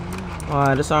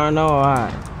 Alright, this I know,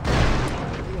 alright.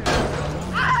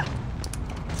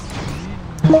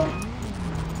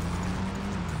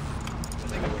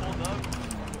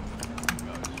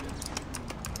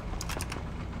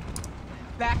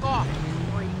 Back off.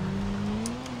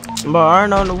 But I already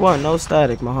know the one, no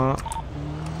static, my heart.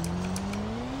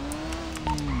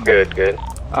 Good.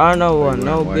 I know one,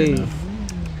 no beef.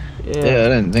 Yeah, I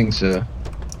didn't think so.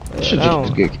 That should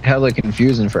just get hella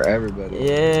confusing for everybody.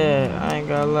 Yeah, I ain't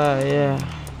gonna lie, yeah.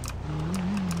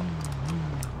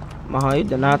 Maha, you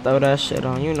did not throw that shit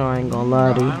on. You know I ain't gonna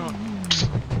lie to you.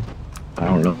 I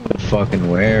don't know what to fucking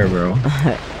wear, bro.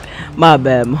 My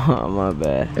bad, Maha, my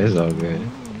bad. It's all good.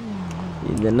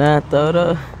 You did not throw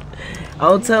the...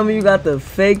 Oh, tell me you got the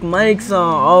fake mics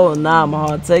on. Oh, nah,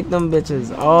 Maha, take them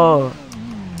bitches off.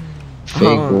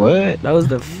 Fake what? That was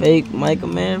the fake mic,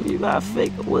 man. You got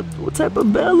fake... What type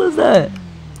of bell is that?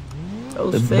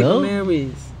 Those The fake bell?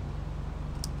 Marys.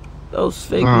 Those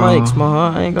fake mics,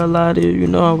 man. I ain't gonna lie to you. You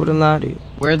know I wouldn't lie to you.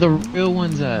 Where the real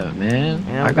ones at, man?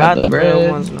 Man, I got the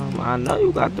real ones. No, I know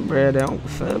you got the bread. They don't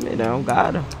feel me. They don't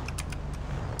got them.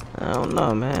 I don't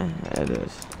know, man. It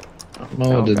is. I don't know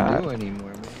what to do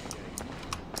anymore, man.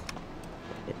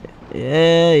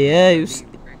 Yeah, you see.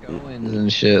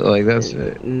 And shit, like that's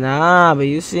it. Nah, but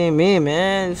you see me,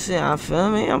 man. You see, I feel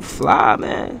me. I'm fly,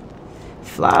 man.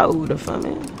 Fly Uda, feel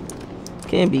me.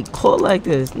 Can't be caught like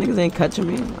this. Niggas ain't catching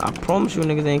me. I promise you,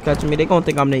 niggas ain't catching me. They gonna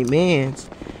think I'm they mans.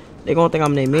 They gonna think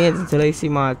I'm their mans until they see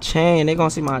my chain. They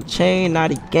gonna see my chain,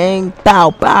 naughty gang,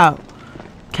 bow.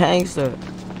 Gangster.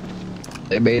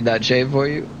 They made that chain for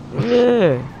you?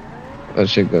 Yeah. That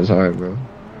shit goes hard, bro.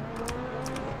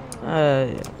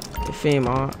 You feel me,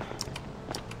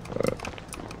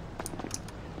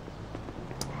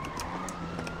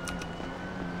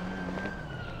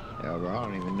 Yeah, bro, I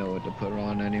don't even know what to put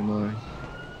on anymore.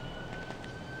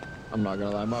 I'm not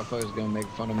gonna lie, motherfuckers gonna make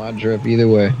fun of my drip either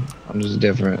way. I'm just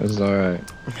different, it's alright.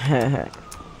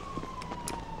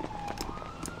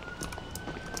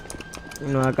 You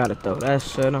know I gotta throw that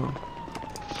shit on.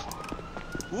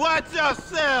 Watch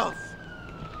yourself!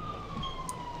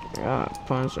 Yeah,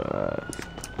 punch your ass.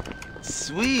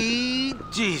 Sweet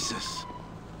Jesus.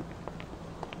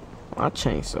 My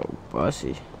chain so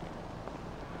bussy.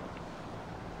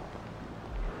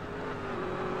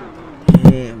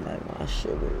 Damn, like my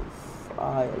shit is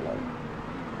fire. Like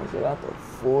I just got the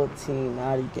 14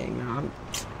 naughty gang. Now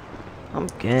I'm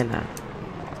getting that.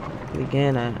 We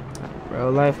getting that.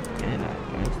 Real life, getting that.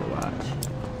 Thanks to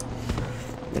watch.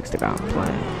 Next thing I'm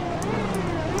playing.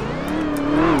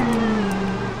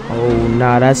 Oh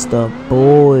nah, that's the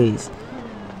boys.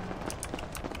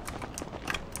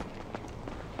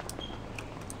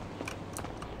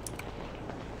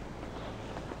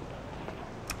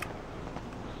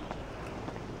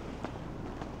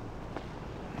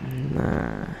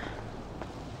 Nah.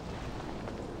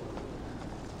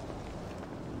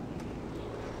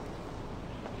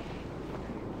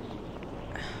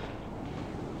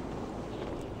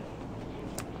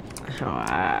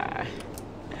 Alright.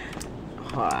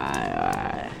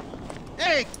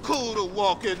 Ain't cool to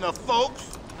walk in the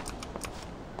folks.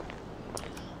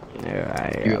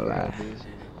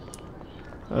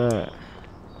 Alright.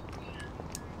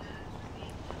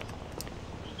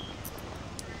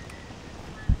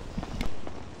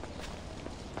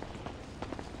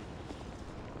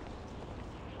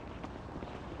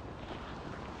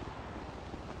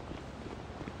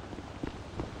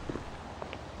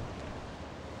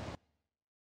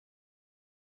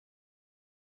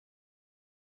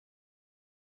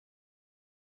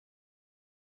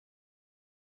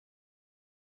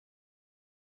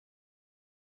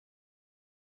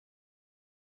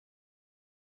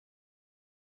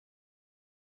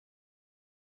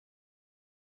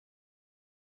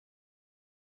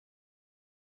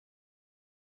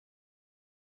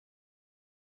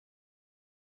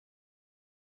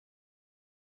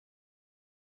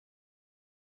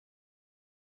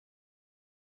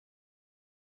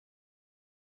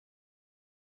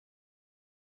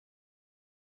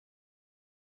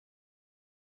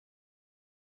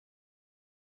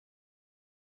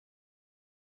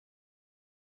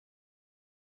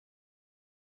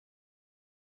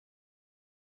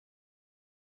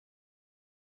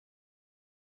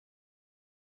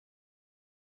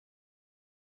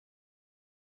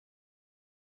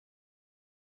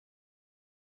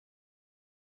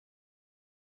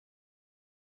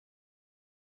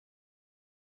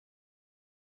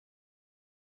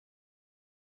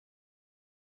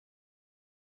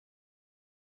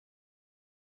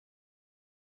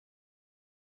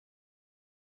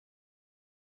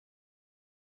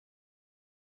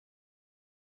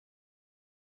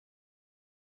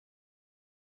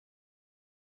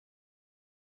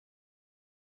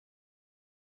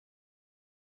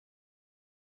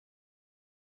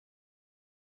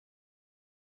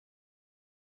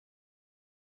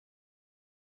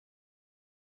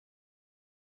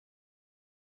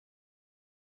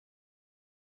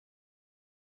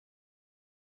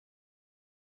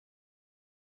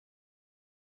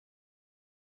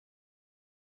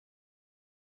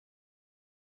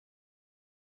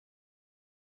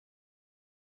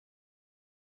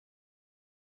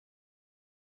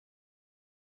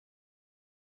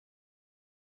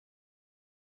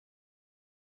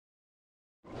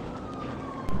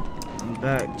 I'm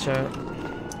back, chat.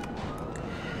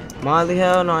 Molly,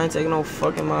 hell no, I ain't taking no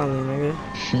fucking Molly, nigga.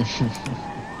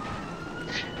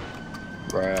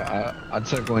 Bruh, I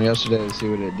took one yesterday to see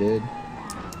what it did.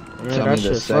 Yeah, that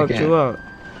shit fucked you up.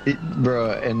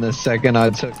 Bruh, and the second I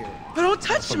took it, But don't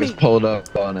touch me! pulled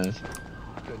up on us.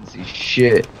 couldn't see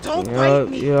shit.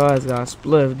 You always got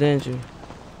spliff, didn't you?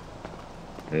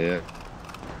 Yeah.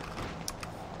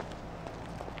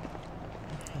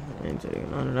 I ain't taking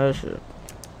none of that shit.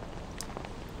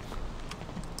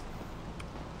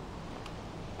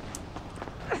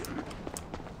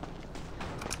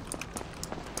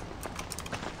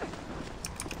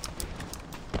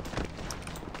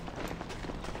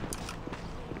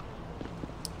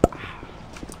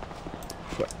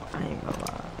 I ain't gonna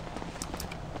lie.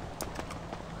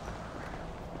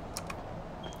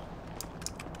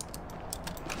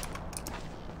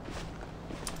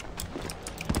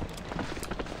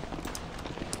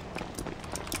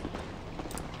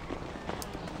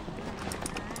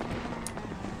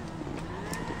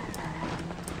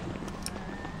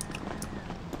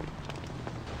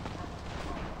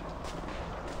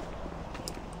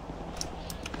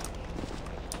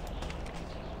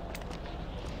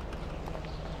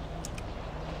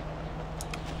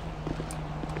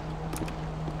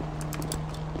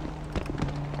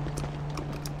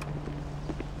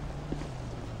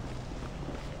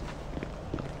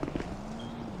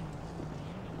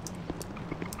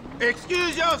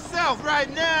 Excuse yourself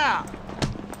right now!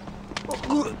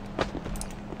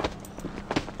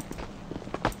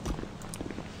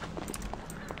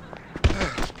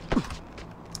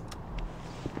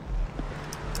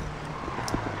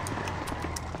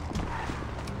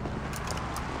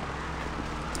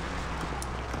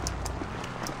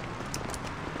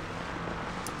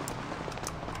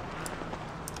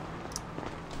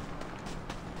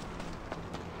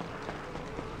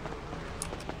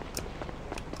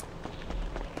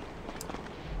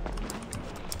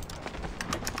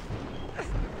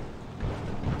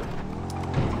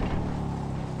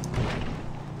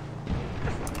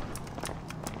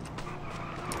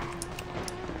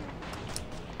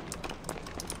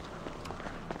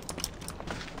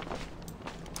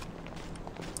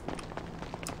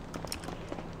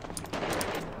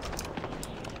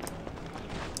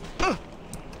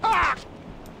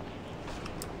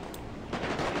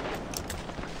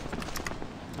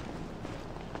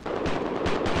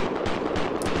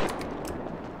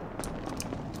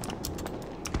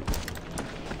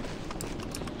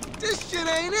 This shit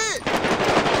ain't it!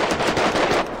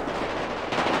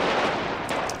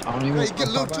 don't even. Hey, you get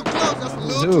a little too close. That's a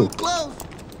little too close.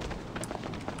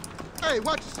 Hey,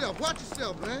 watch yourself. Watch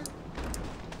yourself, man.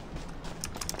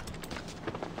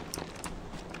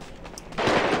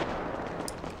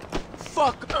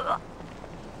 Fuck.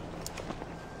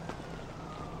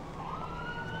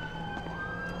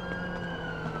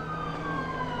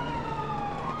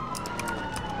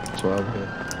 12 hit.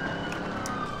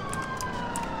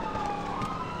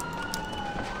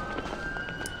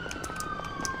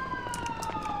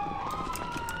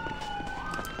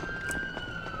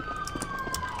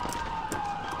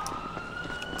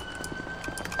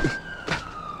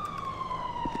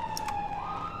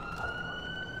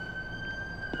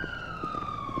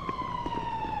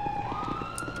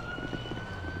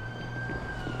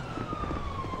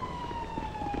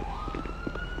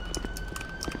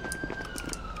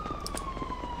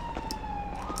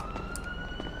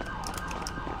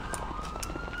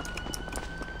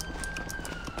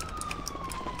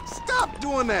 Stop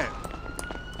doing that.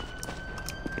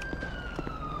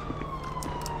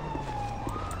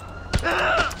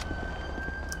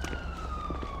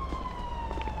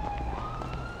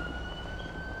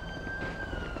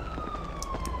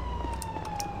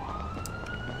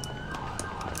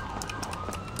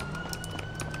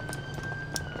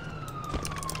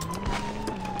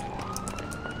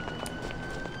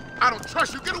 I don't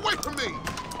trust you. Get away from me.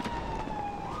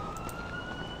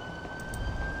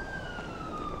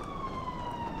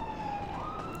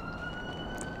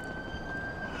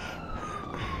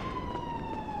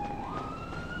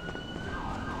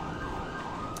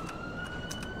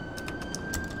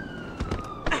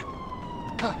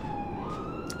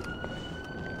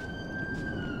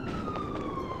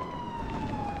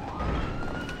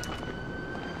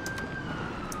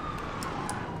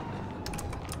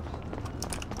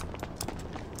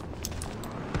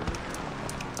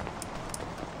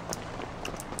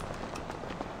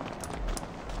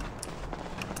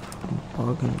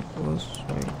 Parking was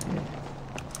right there.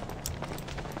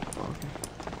 Parking.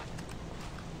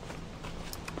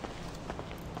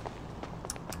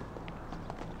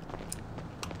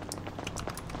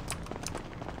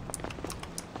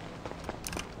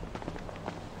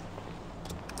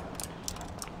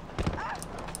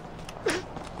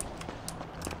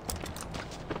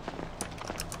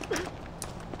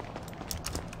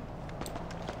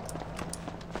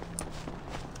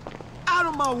 Out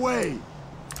of my way.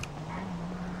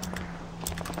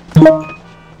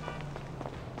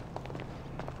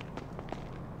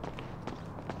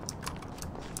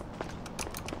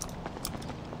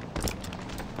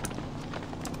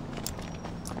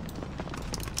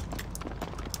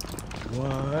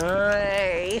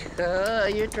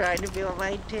 You're trying to feel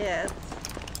my tits.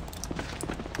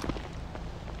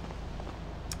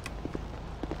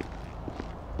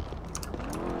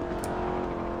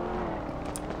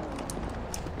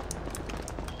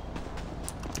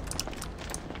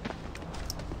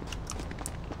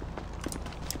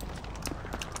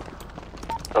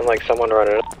 I'm like someone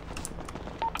running up.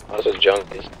 This is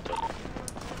junkies.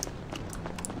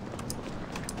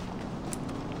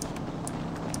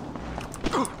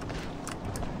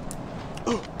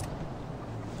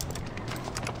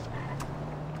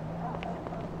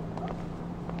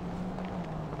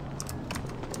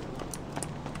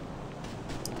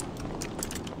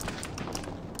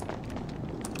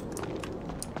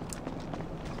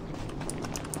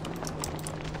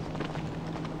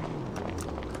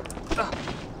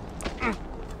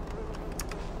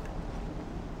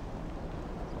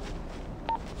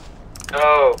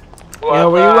 Yo, Yo,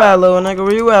 where you at, little nigga?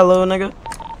 Where you at, little nigga?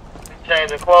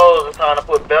 changing clothes and trying to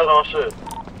put belt on shit.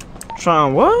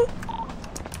 Trying what?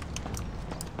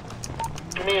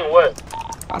 You mean what?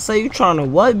 I say you trying to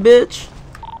what, bitch?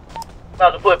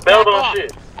 About to put belt on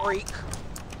shit. Freak.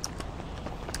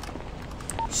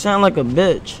 You sound like a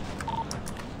bitch.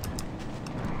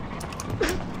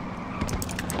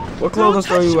 What clothing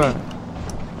store you at?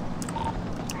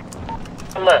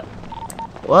 Left.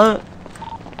 What?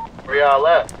 Where y'all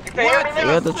at? You can hear me, You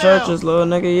nigga? at the churches, little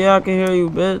nigga. Yeah, I can hear you,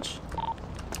 bitch.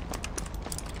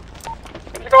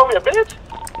 You call me a bitch?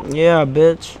 Yeah,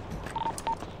 bitch.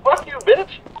 Fuck you, bitch.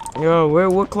 Yo,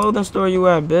 what clothing store you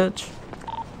at, bitch?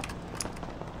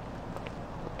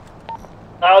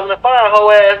 2005,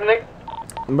 hoe ass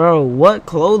nigga. Bro, what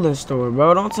clothing store,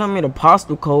 bro? Don't tell me the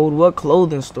postal code. What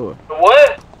clothing store? The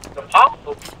what? The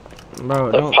postal.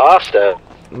 Bro, The don't. pasta.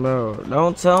 Bro,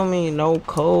 don't tell me no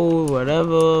code,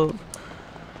 whatever.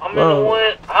 I'm Bro. in the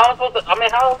one. How am I supposed to? I mean,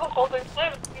 how am I supposed to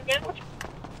explain it to you, man? What you?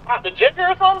 The ginger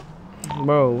or something?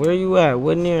 Bro, where you at?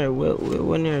 What near?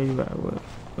 What near you at?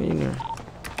 Where you near?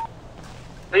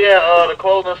 Yeah, the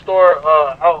clothing store,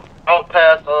 out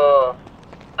past,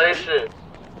 they shit.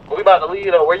 We about to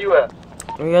leave though. Where you at?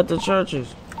 We at the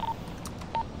churches.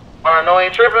 Alright, no,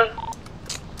 ain't tripping.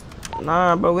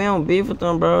 Nah, bro, we don't beef with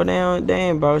them, bro. They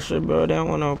ain't about shit, bro. They don't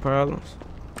want no problems.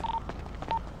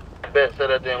 Bet, say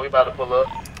that then. We about to pull up.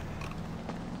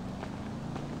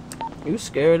 You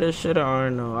scared as shit, I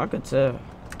already know. I could tell.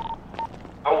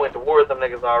 I went to war with them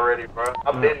niggas already, bro.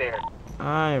 I've been there.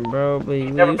 Alright, bro, but you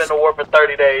Never been to war for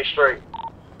 30 days straight.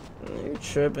 You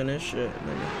tripping and shit,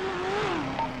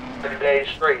 nigga. 30 days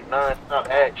straight, non-stop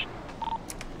action.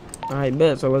 Alright,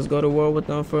 bet. So let's go to war with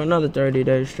them for another 30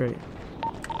 days straight.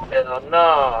 Hell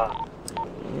nah.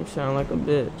 You sound like a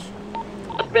bitch.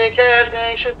 Spend cash,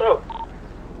 ain't shit though.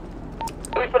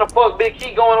 We finna fuck Big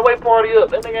Key going away party up.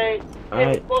 That nigga ain't.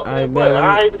 Alright, bet.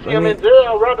 I hate to see him in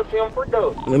jail. I'd rather see him free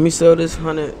though. Let me sell this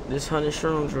 100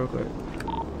 shrooms real quick.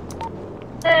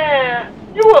 Man,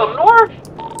 you up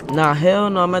north? Nah, hell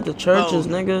no. I'm at the churches,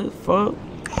 nigga. Fuck.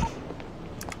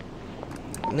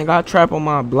 Nigga, I trap on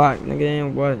my block. Nigga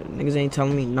ain't what? Niggas ain't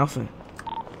telling me nothing.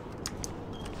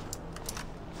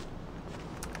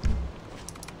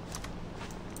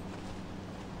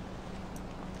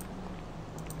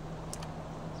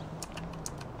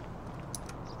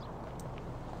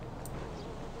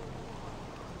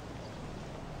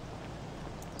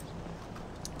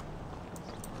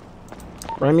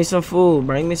 Bring me some food.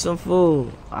 Bring me some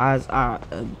food. I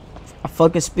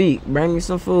fucking speak. Bring me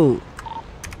some food.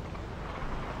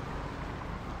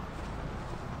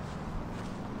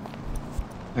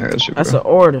 That's an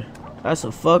order. That's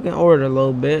a fucking order,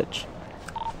 little bitch.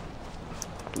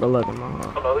 But look at my heart.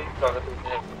 I don't know who you talking to,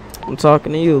 man. I'm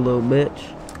talking to you, little bitch.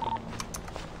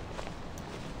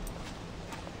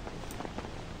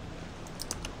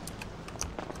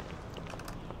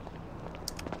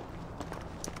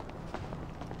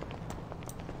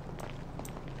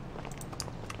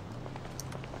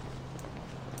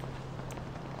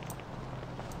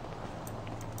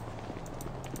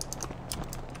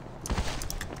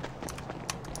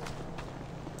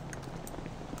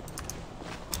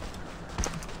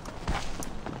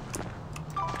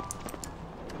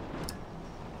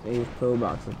 These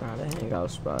pillboxes now the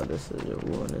hangout spot. This is your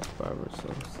wilderness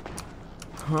barbershops.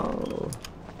 Oh,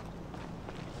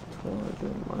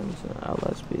 200 months in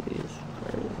LSPD is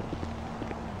crazy.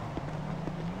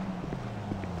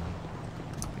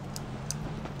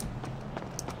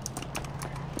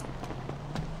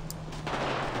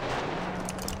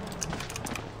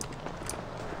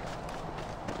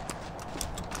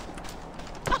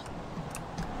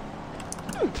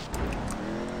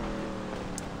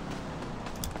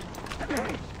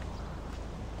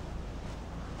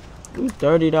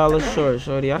 $30 short,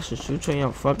 shorty. I should shoot you in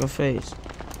your fucking face.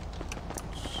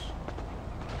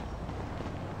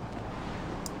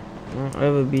 Don't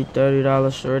ever be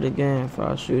 $30 short again if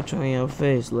I shoot you in your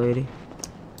face, lady.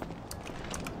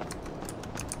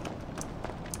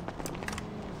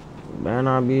 Better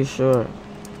not be short.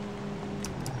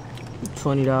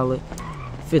 $20,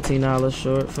 $15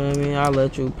 short, feel me? I'll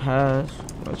let you pass.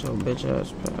 Let your bitch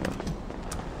ass pass.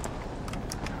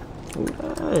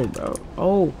 Hey, bro.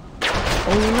 Oh.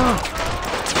 Oh, no.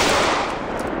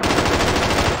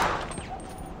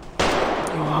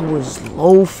 Yo, I was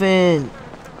loafing.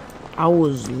 I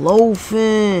was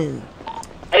loafing.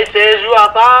 Hey, says you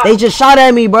outside? They just shot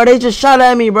at me, bro. They just shot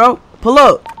at me, bro. Pull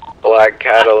up. Black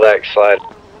Cadillac slide.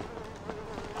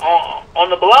 On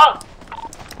the block?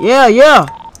 Yeah, yeah.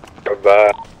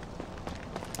 Goodbye.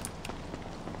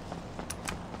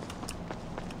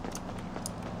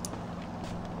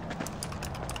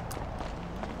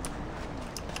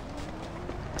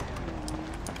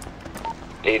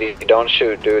 Edie, don't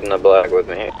shoot dude in the black with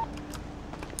me.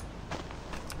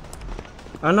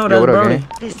 I know that's Brody.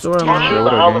 Sorry,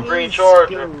 man. Green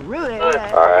Charger.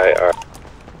 Alright.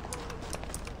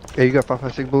 Hey, you got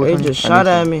 5.56 bullets? They just shot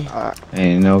at me.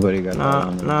 Ain't nobody got Nah, I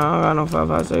don't got no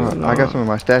 5.56. No. I got some of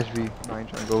my stash V. I ain't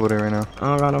trying to go over there right now.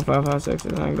 I don't got no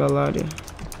 5.56. I ain't gonna lie to you.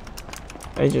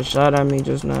 They just shot at me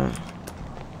just now.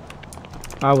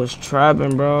 I was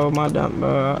trapping, bro. My dumb,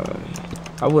 bro.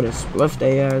 I would have spliffed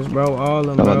their ass, bro. All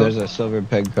of them, bro. There's a silver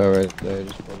peg car right there.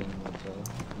 Just pulling him up.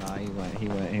 Nah, he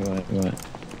went.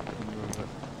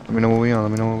 Let me know what we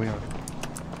on.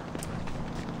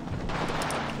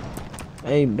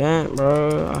 They bent,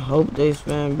 bro. I hope they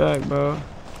spin back, bro.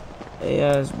 They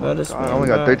ass better spin back. I only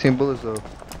got 13 bullets, though.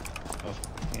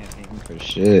 Can't aim for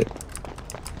shit.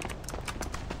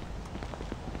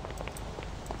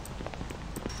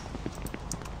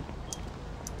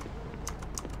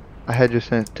 I had just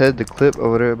sent Ted the clip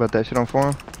over there about that shit on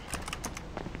forum.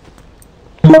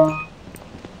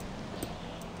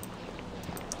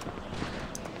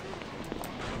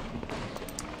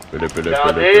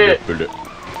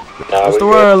 What's the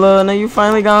word, lil' nigga? You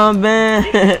finally got banned.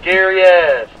 Scary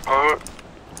ass.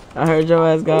 I heard your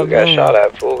ass got We got banned. shot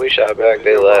at, fool. We shot back,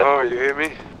 they left. Oh, you hear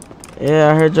me?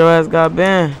 Yeah, I heard your ass got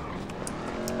banned.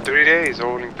 3 days,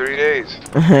 only 3 days.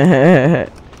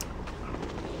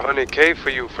 100K for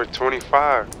you for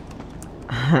 25.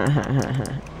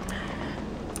 I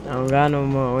don't got no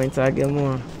more. Wait till I get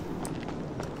more.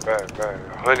 Bad.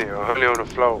 100 on the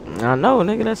floor. I know,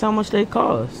 nigga. That's how much they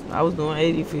cost. I was doing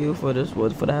 80 for you for this, for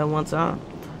that one time.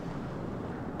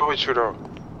 What with you though?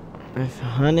 It's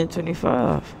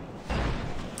 125.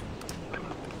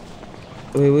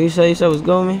 Wait, what you say? You said what's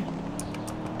good, me?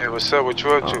 Hey, what's up? What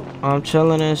you up to? I'm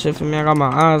chilling and shit for me. I got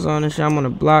my eyes on and shit. I'm on the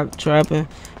block trapping.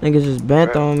 Niggas just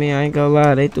bent on me. I ain't gonna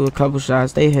lie. They threw a couple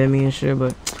shots. They hit me and shit,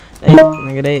 but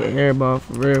nigga, they airball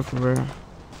for real.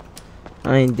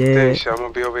 I ain't dead. Shit, I'm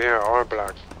gonna be over here at our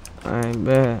block. I ain't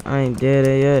bad. I ain't dead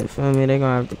yet. Feel me? They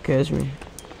gonna have to catch me.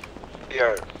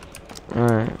 Yeah.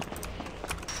 Alright.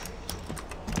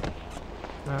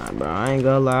 Nah, bro. I ain't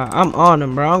gonna lie. I'm on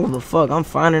them, bro. I don't give a fuck. I'm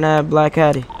finding that black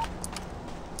caddy.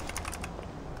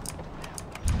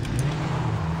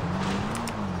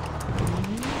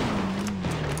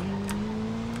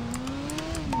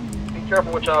 Be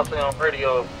careful what y'all say on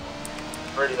radio.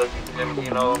 You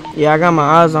know. Yeah, I got my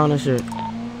eyes on this shit.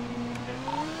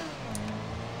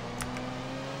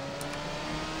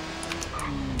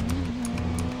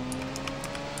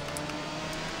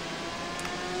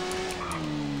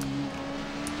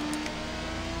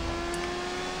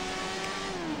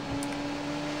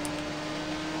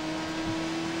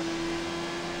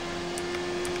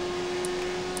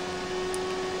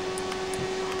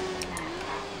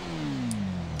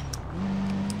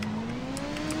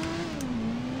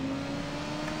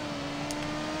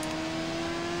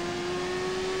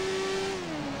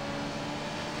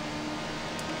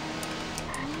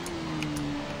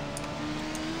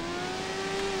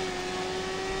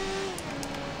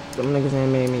 Them niggas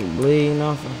ain't made me bleed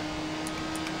nothing.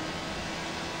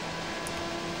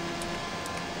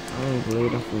 I ain't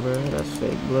bleeding for real. That's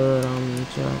fake blood on me,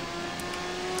 chop.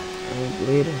 I ain't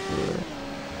bleeding for real.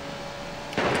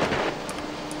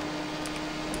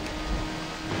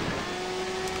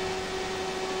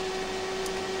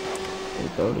 They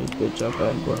throw this bitch up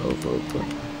at Grove real quick.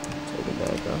 Take it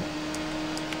back out.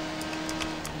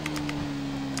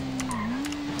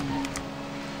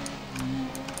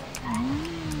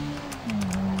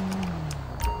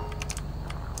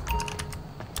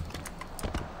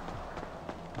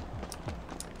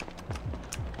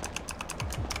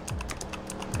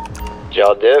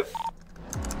 Y'all dip?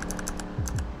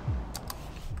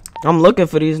 I'm looking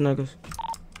for these niggas.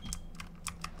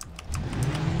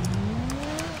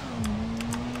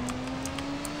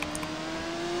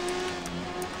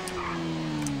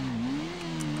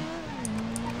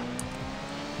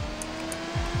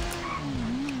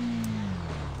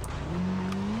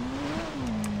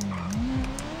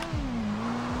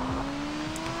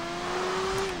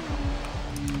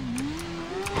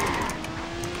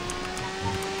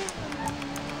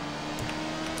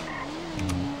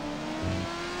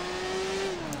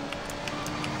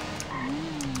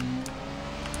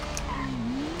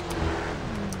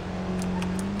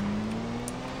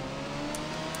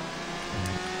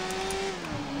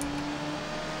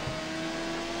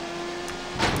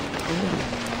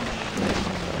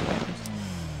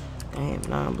 Damn,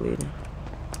 now I'm bleeding.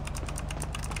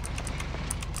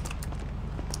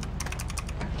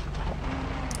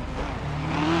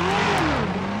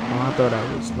 Oh, I thought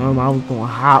I was normal. I was gonna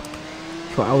hop.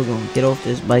 I was gonna get off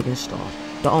this bike and start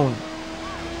throwing.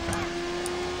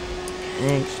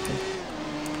 Gangster.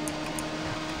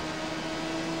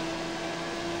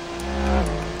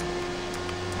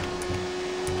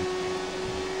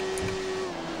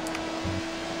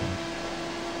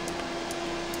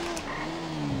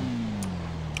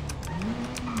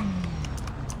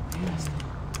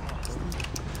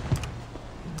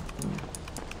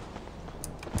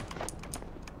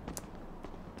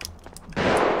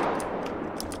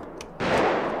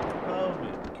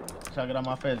 Try to get on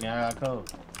my face, man. I got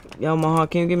cold. Yo, Maha,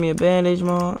 can you give me a bandage,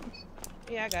 Maha?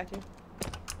 Yeah, I got you.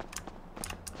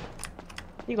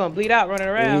 You gonna bleed out running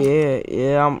around?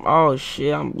 Yeah, oh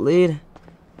shit, I'm bleeding.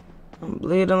 I'm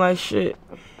bleeding like shit.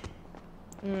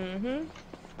 Mm-hmm.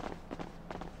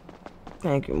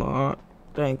 Thank you, Maha.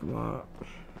 Thank you, Maha.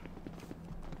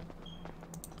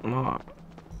 Maha,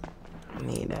 I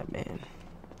need that, man.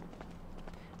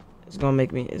 It's gonna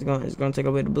make me, it's gonna take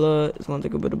away the blood. It's gonna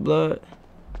take away the blood.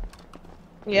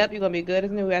 Yep, you're gonna be good as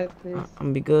new after this. I'm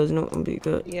gonna be good as new. I'm gonna be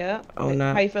good. Yeah. Oh,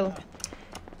 nah. How you feeling?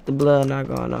 The blood not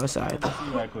going outside. Let me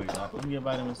see right quick, dog. Let me get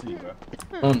vitamin C, bro.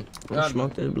 I'm gonna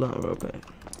smoke this blunt real quick.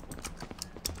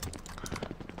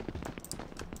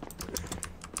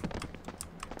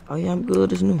 Oh yeah, I'm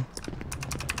good as new.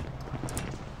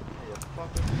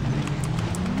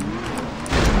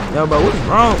 Yo, bro, what's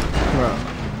wrong, bro?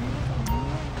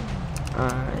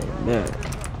 Alright, bet.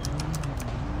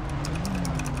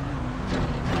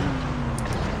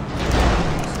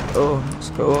 Oh, let's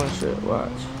go and shit.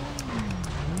 Watch.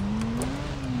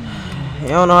 You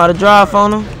don't know how to drive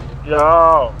on him?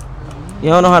 Yo. You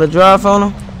don't know how to drive on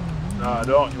him? No, I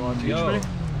don't. You want to teach me?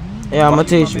 Yeah, I'm gonna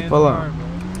teach you. Pull up.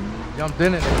 Jumped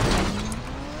in it.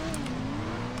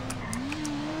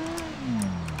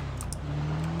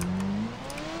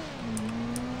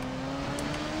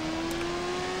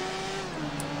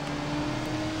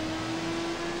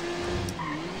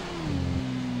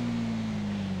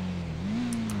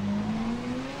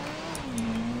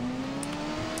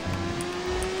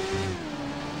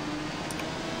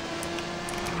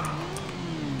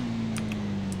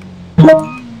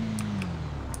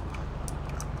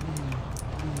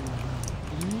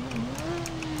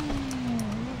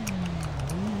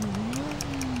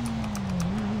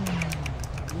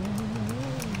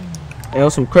 Yo,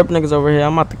 some Crip niggas over here.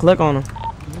 I'm about to click on them.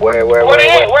 Where they at?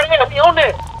 Where they at? Be on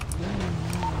there.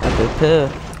 At the pill.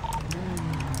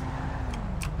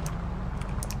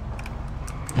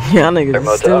 Y'all niggas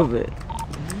is stupid.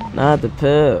 Not the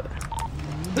pill.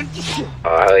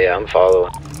 Oh, hell yeah, I'm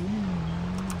following.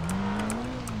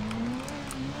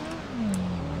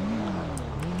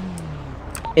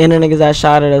 And the niggas that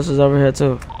shot at us was over here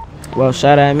too. Well,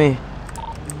 shot at me.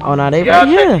 Oh, now they right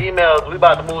here. Check the emails. We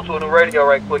about to move to a new radio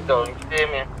right quick though. You feel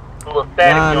me? A little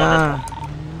static on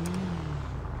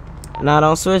this. Nah,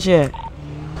 don't switch yet.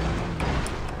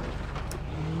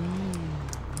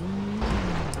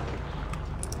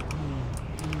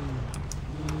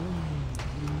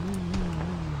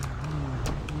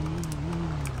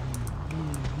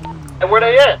 Hey, where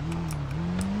they at?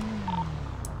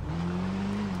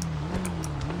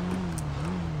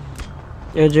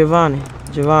 Yo,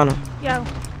 Giovanna. Yo.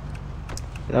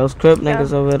 Those Crip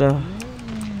niggas over there.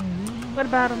 What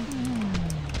about him?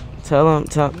 Tell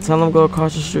them go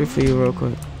across the street for you real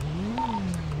quick.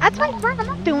 That's my friend. I'm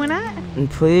not doing that. And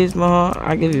please, Maha,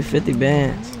 I'll give you 50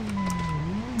 bands.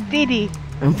 Diddy.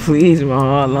 And please,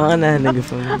 Maha, line that nigga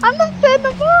for me. I'm not setting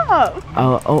them up.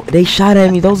 Oh, they shot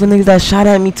at me. Those are niggas that shot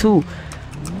at me too.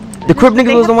 The Crip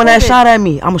nigga was the one that shot at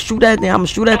me. I'ma shoot at them. Look,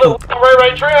 I'm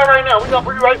right trail right now. We gonna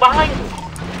be right behind you.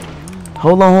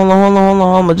 Hold on.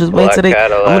 I'ma just wait till they.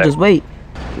 I'ma just wait.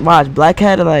 Watch, Black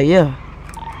Cadillac, yeah.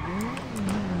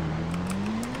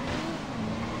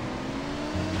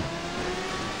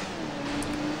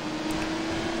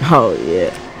 Oh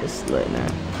yeah, it's lit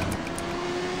now.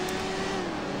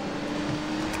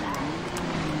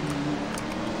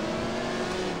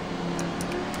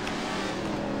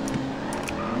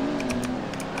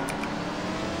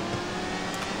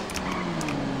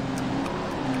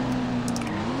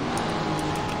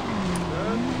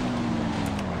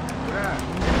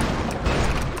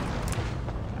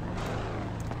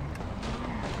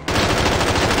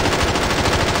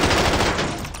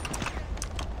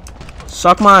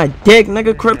 Suck my dick,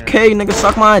 nigga. Crip K, nigga.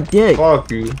 Suck my dick.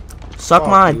 Fuck you. Suck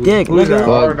my dick,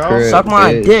 nigga. Suck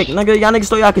my dick, nigga. Y'all niggas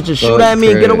thought y'all could just shoot at me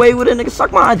and get away with it, nigga.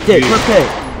 Suck my dick, Crip K.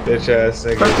 Bitch ass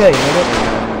nigga. Crip K,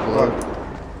 nigga.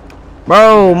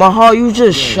 Bro, my heart, you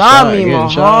just shot me,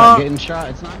 my heart. Getting shot.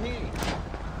 It's not me.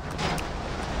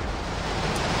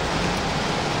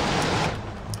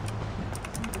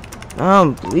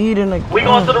 I'm bleeding again. We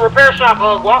going to the repair shop,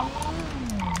 Guap.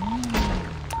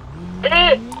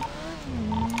 Hey.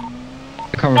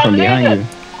 Coming from behind you.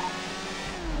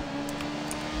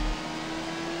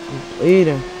 I'm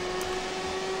bleeding.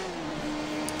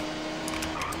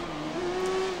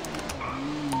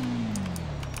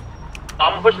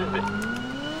 I'm gonna push this bitch.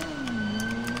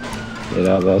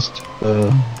 Yeah, that's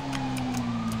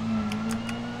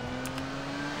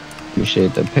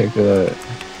appreciate the pick of that.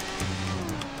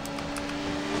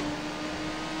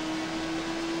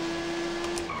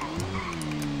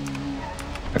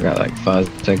 I got like 5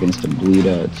 seconds to bleed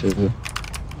out too.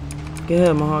 Go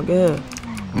ahead, my heart, go ahead.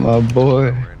 My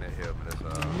boy.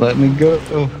 Let me go.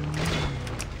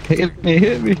 Hit me,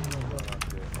 hit me.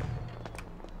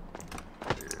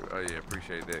 Oh yeah,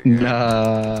 appreciate that.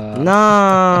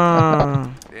 Nah.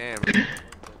 Damn.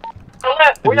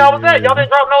 Where y'all was at? Y'all didn't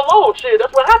drop no load. Shit,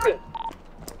 that's what happened.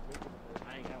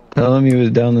 Tell him he was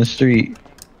down the street.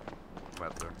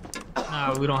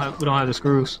 Nah, we don't have the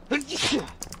screws.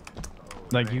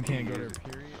 Like you can't go there.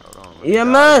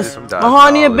 EMS. My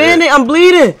heart need a bandit. I'm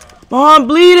bleeding. My heart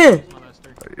bleeding.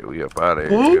 Yeah, we up out of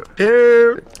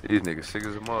here. These niggas sick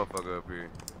as a motherfucker up here.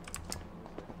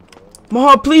 My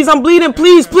heart, please, I'm bleeding.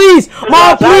 Please, please. My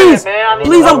heart, please.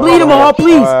 Please, I'm bleeding. My heart,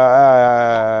 please.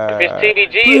 If it's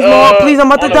TDG, Please, my heart, please. I'm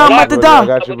about to die. I'm about to die. I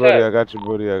got you, buddy. I got you,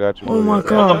 buddy. I got you. Oh my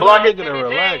god.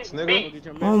 Relax,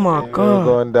 nigga. Oh my You ain't god.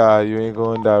 gonna die. You ain't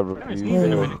gonna die, bro.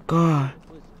 Oh my god.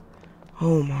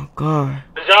 Oh my god.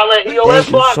 Did y'all let EOS Thank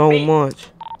you block so me?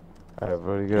 much. Alright,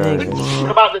 buddy. Thank you, What man.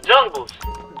 about the jungles?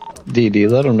 DD,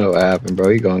 let him know what happened, bro.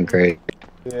 He going crazy.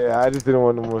 Yeah, I just didn't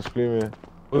want no more screaming.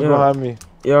 Who's Yeah. behind me?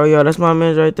 Yo, that's my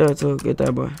man's right there too. Get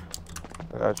that boy.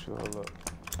 I got you. Hold up.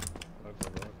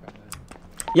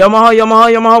 Yo, my heart,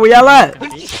 where y'all at? Where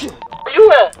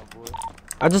you at?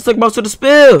 I just took most to the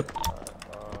spill.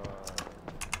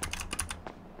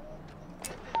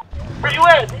 Where you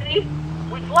at, DD?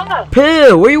 We fly.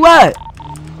 Pill, where you at?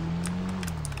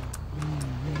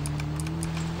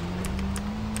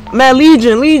 Man,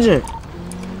 Legion.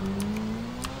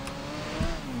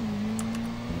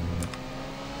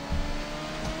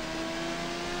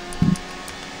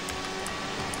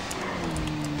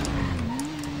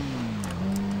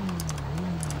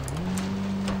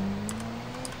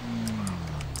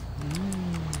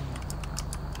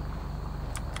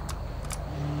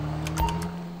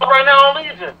 Right now on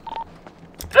Legion.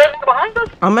 Is that nigga behind us?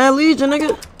 I'm at Legion,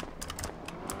 nigga.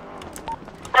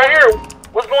 Right here.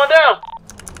 What's going down?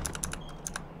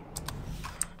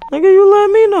 Nigga, you let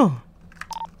me know.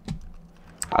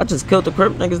 I just killed the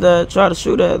crip niggas that tried to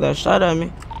shoot at, that shot at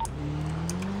me.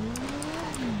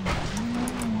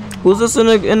 Who's this in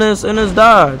this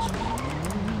Dodge?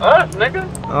 Us, nigga.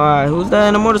 Alright, who's that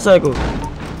in the motorcycle?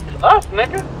 Us,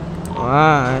 nigga.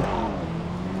 Alright.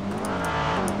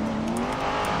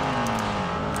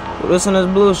 Who this in this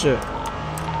blue shirt?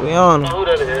 We on him. Who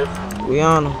that is? We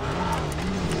on him.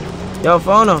 Yo,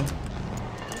 phone him.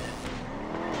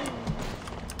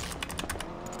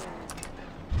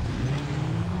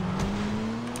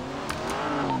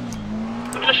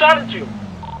 Who just shot at you?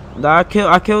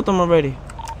 I killed him already.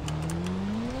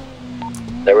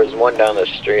 There was one down the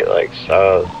street, like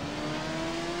south.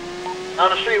 On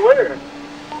the street where?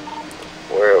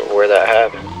 Where that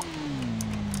happened.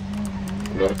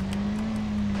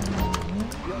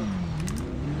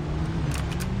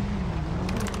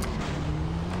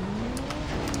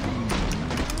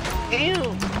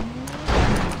 Ew.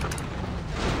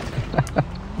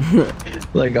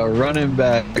 Like a running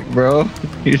back, bro.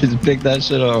 You just pick that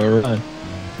shit up and run.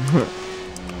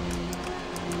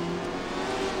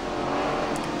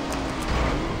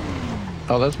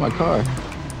 Oh, that's my car.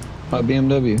 My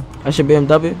BMW. That's your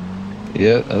BMW?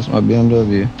 Yeah, that's my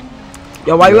BMW.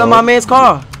 Yo, why you in my man's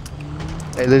car?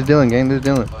 Hey, there's Dylan, gang. There's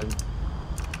Dylan.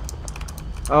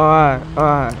 Alright,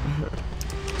 alright.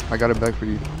 I got it back for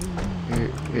you.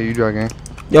 Here, you drive, gang.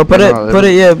 Yo, put it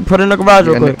in the garage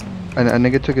real quick. A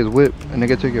nigga took his whip. A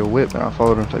nigga took your whip, and I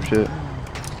followed him type shit.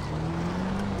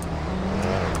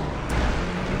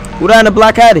 Who that in the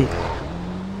black caddy?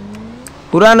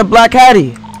 Who that in the black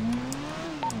caddy?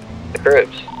 The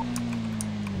Crips.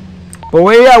 But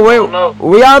where y'all?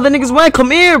 Where y'all the niggas went?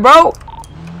 Come here, bro.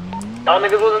 Y'all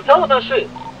niggas wasn't telling that shit.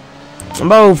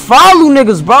 Bro, follow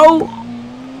niggas, bro.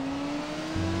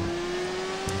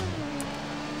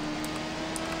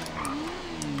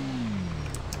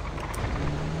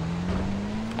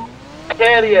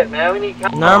 Caddy yet, man. We need.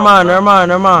 Never mind.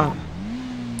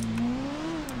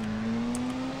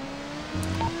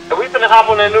 We finna hop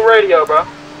on that new radio, bro.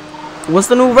 What's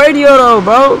the new radio though,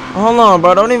 bro? Hold on,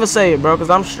 bro. Don't even say it, bro, cause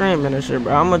I'm streaming and shit,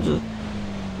 bro. I'ma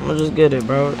just get it,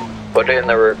 bro. Put it in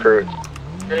the recruits.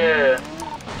 Yeah.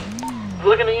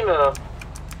 Look in the email.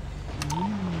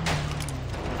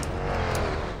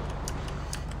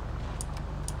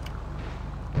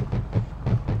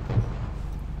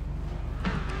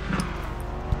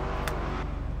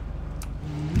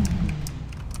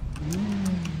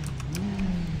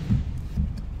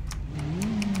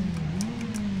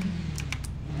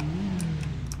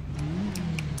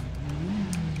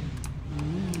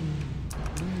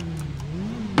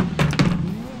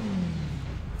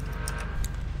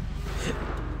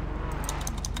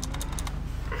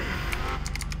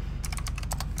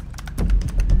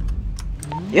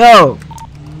 Yo!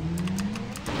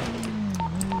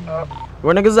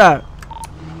 Where niggas at?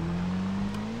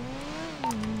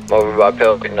 I'm over by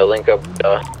Pelican to link up.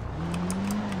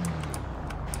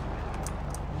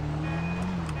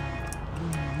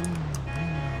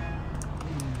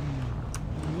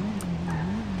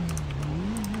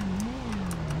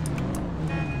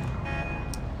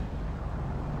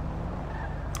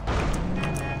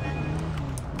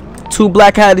 Two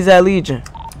black caddies at Legion.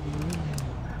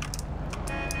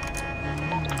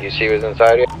 You see who's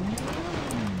inside here?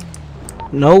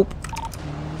 Nope.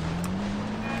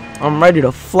 I'm ready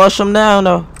to flush them down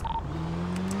though.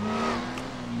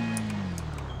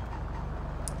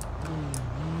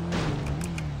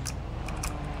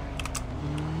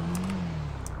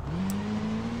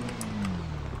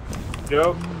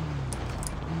 Yo.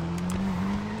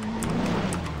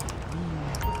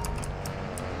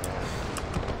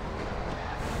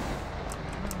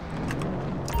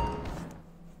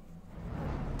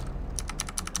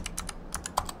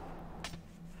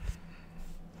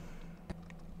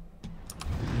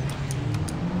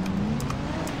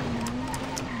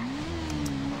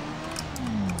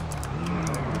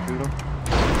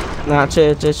 Nah,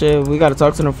 chill. We gotta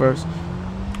talk to them first.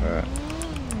 Alright.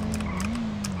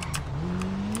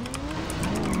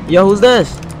 Yo, who's this?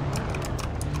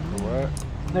 What?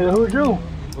 Nigga, who's you?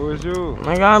 Who is you?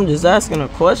 Nigga, I'm just asking a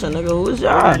question, nigga. Who's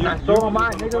y'all? So am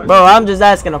I, nigga. Bro, I'm just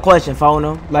asking a question,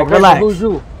 phone. Like, Okay, relax. who's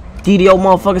you? DDO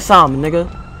motherfucking Osama, nigga.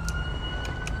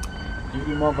 You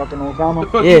be motherfucking Osama?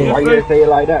 Yeah. Why you didn't say it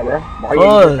like that, bro? Why you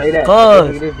didn't say that?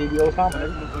 Cause. This DDO Osama,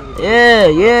 nigga.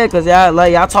 Yeah, cause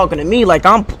y'all talking to me like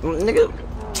I'm, nigga.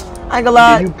 I ain't gonna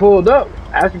lie. You pulled up,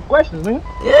 asking questions, man.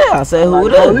 Yeah, I said who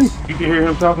it is. You can hear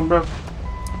him talking, bro.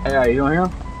 Hey, you don't hear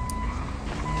him?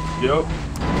 Yo.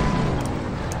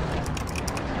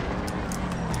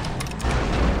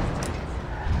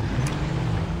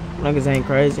 Niggas ain't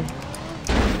crazy.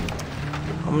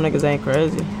 Them niggas ain't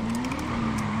crazy.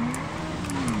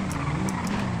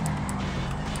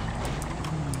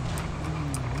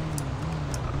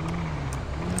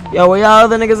 Yo, where y'all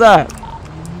other niggas at?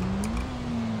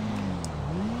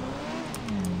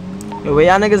 Yo, where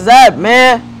y'all niggas at,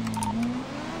 man?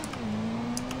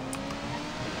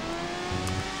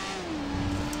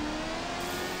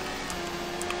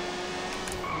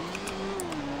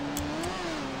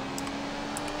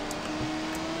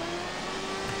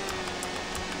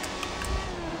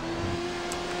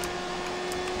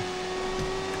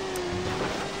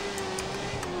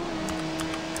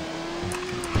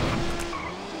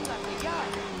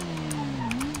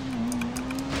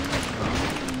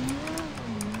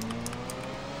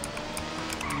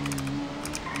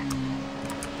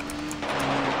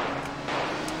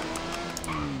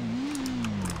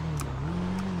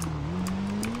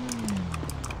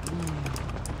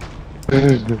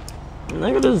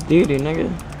 Nigga, this duty, nigga.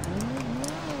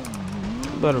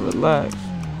 You better relax.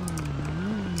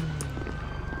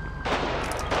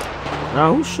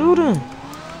 Now, who's shooting?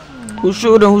 Who's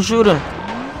shooting?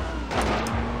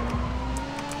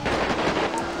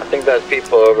 I think that's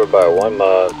people over by one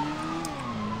mod.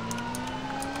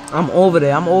 I'm over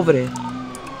there.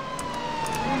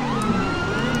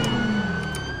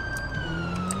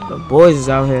 The boys is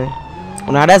out here.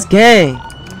 Oh, now that's gang.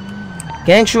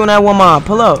 Gang shooting at one mile.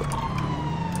 Pull up.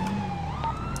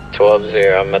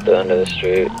 12-0. I'm at the end of the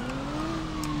street.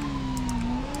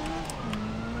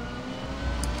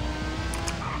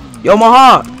 Yo, my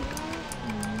heart.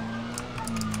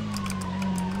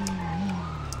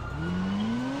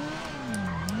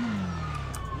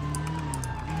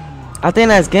 I think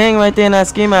that's gang right there in that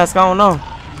ski mask. I don't know.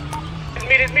 It's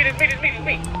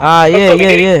me. Ah,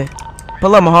 yeah.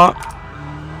 Pull up, my heart.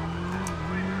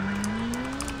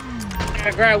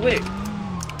 I grab with.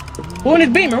 Who in his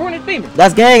beamer?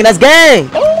 That's gang.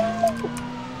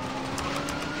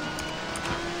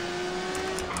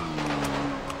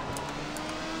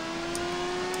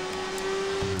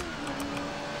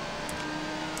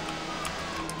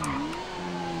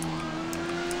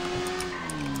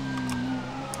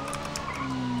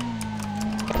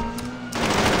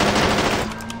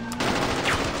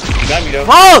 Got me though.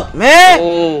 Fuck, man.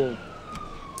 Oh.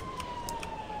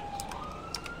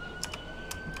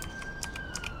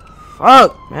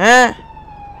 Fuck, man.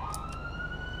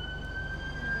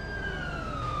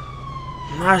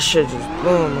 My shit just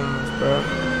blew my ass, bro.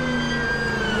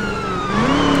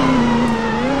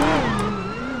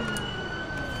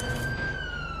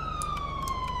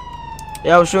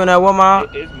 Y'all was shooting at what, mom?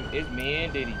 It's me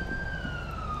and Diddy.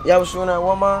 Y'all was shooting at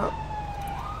what, mom?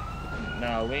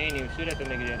 No, we ain't even shoot at the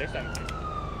nigga yet. That's not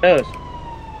us.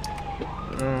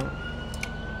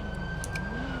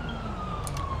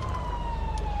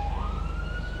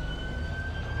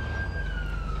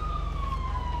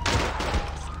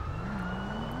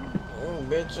 Oh,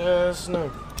 bitch ass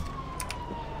nigga.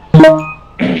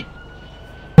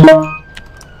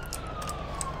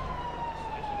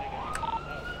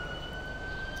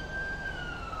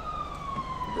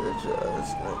 Bitch ass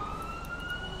nigga.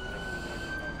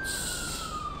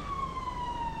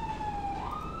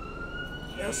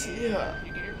 Yes, yeah.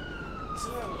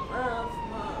 Turn around for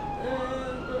my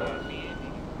man, bro.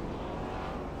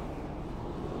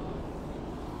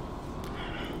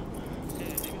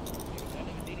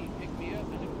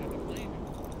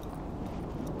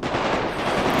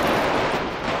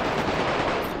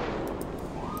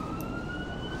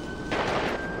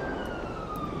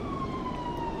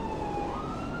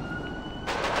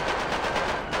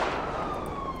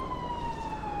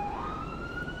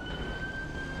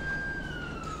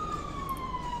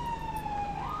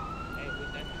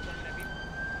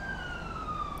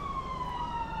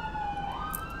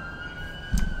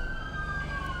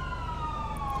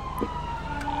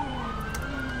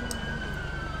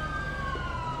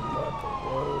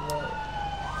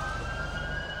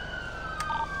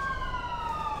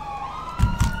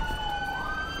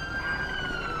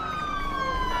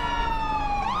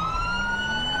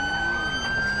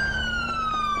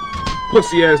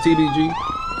 Pussy ass TDG.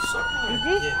 Is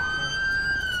he?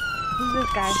 Who's this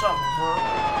guy?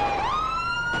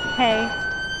 Hey.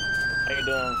 How you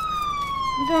doing?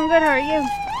 I'm doing good, how are you?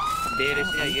 Dead as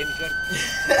shit. You hear me, shorty?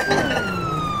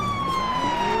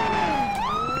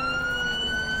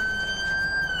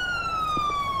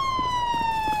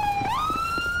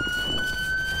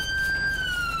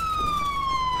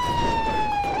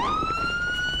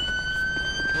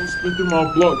 Don't spit through my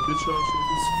block, bitch ass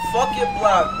niggas. Fuck your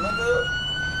block, nigga.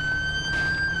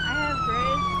 I have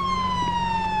Grizz.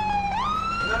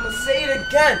 And I'ma say it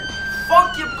again.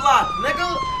 Fuck your block, nigga.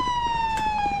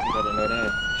 You gotta know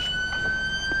that.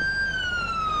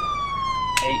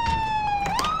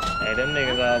 Hey, them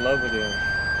niggas all over there.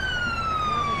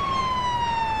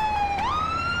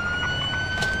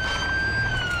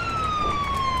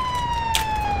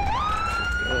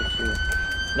 Oh shit.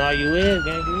 No, you is,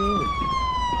 gang, you is.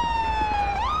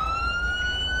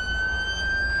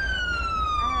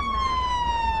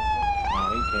 Nah,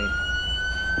 you can't.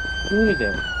 Who is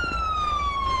that?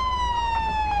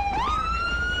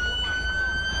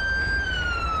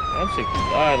 I'm sick to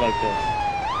die like that.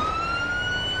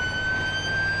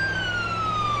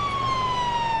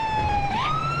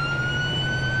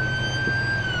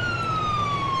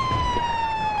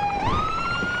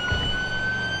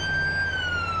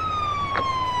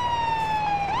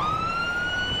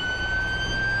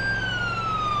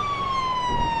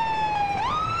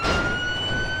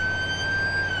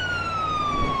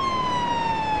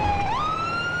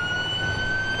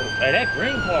 Hey, that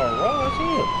green car raw as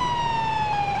hell.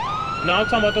 No, I'm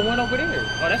talking about the one over there.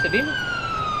 Oh, that's a demon?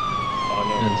 Oh,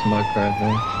 no. That's my car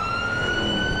thing.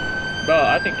 Bro,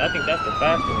 I think that's the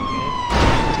faster one, man.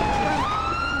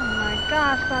 Oh my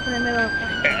gosh, stop in the middle of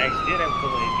fucking Actually, that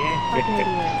was again. fucking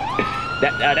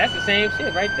idiot. That's the same shit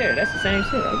right there. That's the same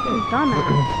shit right there. Dumbass.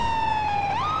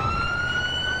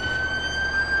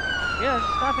 Yeah, just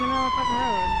stop in the middle of the fucking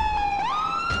road.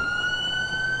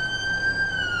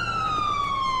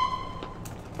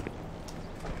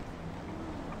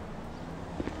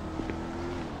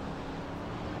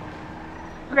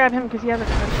 grab him because he has a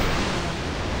gun.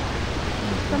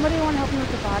 Somebody want to help me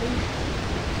with the body?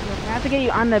 I have to get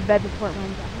you on the bed before it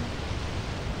runs out.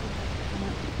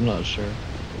 I'm not sure.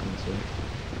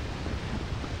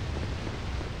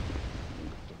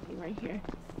 Right here.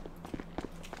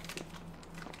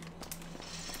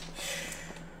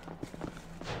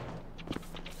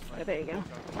 Oh, there you go.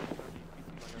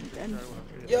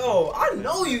 Yo, I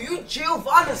know you. You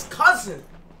Giovanna's cousin.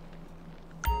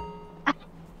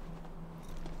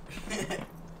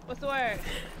 What's the word?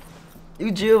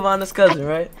 You Giovanna's cousin,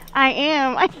 right? I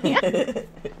am.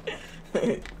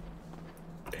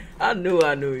 I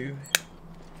knew you.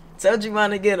 Tell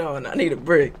Giovanna to get on. I need a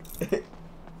break.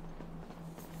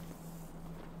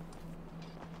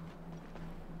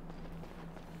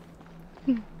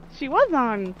 She was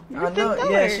on. I know.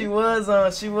 Yeah, she was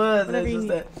on. She was. It's just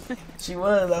that she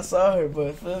was. I saw her,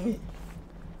 but feel me.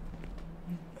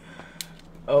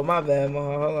 Oh, my bad,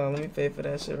 Moha. Hold on. Let me pay for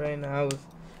that shit right now. I was.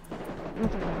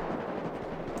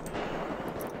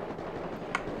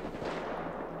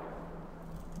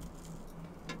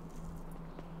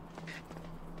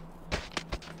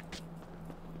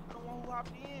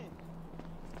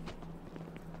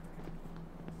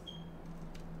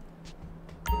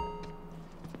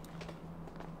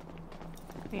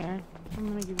 Here, I'm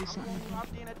gonna give you something.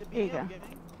 Here you go.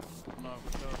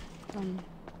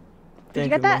 Did you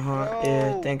get that? Maha.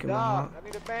 Yeah, thank you, Maha.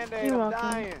 You're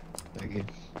welcome. Thank you.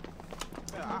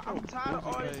 I'm tired of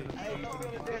all this.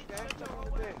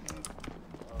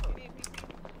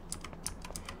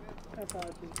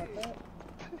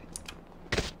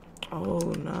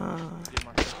 Oh, nah.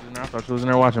 I thought you was in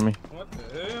there watching me. What the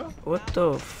hell? What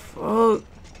the fuck?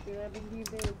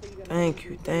 Thank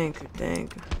you, thank you,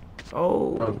 thank you.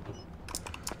 Oh.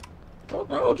 What's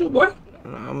wrong with you, boy?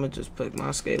 Nah, I'm gonna just pick my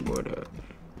skateboard up.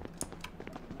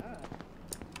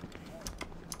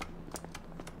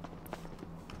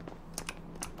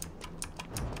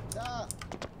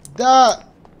 Duh.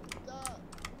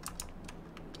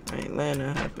 I ain't letting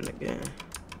that happen again.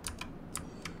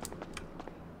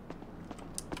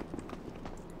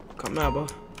 Come now, boy.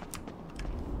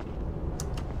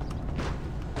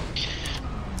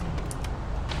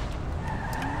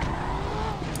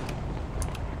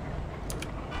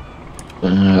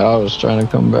 I was trying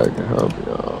to come back and help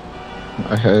y'all.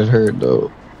 My head hurt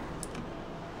though.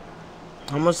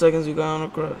 How much seconds you got on the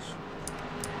crush?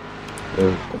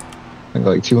 I think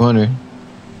like 200.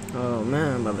 Oh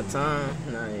man, by the time,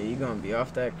 nah, you gonna be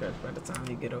off that crush by the time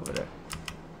you get over there.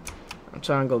 I'm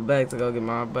trying to go back to go get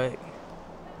my bike.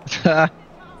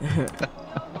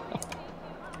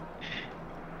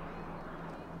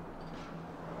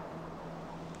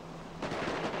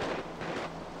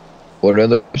 What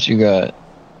other whips you got?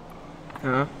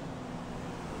 Huh?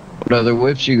 What other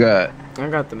whips you got? I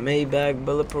got the Maybach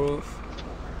bulletproof.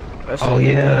 Oh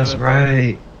yeah, that's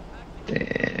right.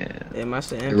 Damn. Yeah, my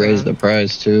shit. They raised the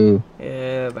price too.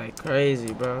 Yeah, like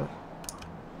crazy, bro.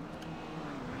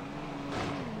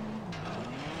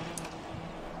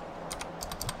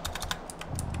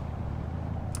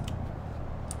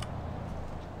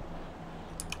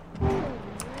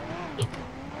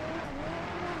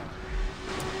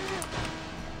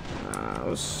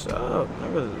 What's up?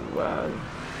 Niggas is wild.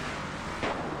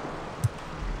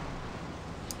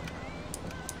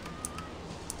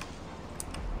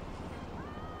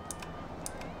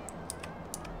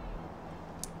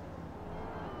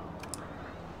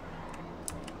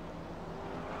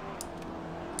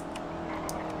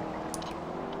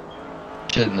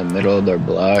 Shit in the middle of their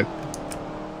block.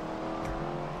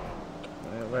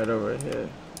 Yeah, right over here.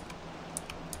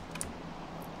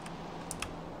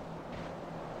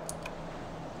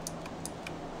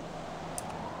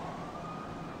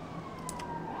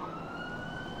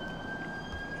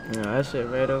 Yeah, that shit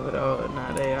right over there. Oh,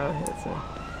 nah, they out here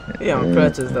too. He on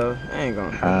crutches though. I ain't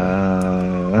gonna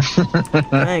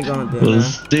I ain't gonna do We'll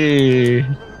that. see.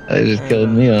 They just killed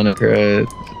me on a crutch.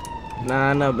 Nah,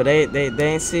 I know, but they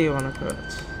ain't see you on a crutch.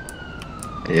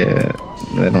 Yeah,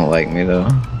 they don't like me though.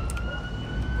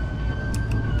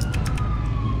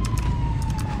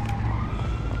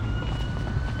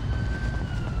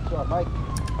 Your bike.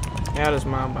 Yeah, that's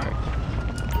my bike.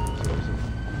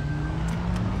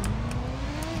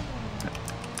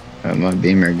 Got my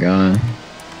Beamer gone.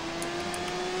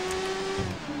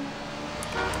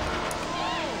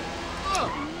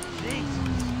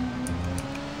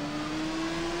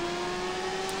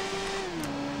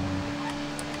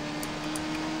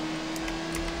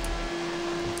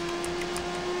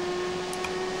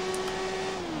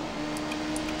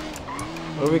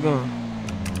 Where we going?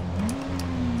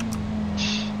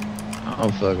 I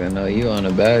don't fucking know. You on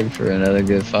a bag for another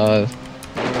good 5.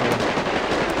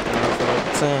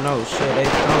 saying, oh shit, they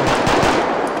throwing.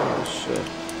 Oh shit.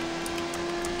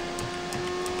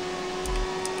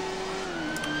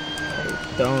 They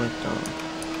throwing.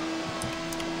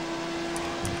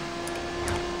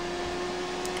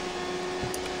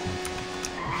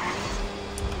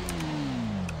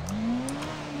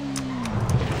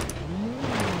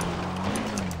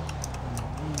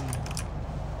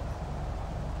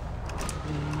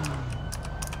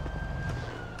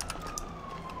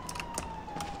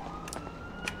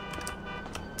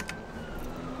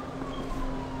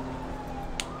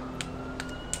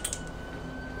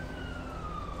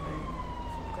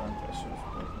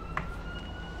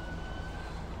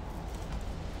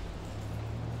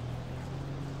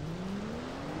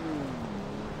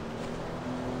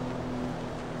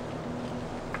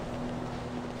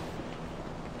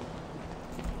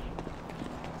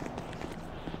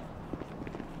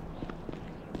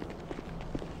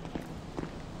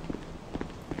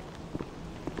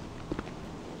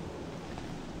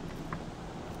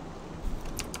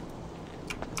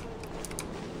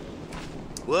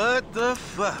 What the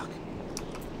fuck?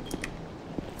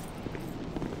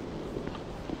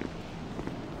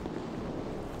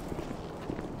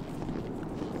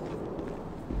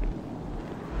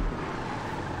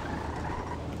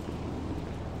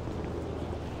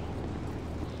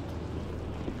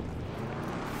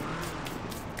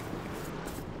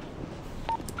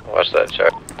 Watch that,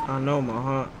 check. I know, my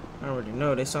heart. I already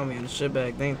know. They saw me in the shit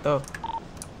bag. They ain't though.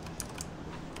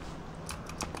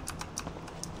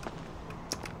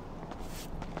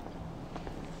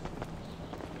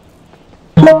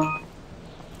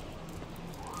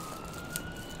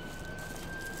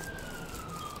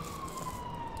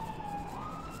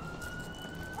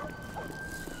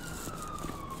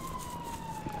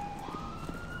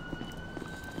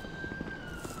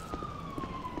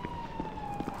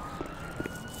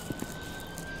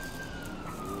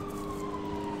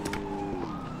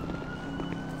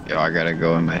 Yo, I gotta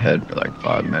go in my head for like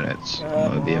 5 minutes. I'm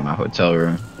gonna be in my hotel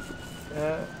room.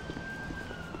 Yeah.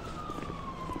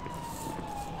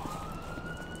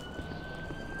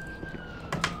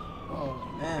 Oh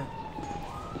man.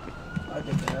 I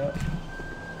get that.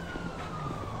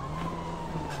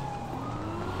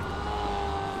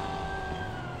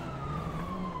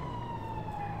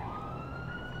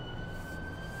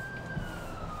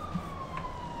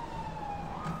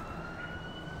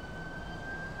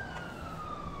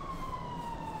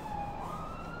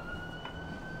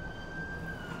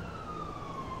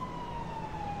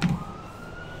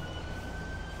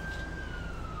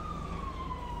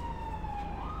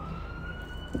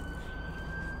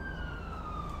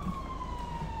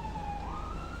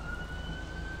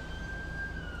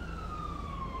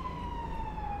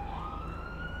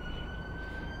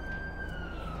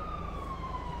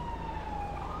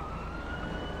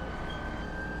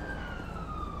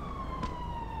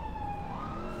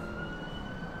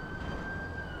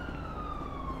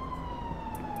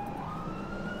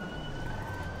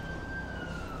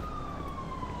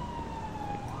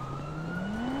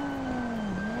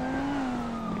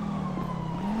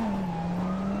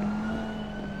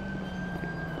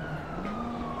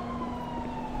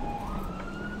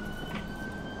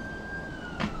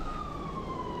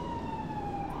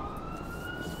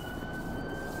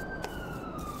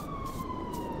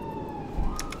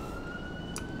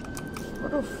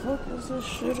 What the fuck is this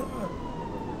shit up?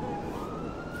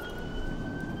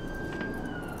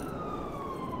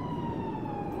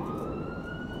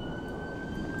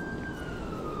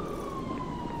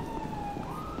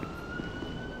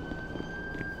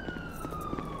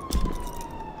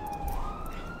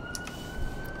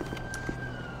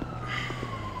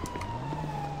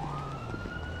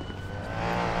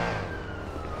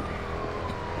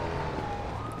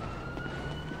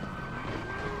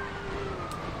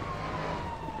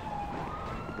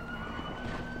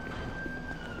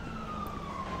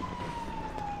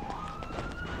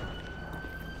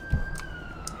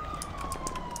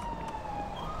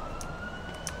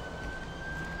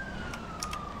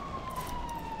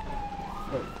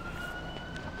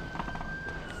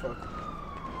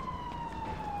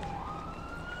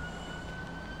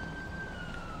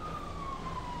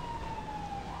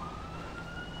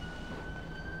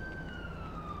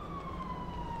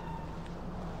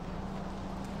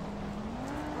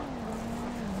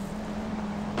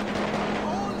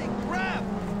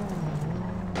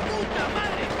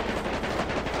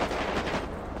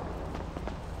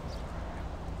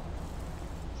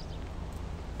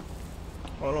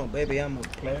 Hold on, baby, I'm a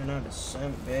player, not a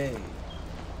sim, babe.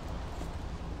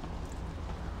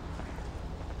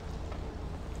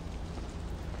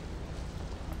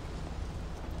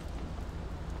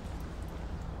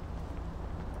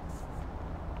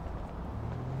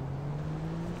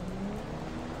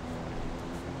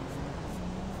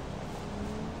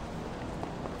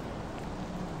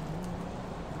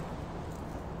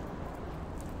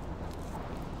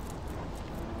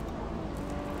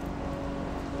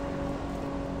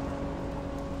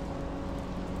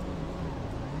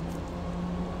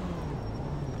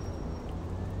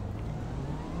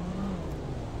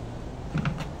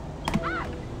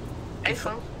 Hey,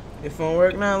 folks. Your phone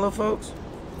work now, little folks?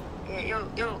 Yeah,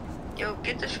 yo,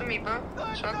 get this for me, bro.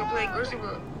 So I can play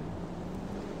GrizzlyWorld.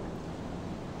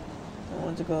 I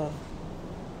want to go.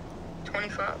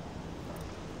 25.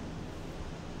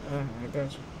 I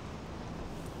got you.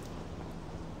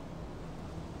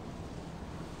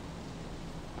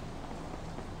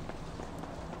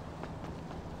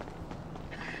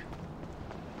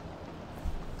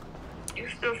 You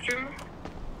still streaming?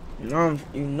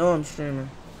 You know I'm streaming.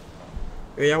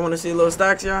 Hey, y'all want to see little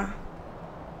stacks, y'all?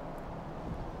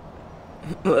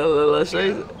 Look, show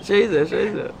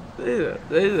yourself.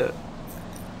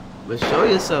 But show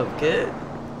yourself, kid.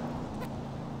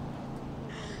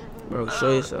 Bro,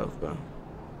 show yourself, bro.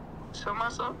 Show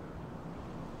myself?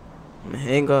 I'm gonna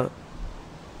hang up.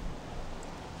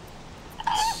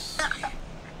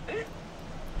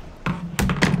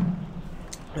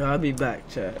 Yo, I'll be back,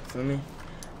 chat. Feel me?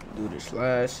 Do this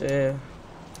last share.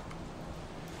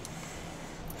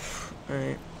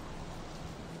 Alright.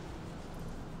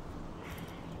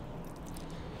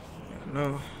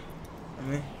 No. I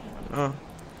mean, no.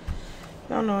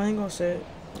 Y'all know, I ain't gonna say it.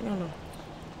 Y'all know.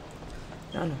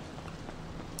 Y'all know.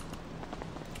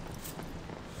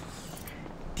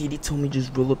 Diddy told me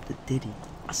just roll up the Diddy.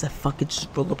 I said, fuck it,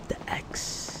 just roll up the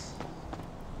X.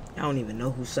 Y'all don't even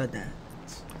know who said that.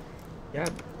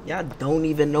 Y'all don't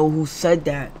even know who said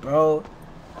that, bro.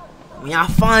 When y'all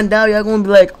find out, y'all gonna be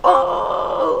like, oh.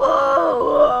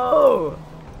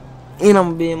 And I'm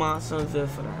gonna be in my son's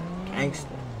for that. Gangster.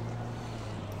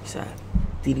 He said,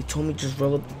 Diddy told me just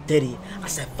roll up the Diddy. I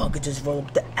said, fuck it, just roll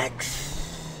up the X.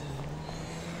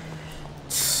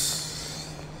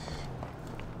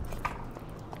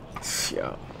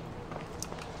 Yo.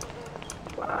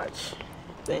 Watch.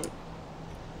 Think.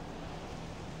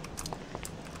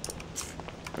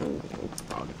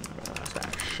 That's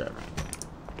that shit.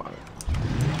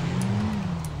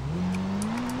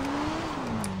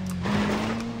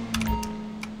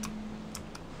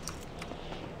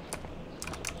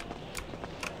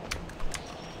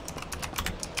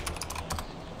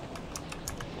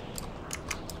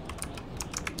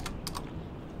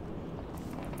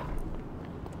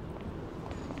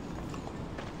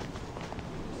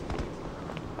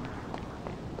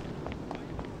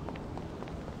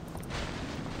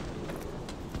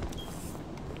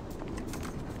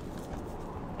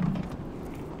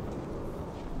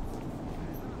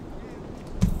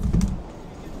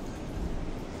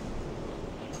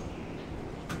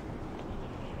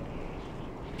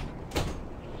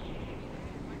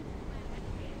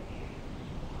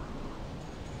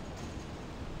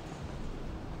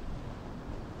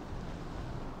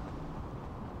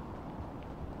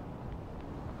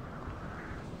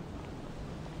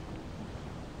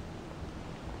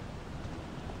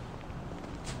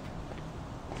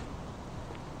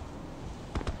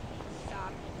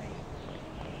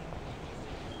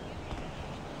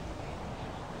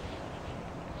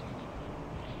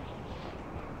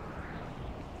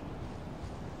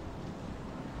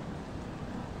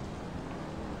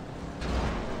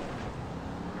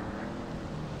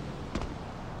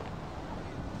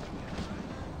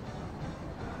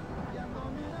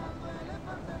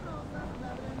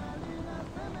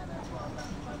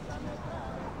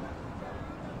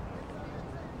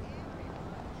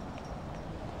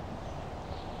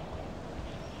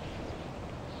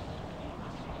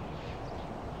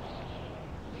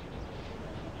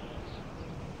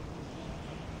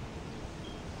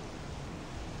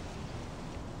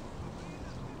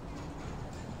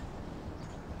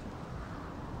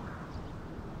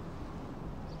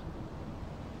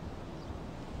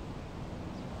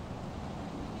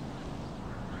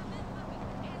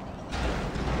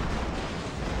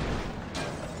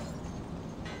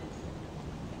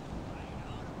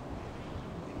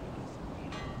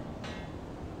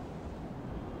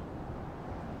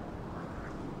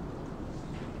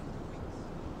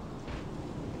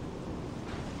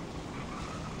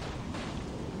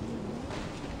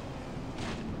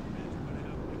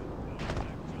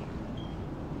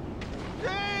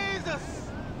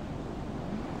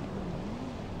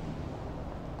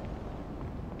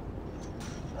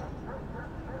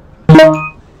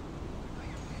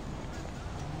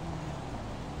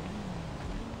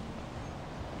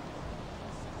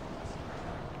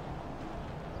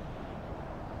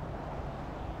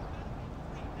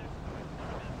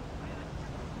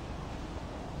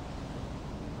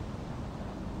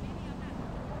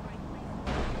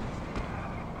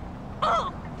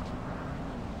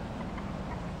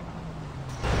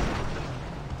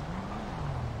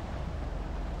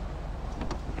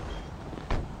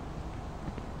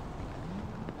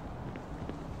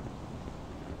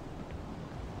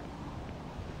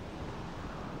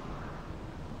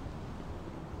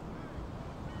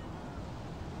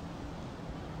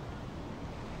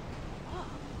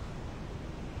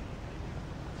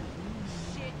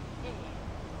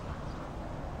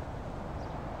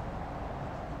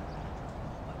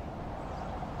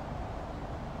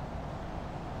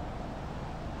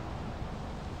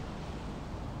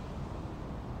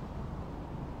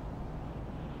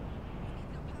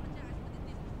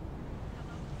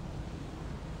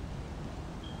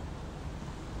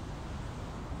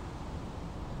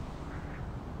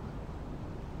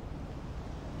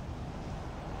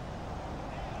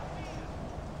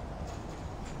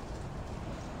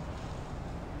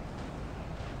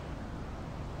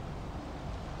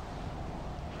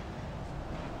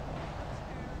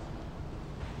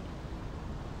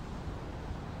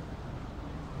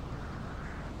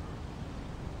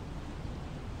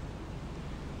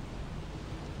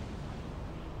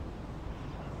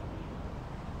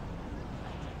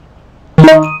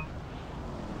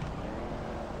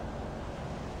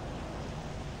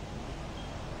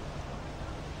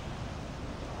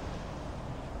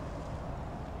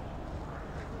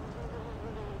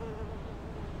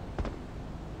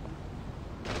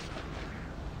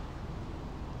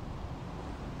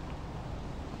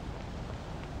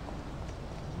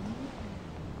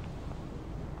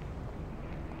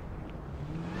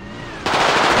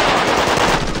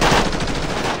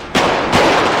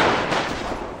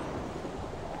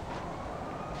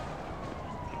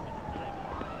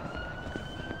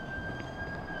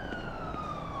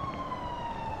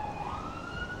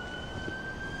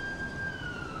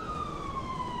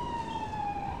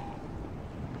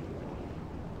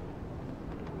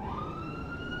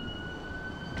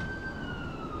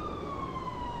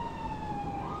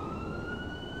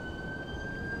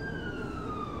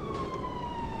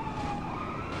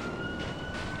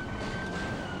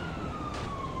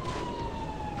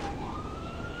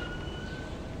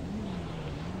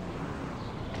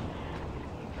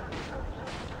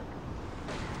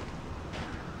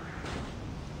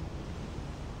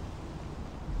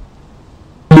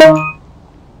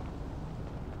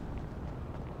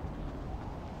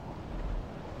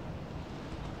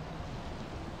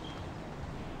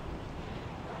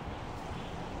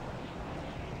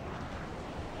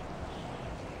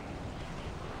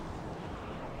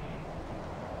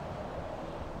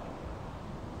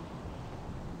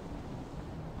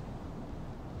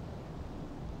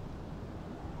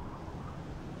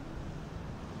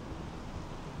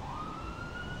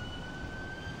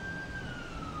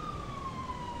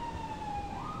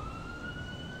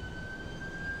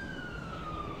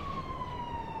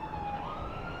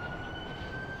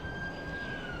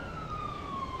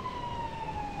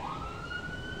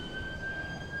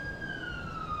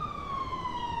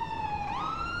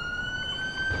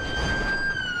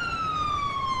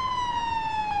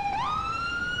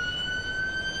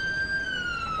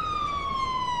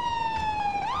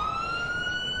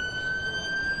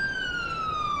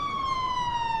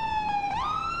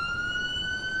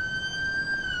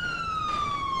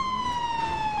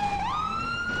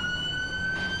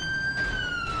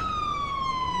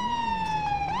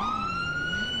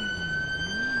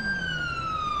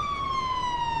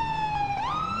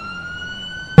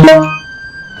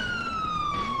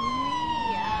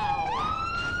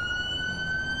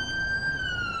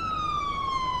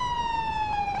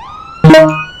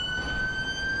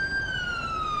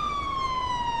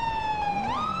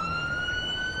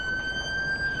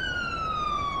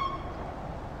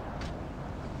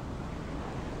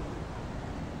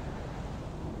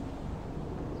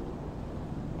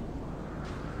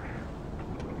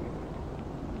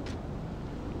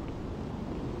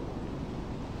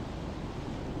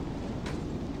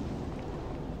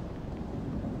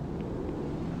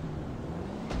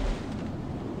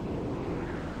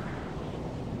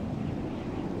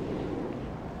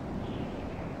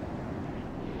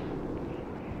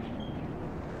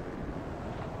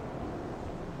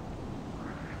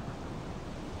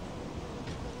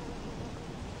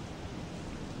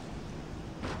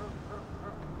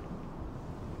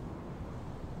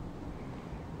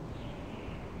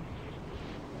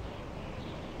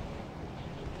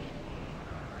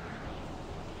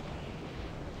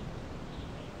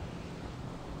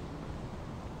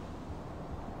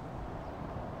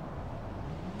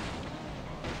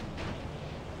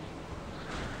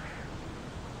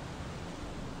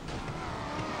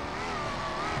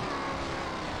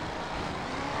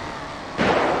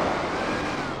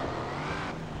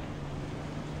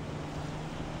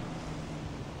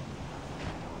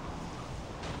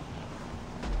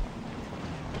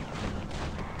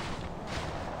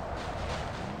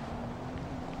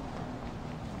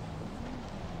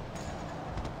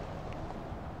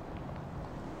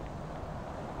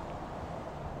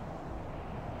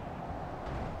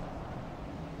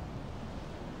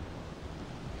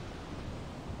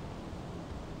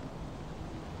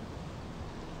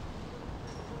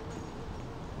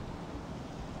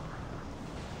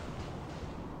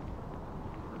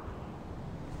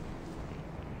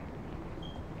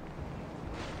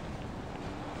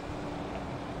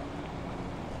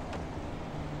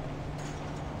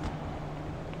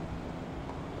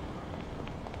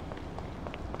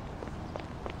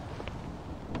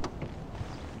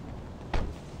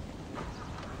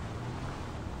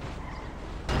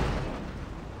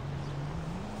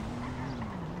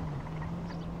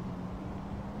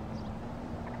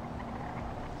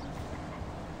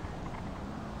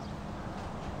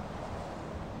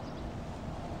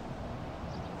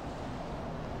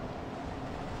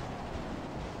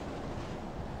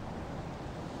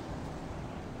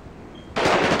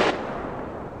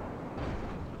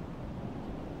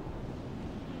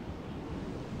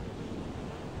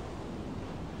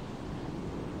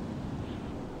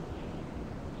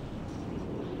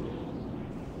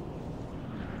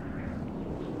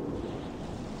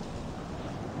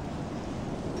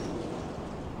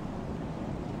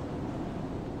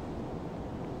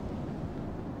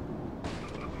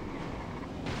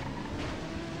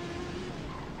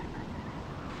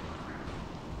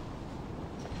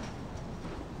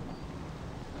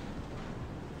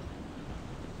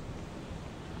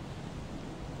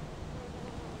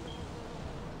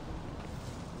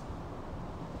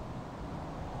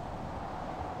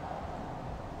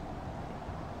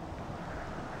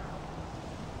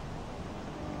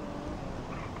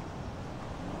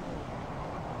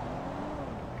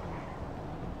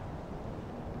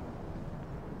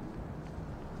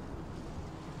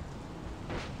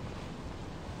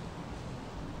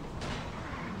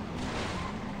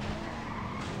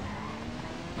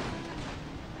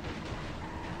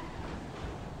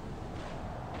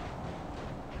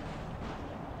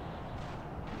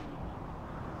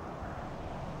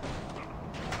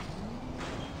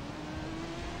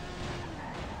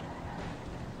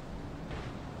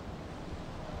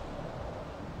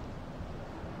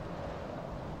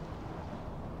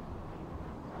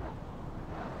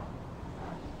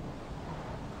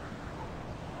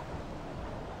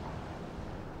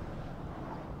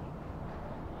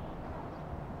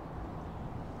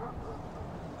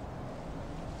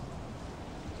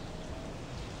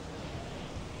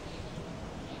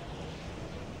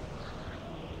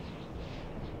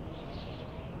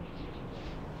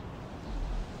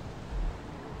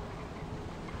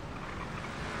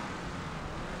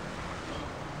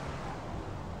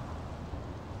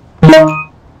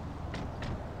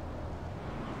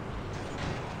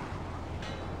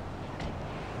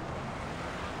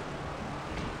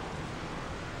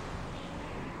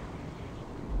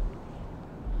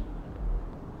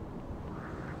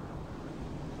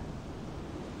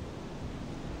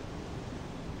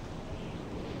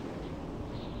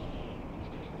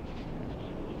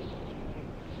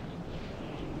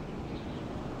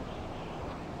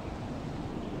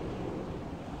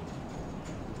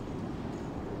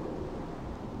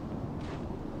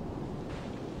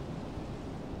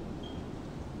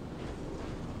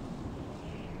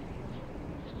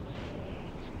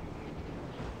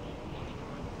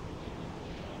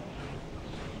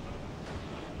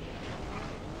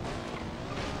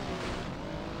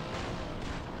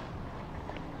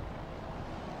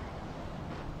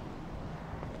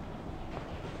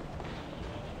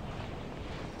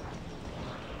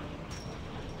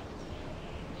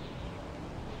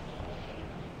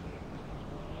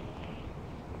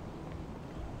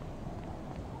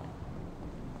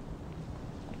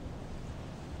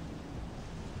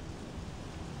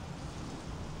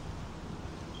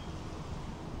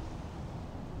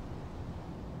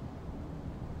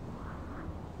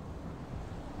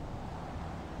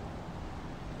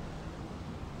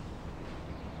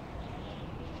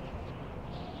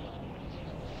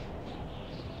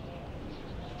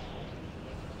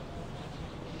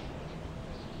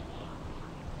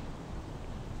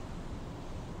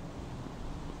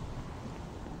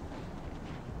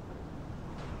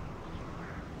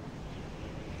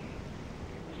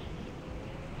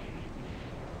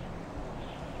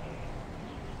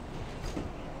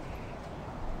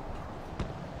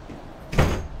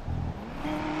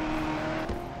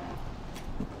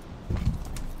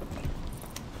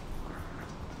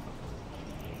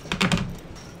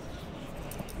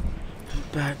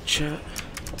 back chat.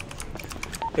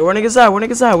 Yo, where niggas at? Where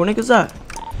niggas at? Where niggas at?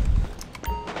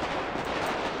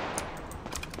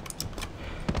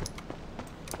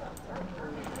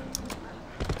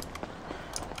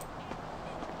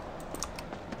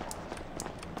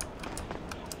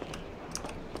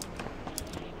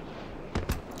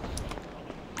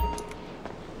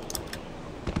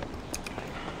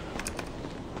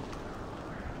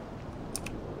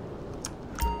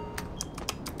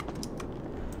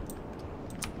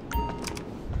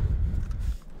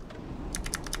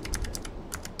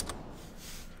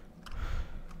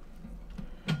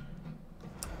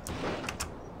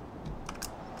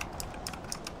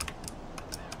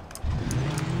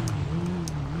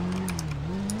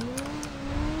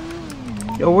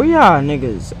 Yo, where y'all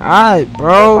niggas? Alright,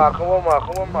 bro. Come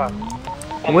on, ma.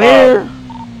 Where? I'm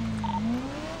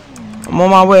on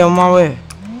my way, on my way.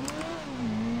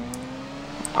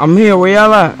 I'm here, where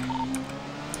y'all at?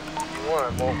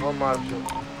 One mile.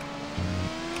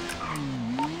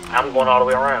 I'm going all the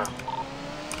way around.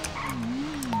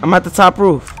 I'm at the top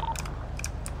roof.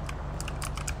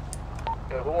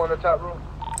 Yeah, who on the top roof?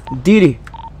 Didi.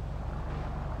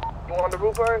 You on the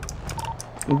roof already?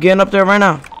 I'm getting up there right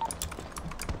now.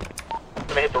 I'm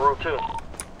gonna hit the roof too.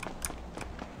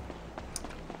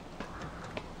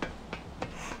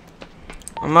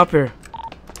 I'm up here.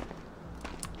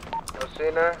 You see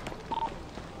there?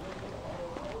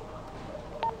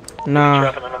 Nah.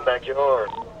 Trapping in the backyard.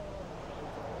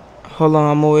 Hold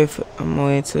on, I'm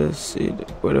waiting to see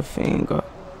where the fiend go.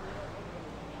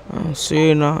 I don't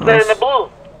see it now. Stay in the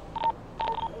blue.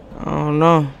 I don't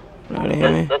know. That ain't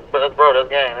me. That's bro, that's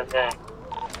gang, that's gang.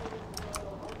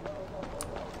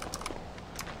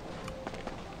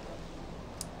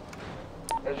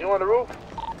 Is you on the roof?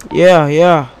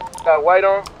 Yeah. Got white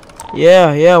on?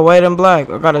 Yeah, white and black.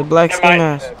 I got a black ski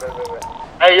mask.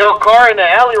 Hey, your car in the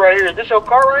alley right here. Is this your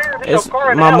car right here? This your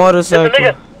car in the alley. My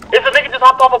motorcycle. It's a nigga just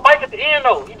hopped off a bike at the end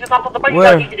though. He just hopped off the bike.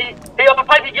 Where? He off the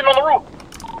pipe, he getting on the roof.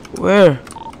 Where?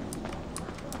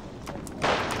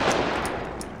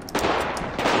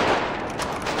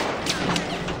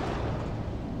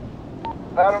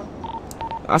 Adam?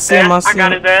 I see him, I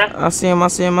got his ass. I see him.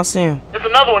 It's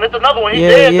another one, He's Yeah,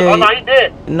 dead. yeah. Oh, no, he's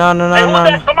dead. No. Hey, who's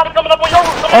that? Somebody coming up on your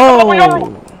roof. Somebody coming up on your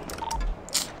roof.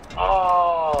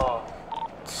 Oh.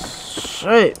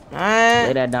 Shit, man.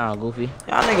 Lay that down, Goofy.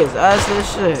 Y'all niggas ass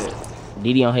this shit.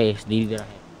 Didi on Hayes. Didi down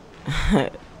here.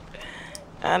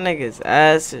 Y'all niggas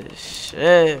ass this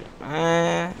shit,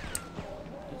 man.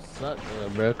 Suck,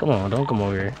 bro. Come on, don't come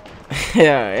over here.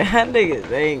 Yeah, y'all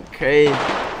niggas ain't crazy.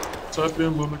 Type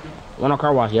in, little nigga. One on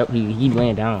car wash. Yep, he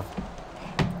laying down.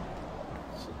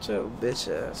 Shut your bitch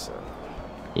ass up.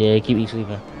 Yeah, keep you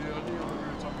sleeping.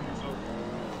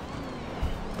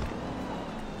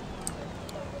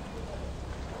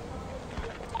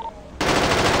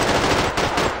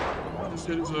 Just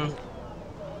hit his ass.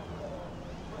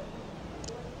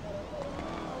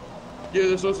 Yeah,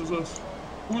 that's us.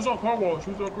 Who's on car wash?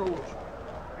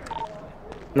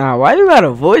 Nah, why you got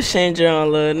a voice changer on,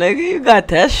 little nigga? You got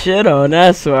that shit on,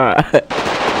 that's why.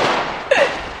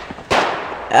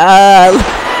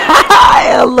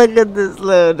 Look at this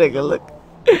little nigga.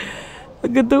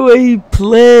 Look at the way he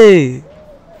play.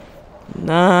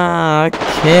 Nah, I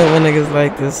can't with niggas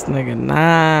like this nigga.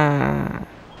 Nah.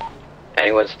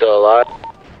 Anyone still alive?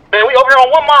 Man, we over here on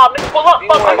 1 mile. Nigga, pull up.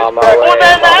 I'm on my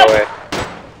way.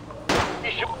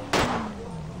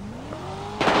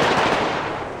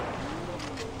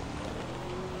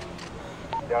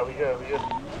 Yeah, we good.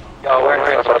 Yo,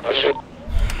 we're supposed to shoot.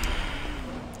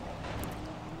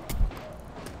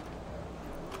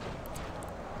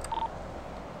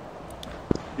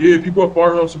 Yeah, people at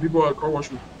firehouse and people at car wash.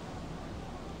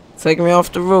 Take me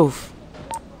off the roof.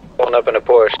 Pulling up in a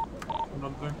Porsche. And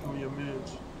I'm thanking your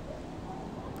mans.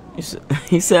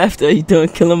 He said after you done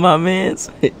killing my mans.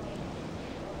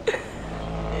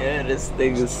 Yeah, this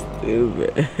thing is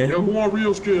stupid. Yo, who on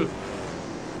Rio's kid?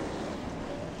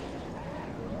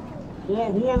 Who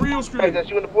on Rio's kid? Hey, that's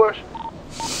you in the Porsche?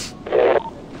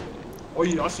 Oh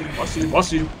yeah, I see him.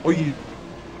 Oh yeah.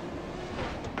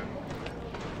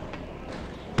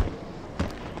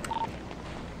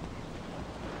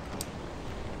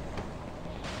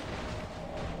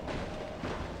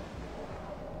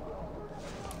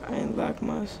 I ain't like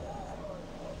much.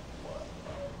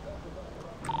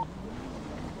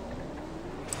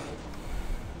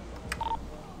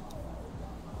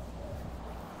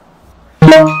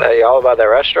 Hey, y'all about that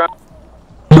restaurant?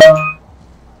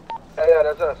 Yeah,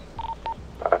 that's us.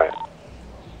 Alright.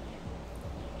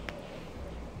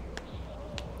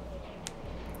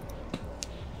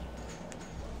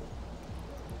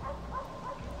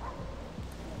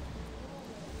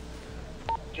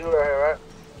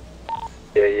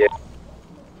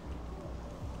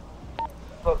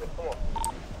 Fuck it, come on.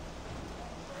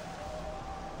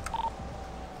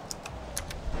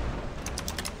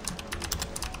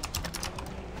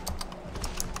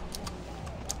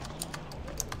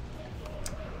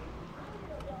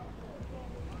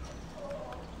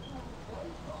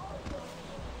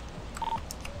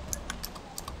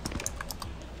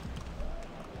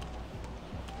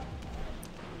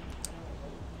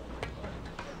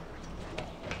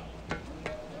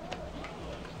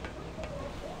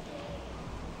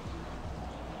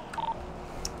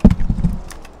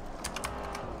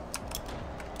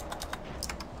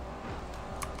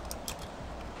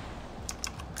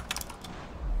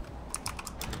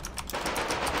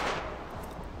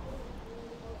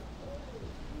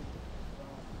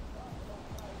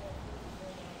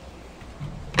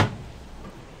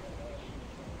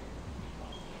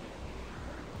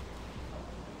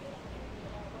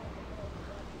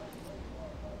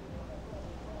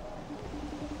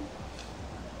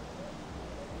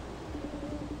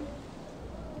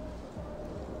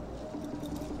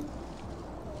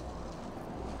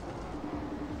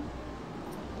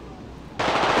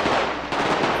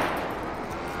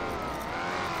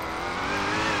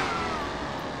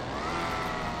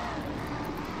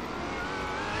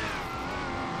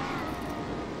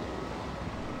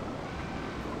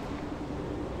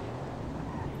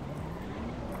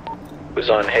 Who's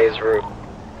on Hayes Route?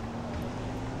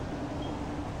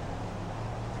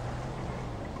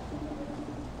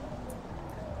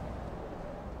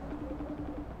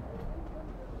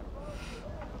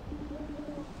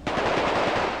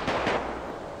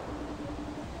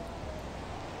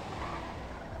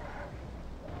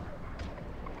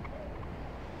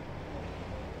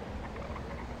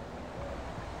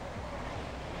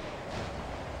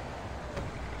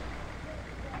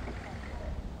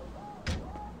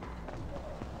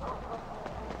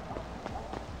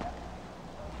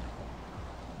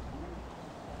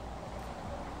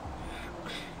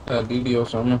 BB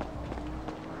Osama.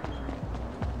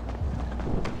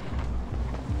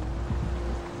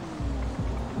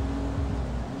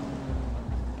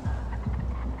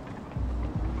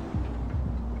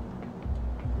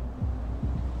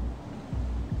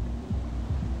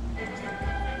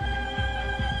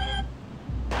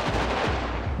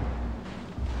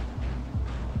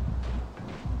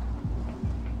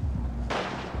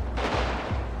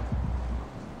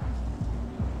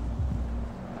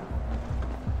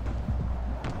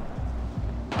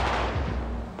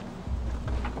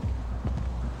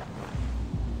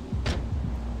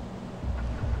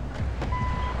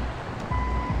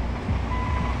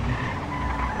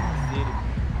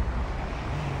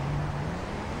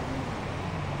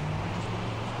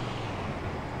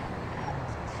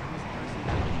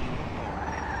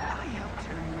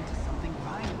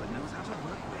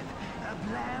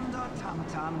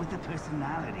 With the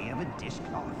personality of a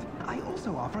dishcloth. I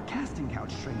also offer casting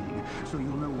couch training, so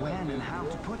you'll know when and how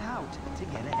to put out to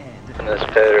get ahead. And that's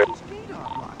better. Speed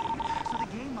art blocking, so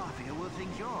the game mafia will think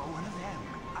you're one of them.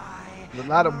 There's a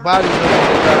lot of bodies.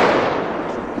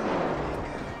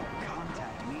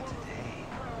 Contact me today.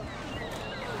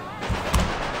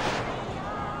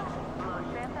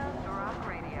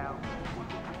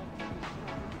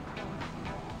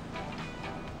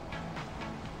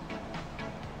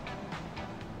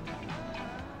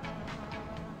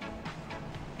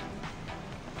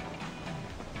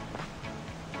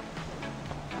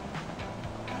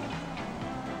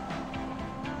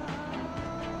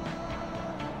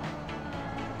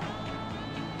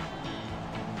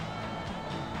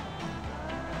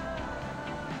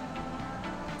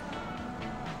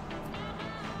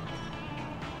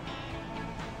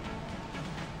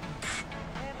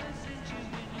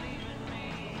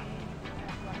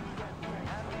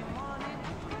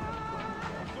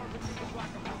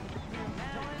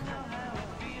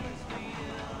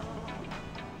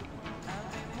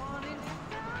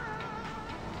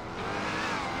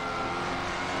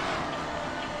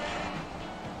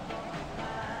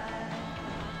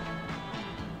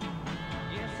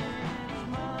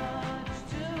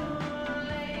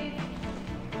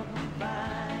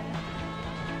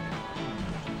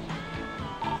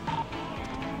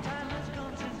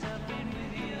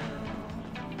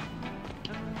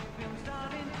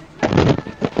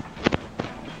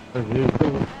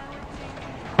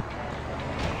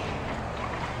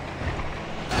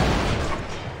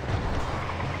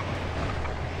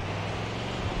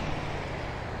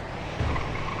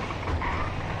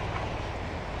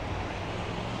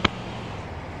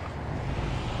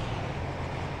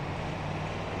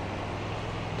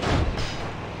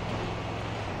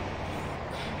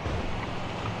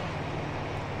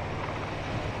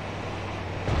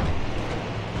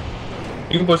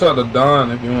 You can push out the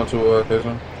Don if you want to,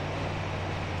 Jason.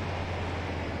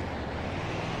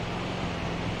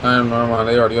 I ain't never mind,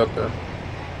 they already up there.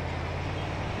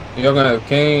 You're gonna have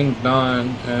Kane, Don,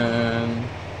 and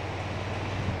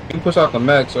you can push out the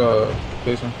Max,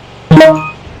 Jason.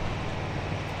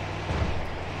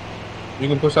 You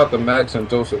can push out the Max and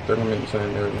Joseph. They're gonna be in the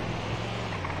same area.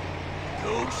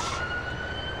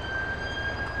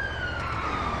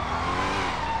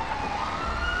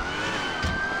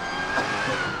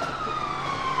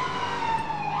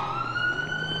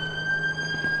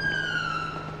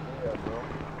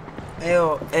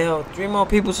 L, 3 more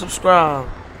people subscribe.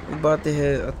 We about to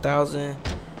hit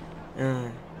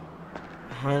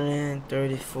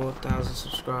 134,000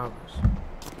 subscribers.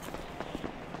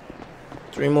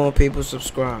 3 more people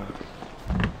subscribe.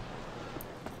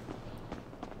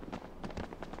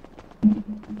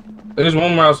 There's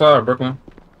one more outside, Brooklyn.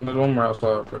 There's one more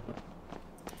outside, Brooklyn.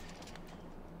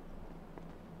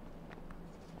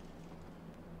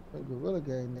 Gorilla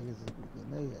Gang niggas is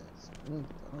getting their ass.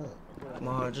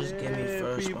 Ma, just give me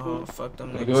first. Fuck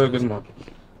them niggas. Go ahead, good morning.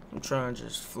 I'm trying to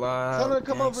just fly. Tell her out.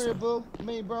 to come over here, boo. I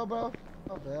mean, bro.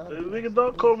 Nigga,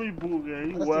 don't call me boo,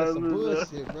 gang. You wild as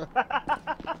bullshit, bro.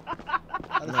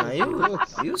 Nah, you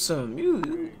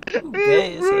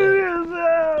gay as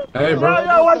hell. Hey, bro.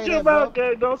 Y'all watch your mouth,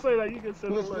 gang. Don't say that. You can say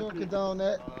that. We don't condone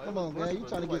that. Come on, man. You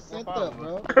trying to get sent up,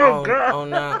 bro. Oh,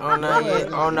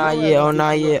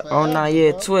 not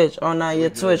yet. Twitch.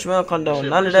 We don't condone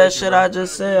none of that shit I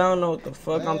just said. I don't know what the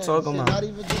fuck I'm talking about. Not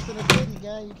even just in the city,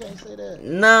 gang. You can't say that.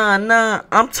 Nah.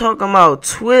 I'm talking about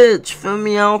Twitch. Feel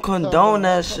me? I don't condone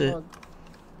that shit.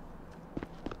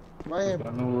 Right here.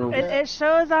 It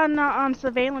shows on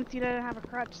surveillance you didn't have a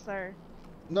crutch, sir.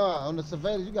 No, on the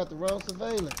surveillance you got the wrong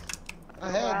surveillance. I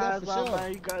had that for sure.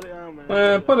 Man, you got it on,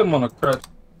 Man, put him on a crutch.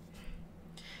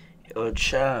 Yo,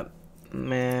 chat,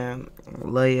 man,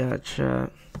 lay out chat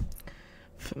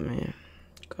for me.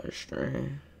 Got a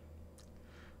stream.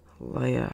 Lay out.